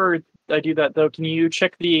 before I do that, though, can you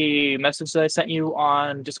check the message that I sent you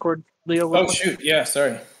on Discord, Leo? Oh, shoot. Yeah,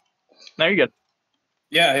 sorry. No, you're good.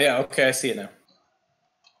 Yeah. Okay, I see it now.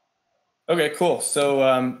 Okay, cool.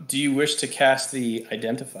 So do you wish to cast the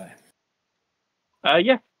Identify?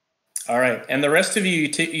 Yeah. All right. And the rest of you,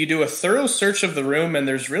 you do a thorough search of the room, and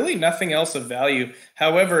there's really nothing else of value.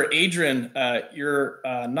 However, Adrian, you're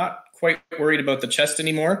not quite worried about the chest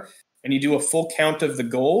anymore, and you do a full count of the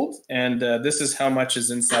gold, and this is how much is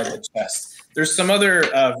inside the chest. There's some other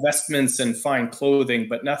vestments and fine clothing,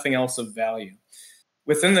 but nothing else of value.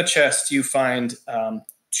 Within the chest, you find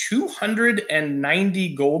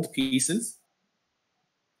 290 gold pieces.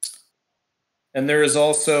 And there is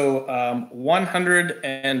also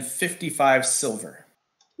 155 silver.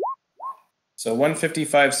 So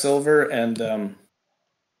 155 silver and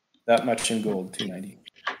that much in gold, 290.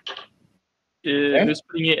 Okay. Who's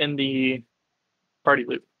putting it in the party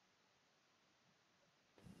loop?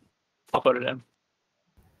 I'll put it in.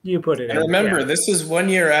 You put it in. And remember, this is 1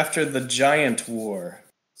 year after the Giant War.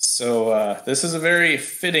 So this is a very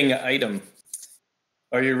fitting item.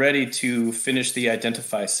 Are you ready to finish the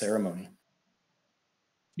Identify ceremony?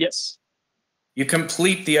 Yes. You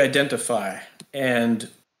complete the Identify, and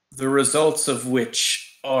the results of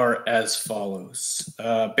which are as follows.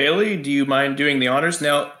 Bailey, do you mind doing the honors?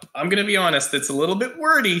 Now, I'm going to be honest, it's a little bit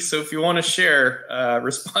wordy, so if you want to share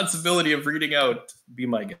responsibility of reading out, be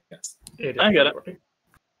my guest. I got it.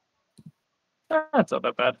 That's not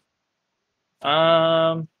that bad.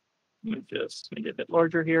 Let me make it a bit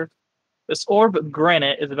larger here. This orb of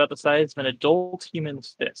granite is about the size of an adult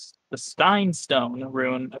human's fist. The Stein Stone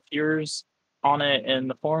rune appears on it in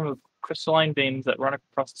the form of crystalline veins that run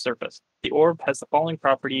across the surface. The orb has the following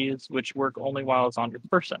properties, which work only while it's on your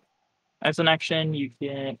person. As an action, you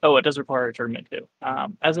can... Oh, it does require a tournament too.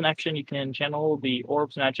 As an action, you can channel the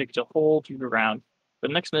orb's magic to hold you around for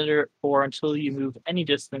the next minute or until you move any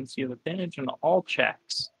distance. You have advantage on all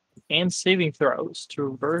checks and saving throws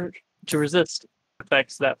to resist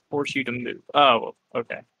effects that force you to move. Oh,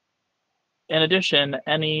 okay. In addition,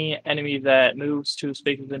 any enemy that moves to a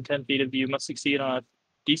space within 10 feet of you must succeed on a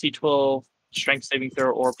DC 12 strength saving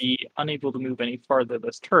throw or be unable to move any farther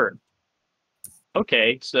this turn.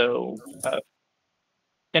 Okay, so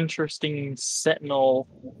interesting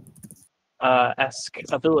Sentinel-esque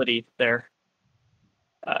ability there.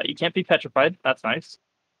 You can't be petrified. That's nice.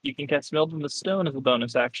 You can cast Meld in the Stone as a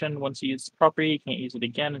bonus action. Once you use the property, you can't use it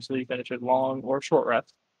again until you finish a long or short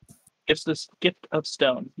rest. It's this Gift of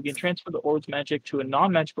Stone. You can transfer the orb's magic to a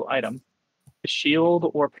non-magical item, a shield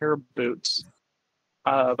or a pair of boots,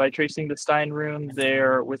 by tracing the Stein rune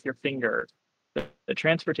there with your finger. The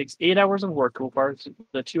transfer takes 8 hours of work, requires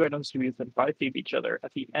the two items to be within 5 feet of each other.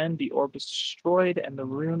 At the end, the orb is destroyed, and the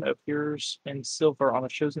rune appears in silver on the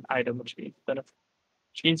chosen item, which gains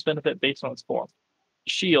benefit based on its form.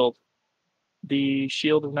 Shield. The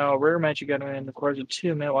shield is now a rare magic item and requires a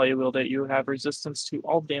 2-minute while you wield it. You have resistance to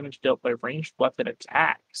all damage dealt by ranged weapon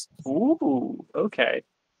attacks. Ooh, okay.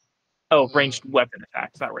 Oh, ranged weapon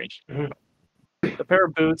attacks, not ranged. Mm-hmm. The pair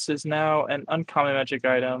of boots is now an uncommon magic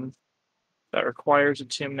item that requires a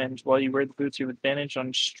 2-minute. While you wear the boots, you have advantage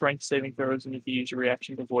on strength saving throws, and you can use your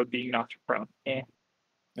reaction to avoid being knocked prone.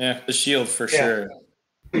 Yeah, the shield for sure.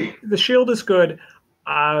 The shield is good.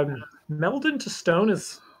 Meld into Stone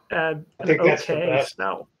is I think that's the okay best.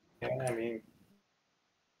 spell. Yeah, I mean,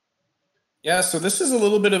 Yeah, so this is a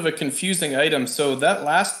little bit of a confusing item. So that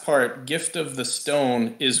last part, Gift of the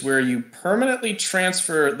Stone, is where you permanently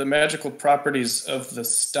transfer the magical properties of the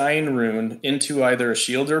Stein rune into either a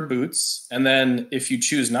shield or boots. And then if you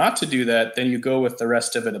choose not to do that, then you go with the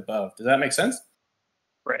rest of it above. Does that make sense?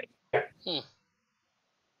 Right.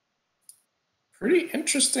 Pretty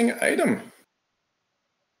interesting item.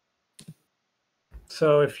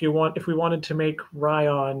 So if we wanted to make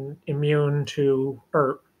Ryan immune to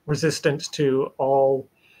or resistant to all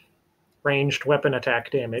ranged weapon attack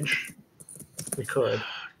damage, we could.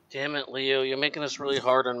 Damn it, Leo! You're making this really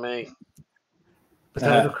hard on me. But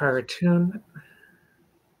that would require a tune.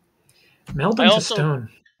 Meld into stone.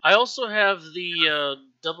 I also have the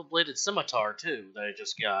double-bladed scimitar too that I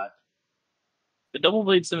just got. The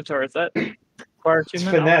double-bladed scimitar, is that require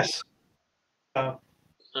attunement? Finesse.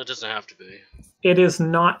 It doesn't have to be. It is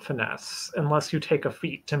not finesse unless you take a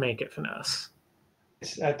feat to make it finesse.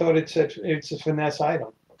 I thought it's a finesse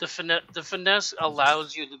item. The finesse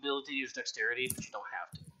allows you the ability to use dexterity, but you don't have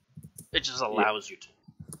to. It just allows you to.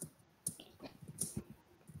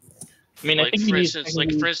 I mean, like, I think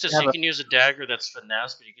for instance, you can use a dagger that's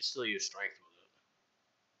finesse, but you can still use strength with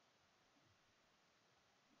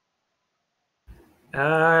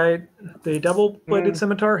it. The double-bladed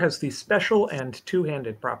scimitar has the special and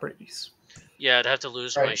two-handed properties. Yeah, I'd have to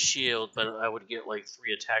lose my shield, but I would get like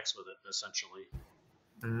 3 attacks with it, essentially.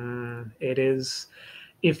 It is...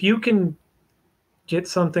 If you can get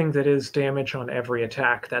something that is damage on every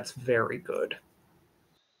attack, that's very good.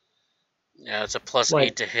 Yeah, it's a plus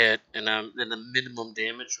 8 to hit, and the minimum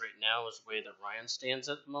damage right now is the way that Ryan stands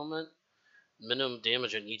at the moment. Minimum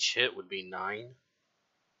damage on each hit would be 9.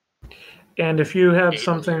 And if you have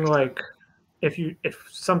something like, if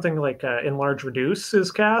something like Enlarge Reduce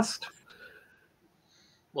is cast,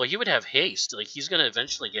 well, he would have haste. Like, he's gonna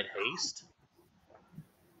eventually get haste,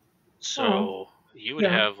 so he would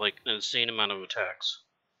have like an insane amount of attacks.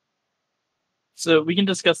 So we can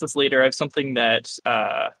discuss this later. I have something that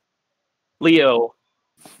Leo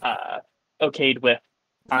okayed with.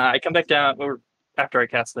 I come back down or after I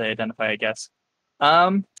cast the identify, I guess.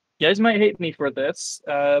 You guys might hate me for this,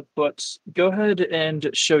 but go ahead and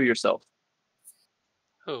show yourself.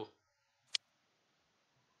 Who?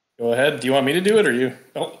 Go ahead. Do you want me to do it or you?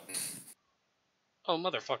 Oh,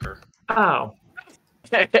 motherfucker. Oh.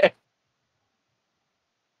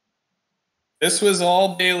 This was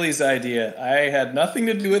all Bailey's idea. I had nothing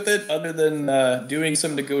to do with it other than doing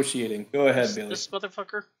some negotiating. Go ahead, Bailey. This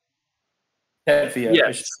motherfucker?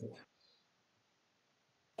 Yes.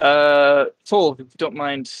 Toll, if you don't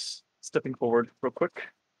mind stepping forward real quick.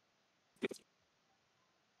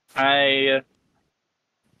 I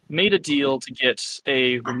made a deal to get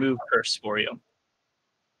a remove curse for you.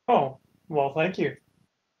 Oh, well, thank you.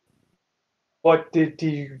 What did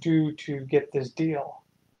you do to get this deal?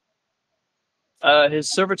 His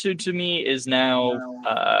servitude to me is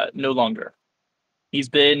now no longer. He's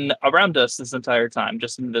been around us this entire time,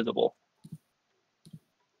 just invisible.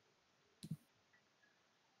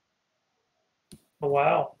 Oh,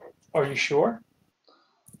 wow. Are you sure?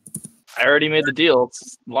 I already made the deal.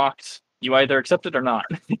 It's locked. You either accept it or not.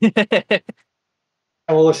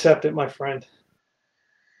 I will accept it, my friend.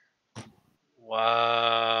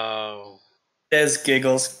 Wow. Des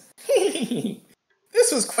giggles.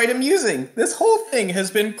 This was quite amusing. This whole thing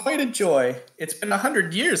has been quite a joy. It's been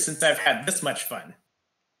 100 years since I've had this much fun.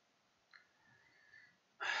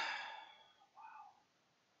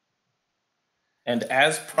 And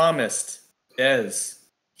as promised, Des,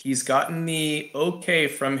 he's gotten the okay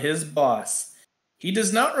from his boss. He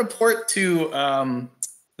does not report to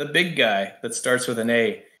the big guy that starts with an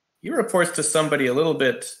A. He reports to somebody a little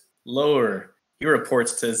bit lower. He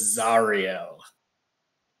reports to Zariel.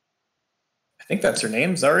 I think that's her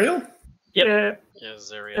name, Zariel? Yep. Yeah,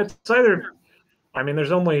 Zariel. It's either... I mean,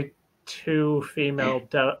 there's only 2 female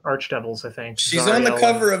archdevils, I think. She's Zariel on the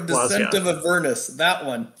cover of Descent Lasya. of Avernus, that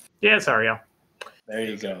one. Yeah, Zariel. There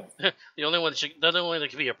you go. The only one that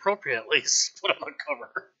can be appropriately put on the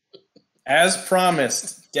cover. As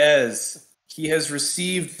promised, Des, he has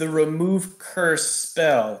received the Remove Curse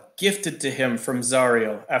spell gifted to him from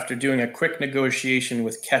Zariel after doing a quick negotiation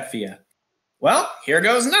with Ketvia. Well, here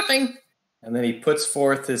goes nothing. And then he puts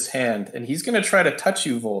forth his hand, and he's going to try to touch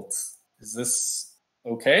you, Volts. Is this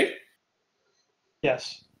okay?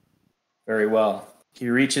 Yes. Very well. He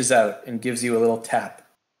reaches out and gives you a little tap.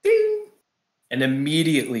 Ding! And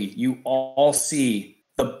immediately you all see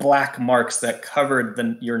the black marks that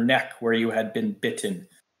covered your neck where you had been bitten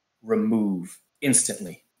remove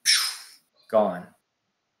instantly. Gone.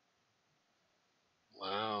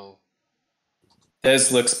 Wow.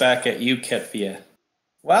 Des looks back at you, Ketvia.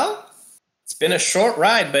 Well, It's been a short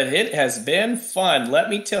ride, but it has been fun. Let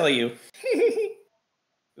me tell you. It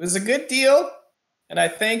was a good deal, and I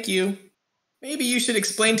thank you. Maybe you should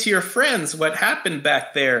explain to your friends what happened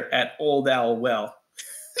back there at Old Owl Well.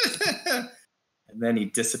 And then he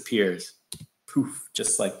disappears. Poof,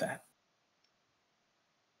 just like that.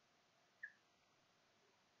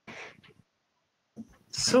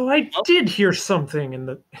 So I did hear something in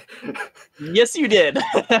the... Yes, you did.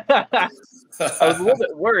 I was a little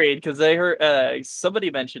bit worried because I heard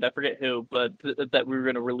somebody mentioned, I forget who, but that we were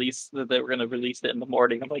going to release it in the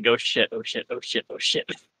morning. I'm like, oh shit, oh shit, oh shit, oh shit.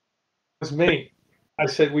 It was me. I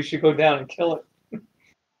said we should go down and kill it.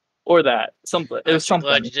 Or that. Something. It was something.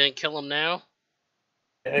 Glad you didn't kill him now?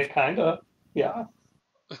 Kind of. Yeah.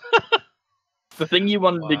 The thing you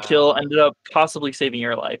wanted to kill ended up possibly saving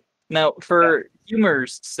your life. Now, for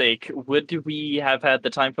humor's sake, would we have had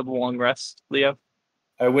the time for the long rest, Leo?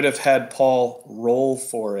 I would have had Paul roll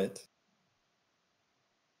for it.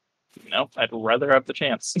 No, I'd rather have the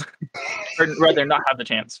chance. Or rather not have the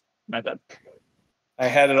chance. My bad. I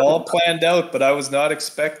had it all planned out, but I was not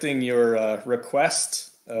expecting your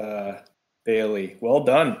request, Bailey. Well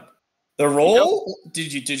done. The roll?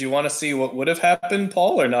 Did you want to see what would have happened,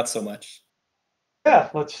 Paul, or not so much?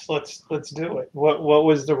 Yeah, let's do it. What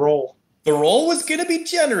was the roll? The roll was going to be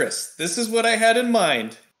generous. This is what I had in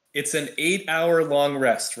mind. It's an 8-hour long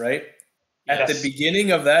rest, right? Yes. At the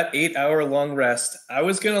beginning of that 8-hour long rest, I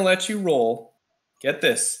was going to let you roll. Get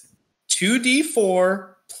this.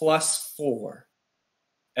 2d4 plus 4.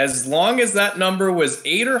 As long as that number was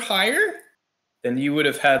 8 or higher, then you would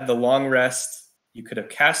have had the long rest. You could have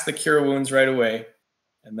cast the Cure Wounds right away,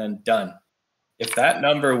 and then done. If that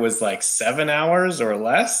number was like 7 hours or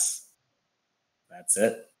less, that's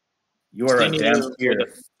it. You are a damn hero.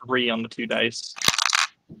 3 on the 2 dice.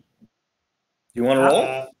 You want to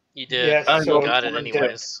roll? You did. Yeah, I got it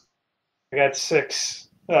anyways. I got 6.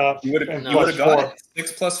 You would have got it.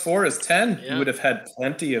 6 plus 4 is 10. Yeah. You would have had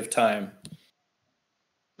plenty of time.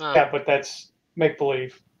 Yeah, but that's make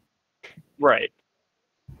believe. Right.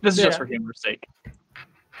 This is just for humor's sake.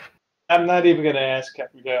 I'm not even going to ask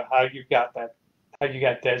how you got that. How you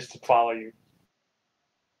got Des to follow you?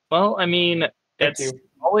 Well, I mean, it's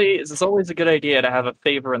always a good idea to have a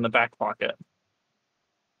favor in the back pocket.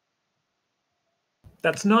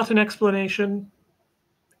 That's not an explanation,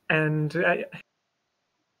 and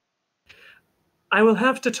I will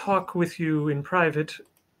have to talk with you in private.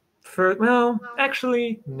 Well,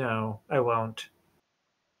 actually, no, I won't.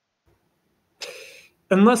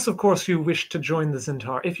 Unless, of course, you wish to join the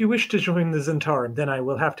Zentarum. If you wish to join the Zentarum, then I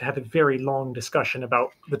will have to have a very long discussion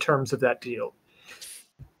about the terms of that deal.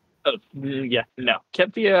 Yeah, no.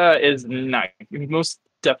 Kepvia is most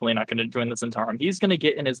definitely not going to join the Zentarum. He's going to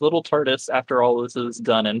get in his little TARDIS after all this is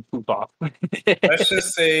done and poof off. Let's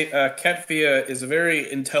just say Kepvia is a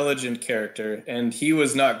very intelligent character, and he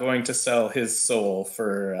was not going to sell his soul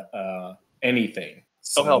for anything.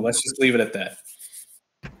 So let's just leave it at that.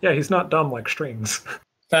 Yeah, he's not dumb like Strings.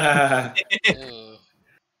 Well,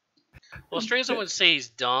 Strings, I wouldn't say he's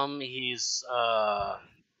dumb. He's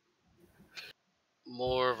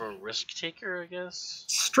more of a risk taker, I guess.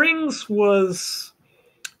 Strings was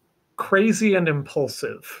crazy and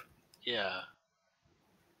impulsive. Yeah.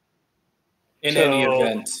 In any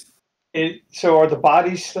event. So are the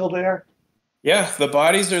bodies still there? Yeah, the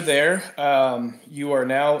bodies are there. You are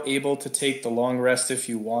now able to take the long rest if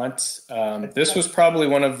you want. This was probably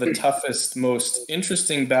one of the toughest, most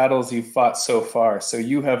interesting battles you've fought so far. So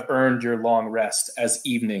you have earned your long rest as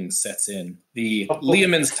evening sets in. The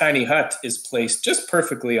Leoman's tiny hut is placed just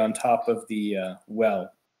perfectly on top of the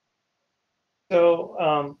well. So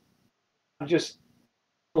I'm just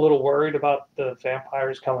a little worried about the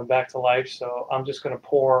vampires coming back to life. So I'm just going to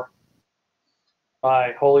pour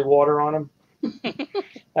my holy water on them.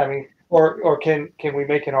 I mean, or can we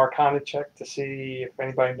make an Arcana check to see if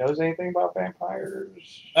anybody knows anything about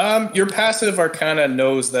vampires? Your passive Arcana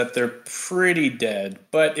knows that they're pretty dead,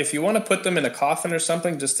 but if you want to put them in a coffin or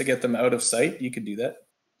something just to get them out of sight, you could do that.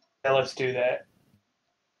 Yeah, let's do that.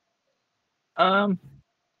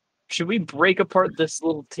 Should we break apart this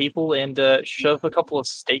little table and shove a couple of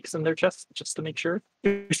stakes in their chests just to make sure?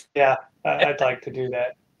 Yeah, I'd like to do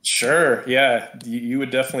that. Sure, yeah. You would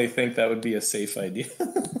definitely think that would be a safe idea.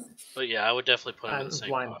 But yeah, I would definitely put him in the same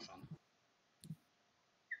coffin.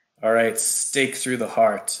 All right, stake through the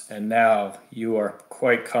heart, and now you are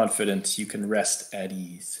quite confident you can rest at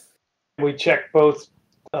ease. We checked both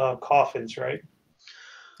coffins, right?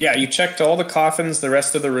 Yeah, you checked all the coffins, the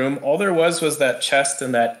rest of the room. All there was that chest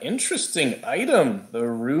and that interesting item, the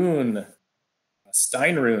rune,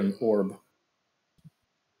 Stein rune orb.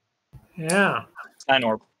 Yeah. Stein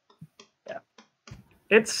orb. Yeah.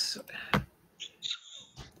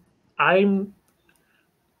 I'm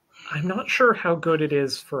not sure how good it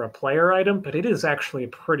is for a player item, but it is actually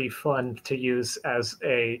pretty fun to use as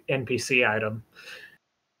a NPC item.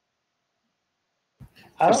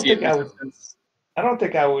 I don't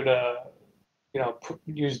think I would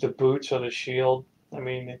use the boots or the shield. I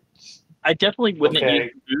mean, I definitely wouldn't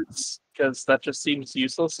use the boots because that just seems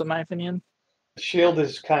useless in my opinion. The shield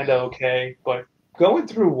is kind of okay, but going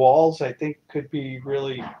through walls, I think, could be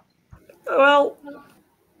really well.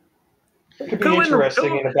 It could be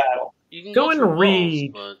interesting in a battle. Go and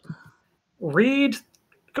read.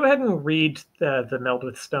 Go ahead and read the Meld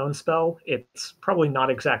with Stone spell. It's probably not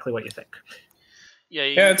exactly what you think.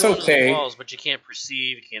 Yeah, it's okay. Walls, but you can't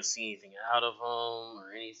perceive, you can't see anything out of them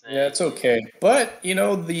or anything. Yeah, it's okay. But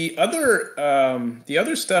the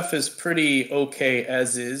other stuff is pretty okay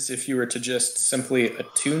as is if you were to just simply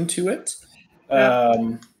attune to it.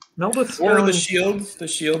 Meld with Stone. Or the shield. The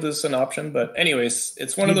shield is an option, but anyways,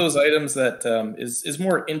 it's one of those items that is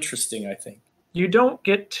more interesting, I think. You don't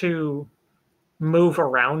get to move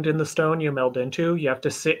around in the stone you meld into. You have to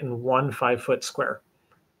sit in one 5-foot square.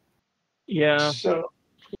 Yeah. So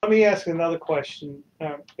let me ask another question.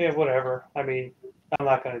 Whatever. I mean, I'm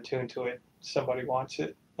not going to tune to it. Somebody wants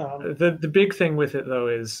it. The big thing with it, though,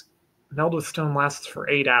 is Meld with Stone lasts for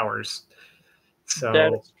 8 hours.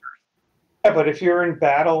 So. Yeah, but if you're in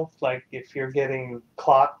battle, like if you're getting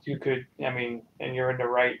clocked, you could, and you're in the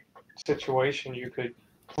right situation, you could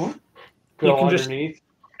go underneath.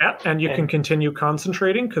 And you can continue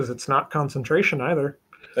concentrating because it's not concentration either.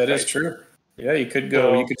 That is true. Yeah, you could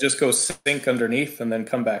go. You could just go sink underneath and then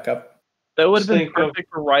come back up. That would have been perfect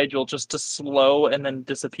for Rigel, just to slow and then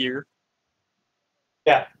disappear.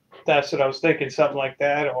 Yeah, that's what I was thinking. Something like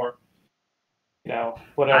that, or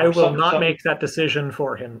whatever. I will not make that decision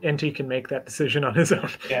for him. NT can make that decision on his own.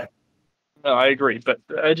 Yeah. No, I agree, but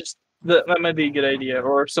that might be a good idea.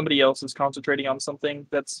 Or if somebody else is concentrating on something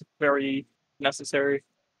that's very necessary.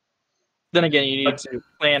 Then again, you need to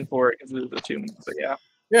plan for it because of the attunement. But yeah.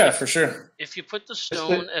 Yeah, for sure. If you put the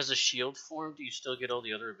stone as a shield form, do you still get all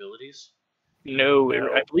the other abilities? No,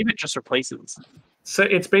 I believe it just replaces. So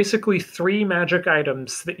it's basically 3 magic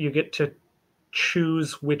items that you get to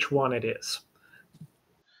choose which one it is.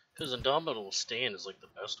 Because Indomitable Stand is like the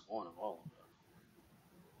best one of all of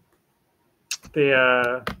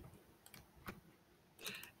them.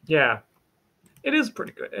 Yeah. It is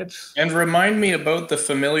pretty good. And remind me about the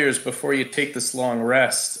familiars before you take this long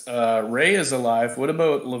rest. Ray is alive. What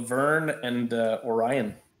about Laverne and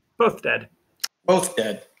Orion? Both dead. Both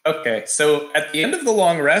dead. Okay, so at the end of the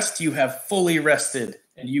long rest, you have fully rested,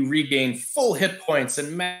 and you regain full hit points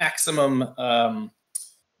and maximum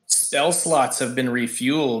spell slots have been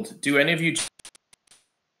refueled. Do any of you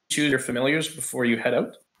choose your familiars before you head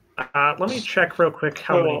out? Let me check real quick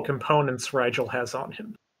how many components Rigel has on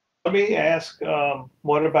him. Let me ask,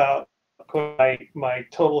 what about my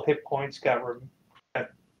total hit points got removed?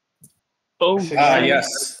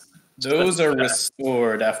 Yes. Those are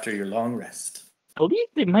restored after your long rest. I believe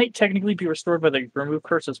they might technically be restored by the remove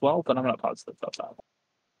curse as well, but I'm not positive about that.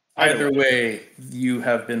 Either way, you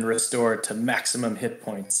have been restored to maximum hit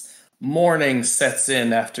points. Morning sets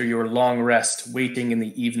in after your long rest, waiting in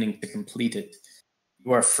the evening to complete it.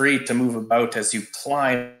 You are free to move about as you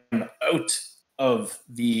climb out of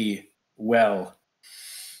the well.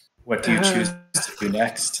 What do you choose to do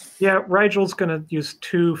next? Yeah, Rigel's going to use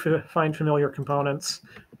 2 find familiar components.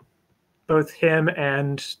 Both him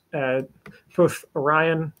and both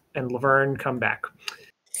Orion and Laverne come back.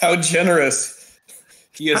 How generous.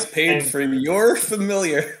 He has paid for your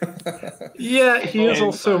familiar. Yeah, he is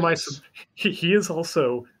also he is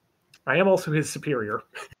also... I am also his superior.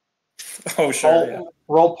 Oh, sure.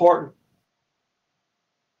 Roll Porton.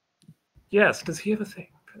 Yes, does he have a thing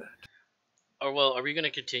for that? Oh, well, are we going to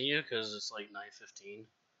continue? Because it's like 9:15.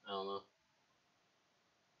 I don't know.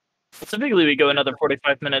 Typically, we go another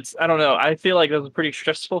 45 minutes. I don't know. I feel like that was a pretty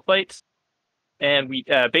stressful fight. And we,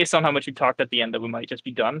 based on how much we talked at the end, that we might just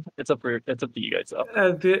be done. It's up to you guys, though.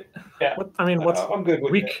 I'm good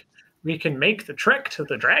with it. We can make the trek to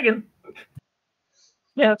the dragon.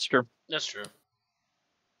 Yeah, that's true. That's true.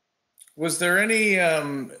 Was there any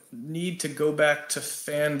need to go back to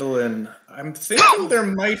Phandalin? I'm thinking there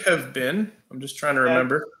might have been. I'm just trying to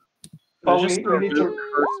remember. We need to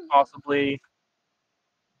possibly.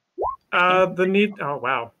 The need. Oh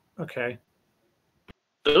wow. Okay.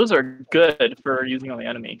 Those are good for using on the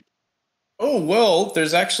enemy. Oh well,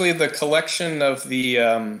 there's actually the collection of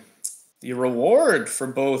the reward for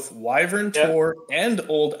both Wyvern Tor and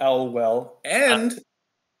Old Owl Well, and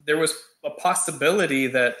there was a possibility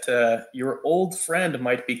that your old friend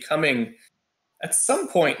might be coming At some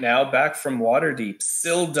point now, back from Waterdeep,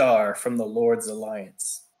 Sildar from the Lord's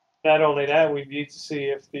Alliance. Not only that, we need to see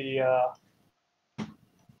if the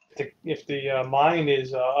mine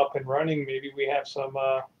is up and running. Maybe we have some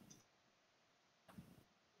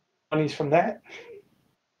monies from that.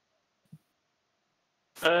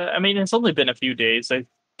 I mean, it's only been a few days. I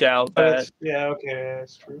doubt that. Yeah, okay,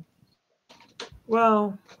 that's true.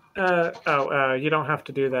 Well, you don't have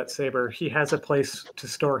to do that, Saber. He has a place to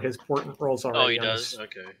store his portent rolls already. Oh, he does?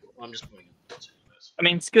 Okay. Well, I'm just putting it. I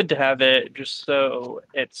mean, it's good to have it, just so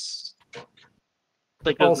it's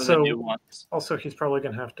like those are the new ones. Also, he's probably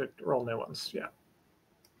going to have to roll new ones, yeah.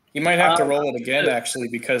 You might have to roll it again, actually,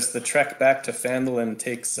 because the trek back to Phandalin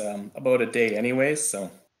takes about a day anyways,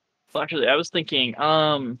 so... Well, actually, I was thinking,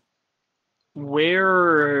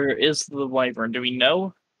 where is the Wyvern? Do we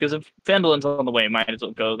know? Because if Phandalin's on the way, might as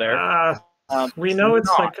well go there. We know it's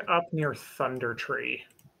like up near Thunder Tree.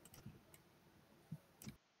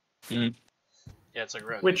 Mm. Yeah, it's like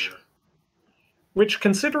around Which,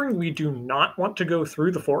 considering we do not want to go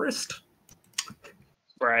through the forest...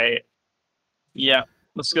 Right. Yeah.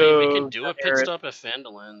 Let's go. We can do a pit stop at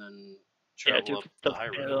Phandalin and travel up the high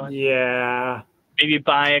road. Yeah. Maybe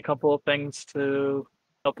buy a couple of things to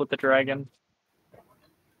help with the dragon.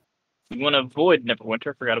 We want to avoid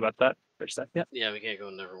Neverwinter. Forgot about that for a second. Yeah, we can't go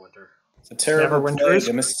in Neverwinter. It's a terrible plague,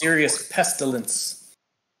 a mysterious pestilence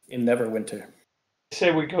in Neverwinter.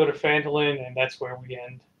 Say we go to Phandalin, and that's where we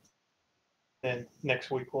end. Then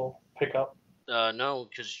next week we'll pick up. No,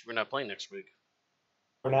 because we're not playing next week.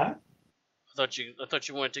 We're not? I thought you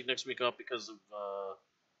wanted to take next week off because of.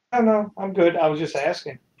 No, I'm good. I was just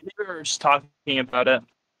asking. We were just talking about it.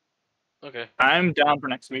 Okay. I'm down for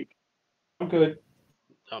next week. I'm good.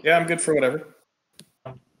 Yeah, I'm good for whatever.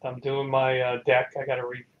 I'm doing my deck. I got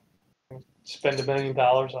to spend $1 million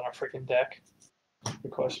on a freaking deck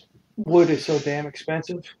because wood is so damn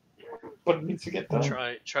expensive. But it needs to get done.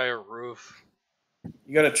 Try a roof.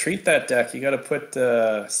 You got to treat that deck. You got to put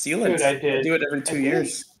sealant. Dude, I did. I do it every 2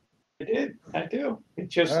 years. I do. It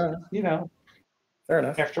just, fair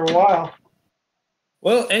enough. After a while.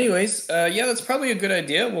 Well, anyways, yeah, that's probably a good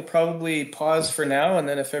idea. We'll probably pause for now, and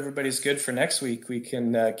then if everybody's good for next week, we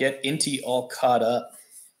can get Inti all caught up.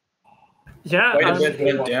 Yeah. Quite a bit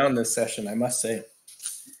went down this session, I must say.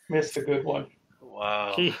 Missed a good one.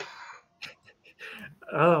 Wow. I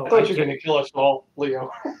thought you were going to kill us all, Leo.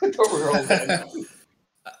 I thought we were all dead.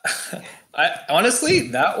 Honestly,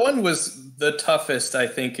 that one was the toughest, I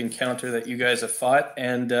think, encounter that you guys have fought,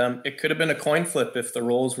 and it could have been a coin flip if the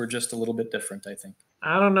rolls were just a little bit different, I think.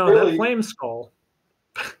 I don't know, really? That flame skull.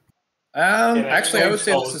 Actually, I would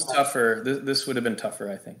say this is tougher. This would have been tougher,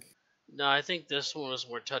 I think. No, I think this one was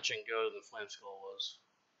more touch and go than Flame Skull was.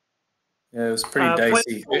 Yeah, it was pretty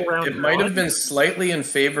dicey. It might have been slightly in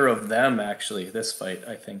favor of them, actually, this fight,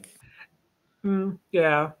 I think.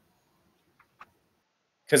 Yeah.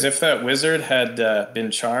 Because if that wizard had been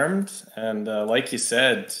charmed, and like you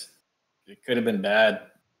said, it could have been bad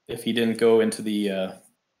if he didn't go into the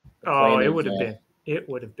it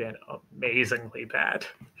would have been amazingly bad.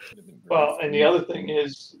 Well, and the other thing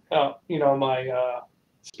is, my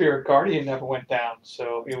spirit guardian never went down,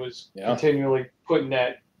 so it was continually putting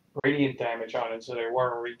that radiant damage on it, so they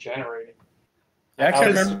weren't regenerating. Yeah, I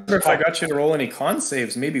can't remember if I got you to roll any con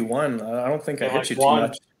saves. Maybe one. I don't think I hit you too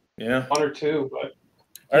much. Yeah, 1 or 2, but.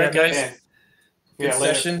 All right, guys. Good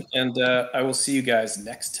session, and I will see you guys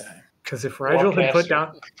next time. Because if Rigel had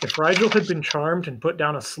been charmed and put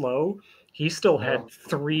down a slow, he still had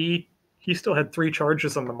 3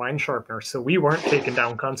 charges on the Mind Sharpener, so we weren't taking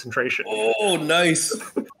down concentration. Oh, nice.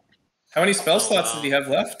 How many spell slots did he have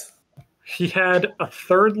left? He had a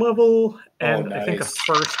 3rd level and I think a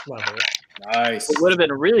 1st level. Nice. It would have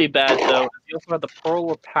been really bad, though. He also had the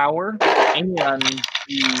Pearl of Power and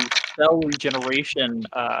the spell regeneration.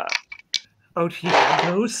 He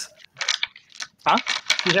had those? Huh?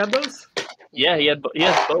 He had those? Yeah, he has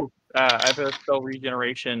both. I have a spell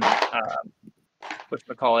regeneration.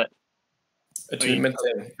 Whatchamacallit? Achievement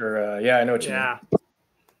thing. Or, I know what you mean. Yeah.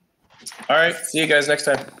 All right. See you guys next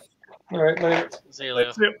time. All right, later. See you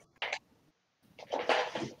later.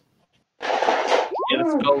 Yeah,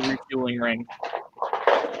 the spell refueling ring.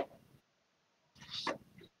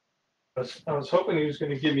 I was hoping he was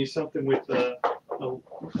going to give me something with the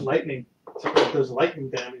lightning. Something that does lightning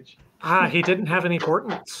damage. He didn't have any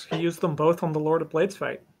portents. He used them both on the Lord of Blades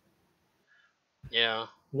fight. Yeah.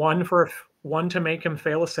 One to make him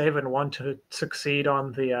fail a save, and one to succeed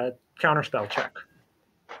on the counterspell check.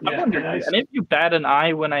 I wonder, and if you bat an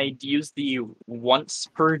eye when I use the once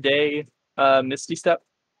per day Misty Step?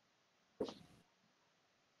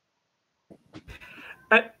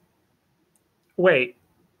 Wait.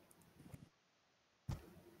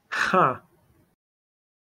 Huh.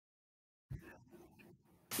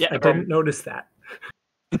 Yeah, I didn't notice that.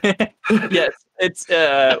 Yes, it's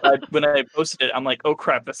when I posted it, I'm like, oh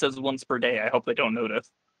crap, that says once per day. I hope they don't notice.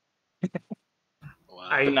 Wow.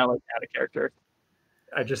 But now like add a character.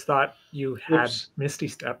 I just thought you had Misty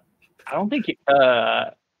Step. I don't think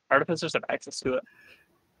artificers have access to it.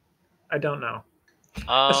 I don't know.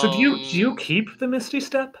 So do you keep the Misty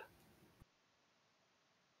Step?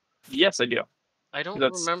 Yes, I do. I don't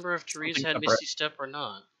remember if Therese had Misty Step or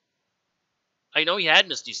not. I know he had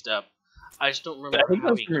Misty Step. I just don't remember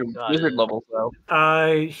how he got wizard it. level though.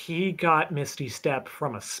 He got Misty Step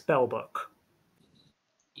from a spell book.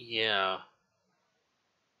 Yeah.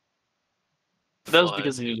 But that was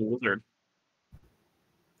because he was a wizard.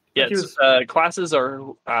 Yeah, classes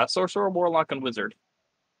are sorcerer, warlock, and wizard.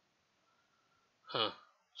 Huh.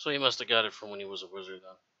 So he must have got it from when he was a wizard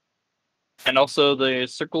then. And also the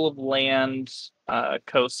Circle of Land,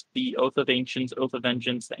 Coast, the Oath of Ancients, Oath of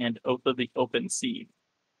Vengeance, and Oath of the Open Sea.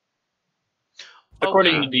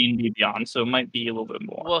 According to D&D Beyond, so it might be a little bit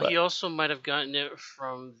more. Well, he also might have gotten it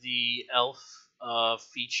from the elf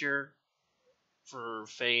feature for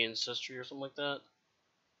Fey Ancestry or something like that.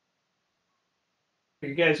 Are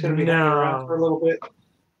you guys going to be hanging around for a little bit?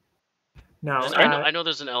 No, I know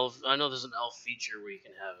there's an elf. I know there's an elf feature where you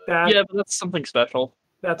can have it. Yeah, but that's something special.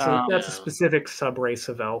 That's a specific subrace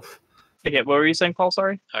of elf. Okay, what were you saying, Paul?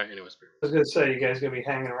 Sorry. All right. Anyways, I was going to say, you guys going to be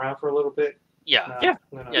hanging around for a little bit? Yeah. Yeah.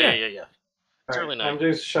 It's early night. I'm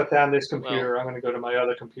going to shut down this computer. I'm going to go to my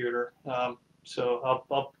other computer. So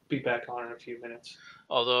I'll be back on in a few minutes.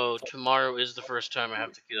 Although tomorrow is the first time I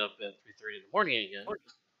have to get up at 3:30 in the morning again.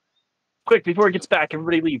 Quick, before it gets back,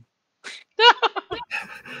 everybody leave.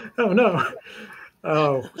 Oh no!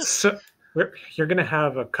 Oh, so you're gonna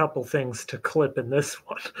have a couple things to clip in this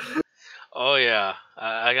one. Oh yeah,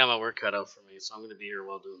 I got my work cut out for me, so I'm gonna be here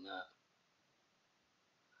while doing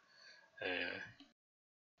that.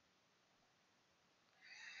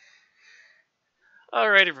 All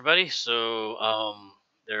right, everybody. So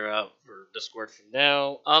they're out for Discord for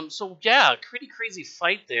now. So yeah, pretty crazy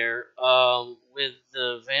fight there. With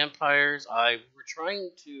the vampires, were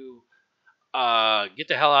trying to get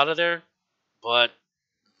the hell out of there, but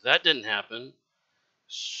that didn't happen.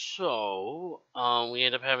 So we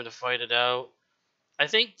end up having to fight it out. I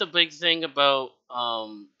think the big thing about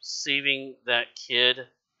saving that kid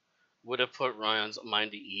would have put Ryan's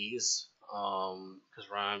mind at ease. Because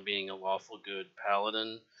Ryan, being a lawful good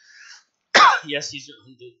paladin, yes, he's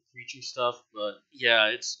into creature stuff, but yeah,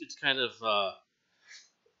 it's kind of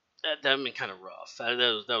that been kind of rough. That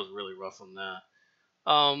was really rough on that.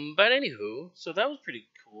 But anywho, so that was pretty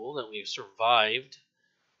cool that we survived.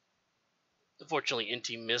 Unfortunately,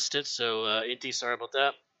 Inti missed it, so Inti, sorry about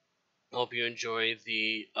that. I hope you enjoy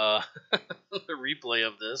the the replay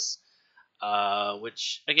of this.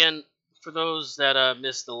 Which again, for those that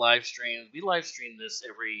missed the live stream, we live stream this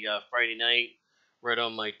every Friday night right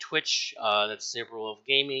on my Twitch. That's Saber Wolf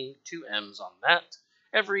Gaming, 2 M's on that.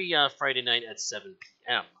 Every Friday night at 7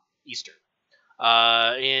 p.m. Eastern.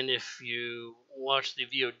 And if you watch the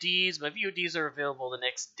VODs, my VODs are available the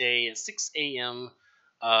next day at 6 a.m.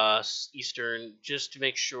 Eastern, just to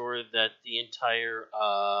make sure that the entire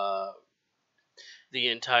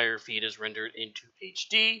feed is rendered into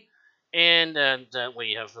HD, and that way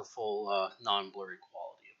you have the full non-blurry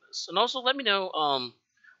quality of this. And also let me know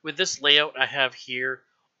with this layout I have here,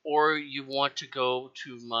 or you want to go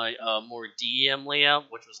to my more DM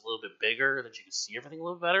layout, which was a little bit bigger, that you can see everything a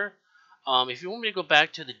little better. If you want me to go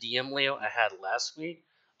back to the DM layout I had last week,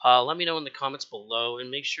 let me know in the comments below,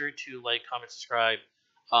 and make sure to like, comment, subscribe.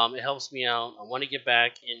 It helps me out. I want to get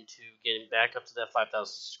back into getting back up to that 5,000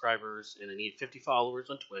 subscribers, and I need 50 followers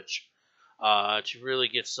on Twitch to really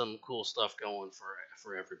get some cool stuff going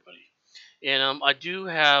for everybody. And I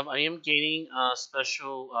am gaining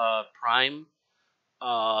special Prime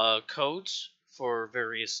codes for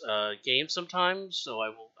various games sometimes, so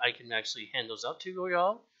I can actually hand those out to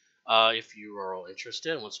y'all. If you are all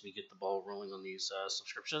interested, once we get the ball rolling on these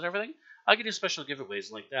subscriptions and everything, I can do special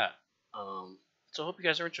giveaways like that. So I hope you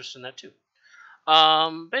guys are interested in that too.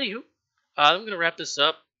 But anywho, I'm going to wrap this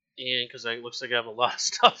up, and because it looks like I have a lot of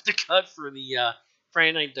stuff to cut for the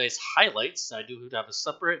Friday Night Dice highlights. I do have a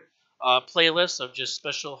separate playlist of just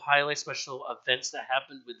special highlights, special events that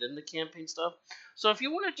happened within the campaign stuff. So if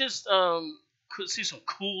you want to just see some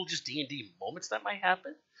cool just D&D moments that might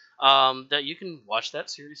happen, that you can watch that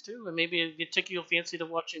series too, and maybe it take you a fancy to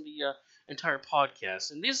watching the entire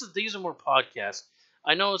podcast. And these are more podcasts.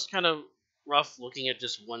 I know it's kind of rough looking at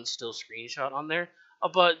just one still screenshot on there,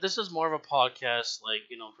 but this is more of a podcast, like,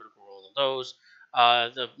 Critical Role and those,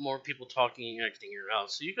 the more people talking and acting it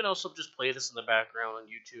out. So you can also just play this in the background on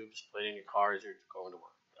YouTube, just play it in your car as you're going to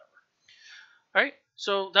work, whatever. All right,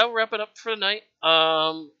 so that will wrap it up for the night.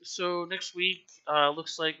 So next week,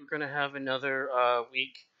 looks like we're gonna have another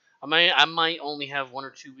week. I might only have 1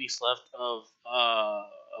 or 2 weeks left of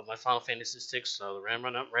my Final Fantasy VI,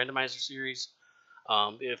 the randomizer series.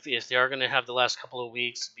 If they are gonna have the last couple of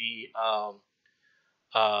weeks be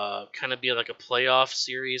kind of be like a playoff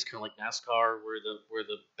series, kind of like NASCAR, where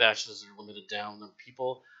the batches are limited down on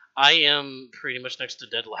people. I am pretty much next to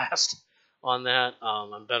dead last on that.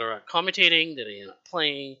 I'm better at commentating than I am at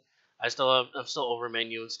playing. I'm still over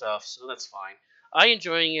menu and stuff, so that's fine. I'm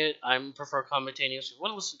enjoying it. I prefer commentating. So if you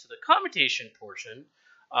want to listen to the commentation portion,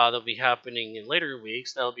 that'll be happening in later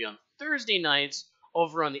weeks. That'll be on Thursday nights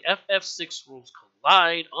over on the FF6 Worlds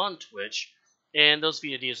Collide on Twitch. And those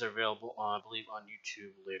videos are available, I believe, on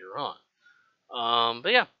YouTube later on.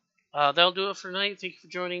 But yeah, that'll do it for tonight. Thank you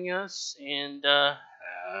for joining us, and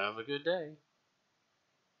have a good day.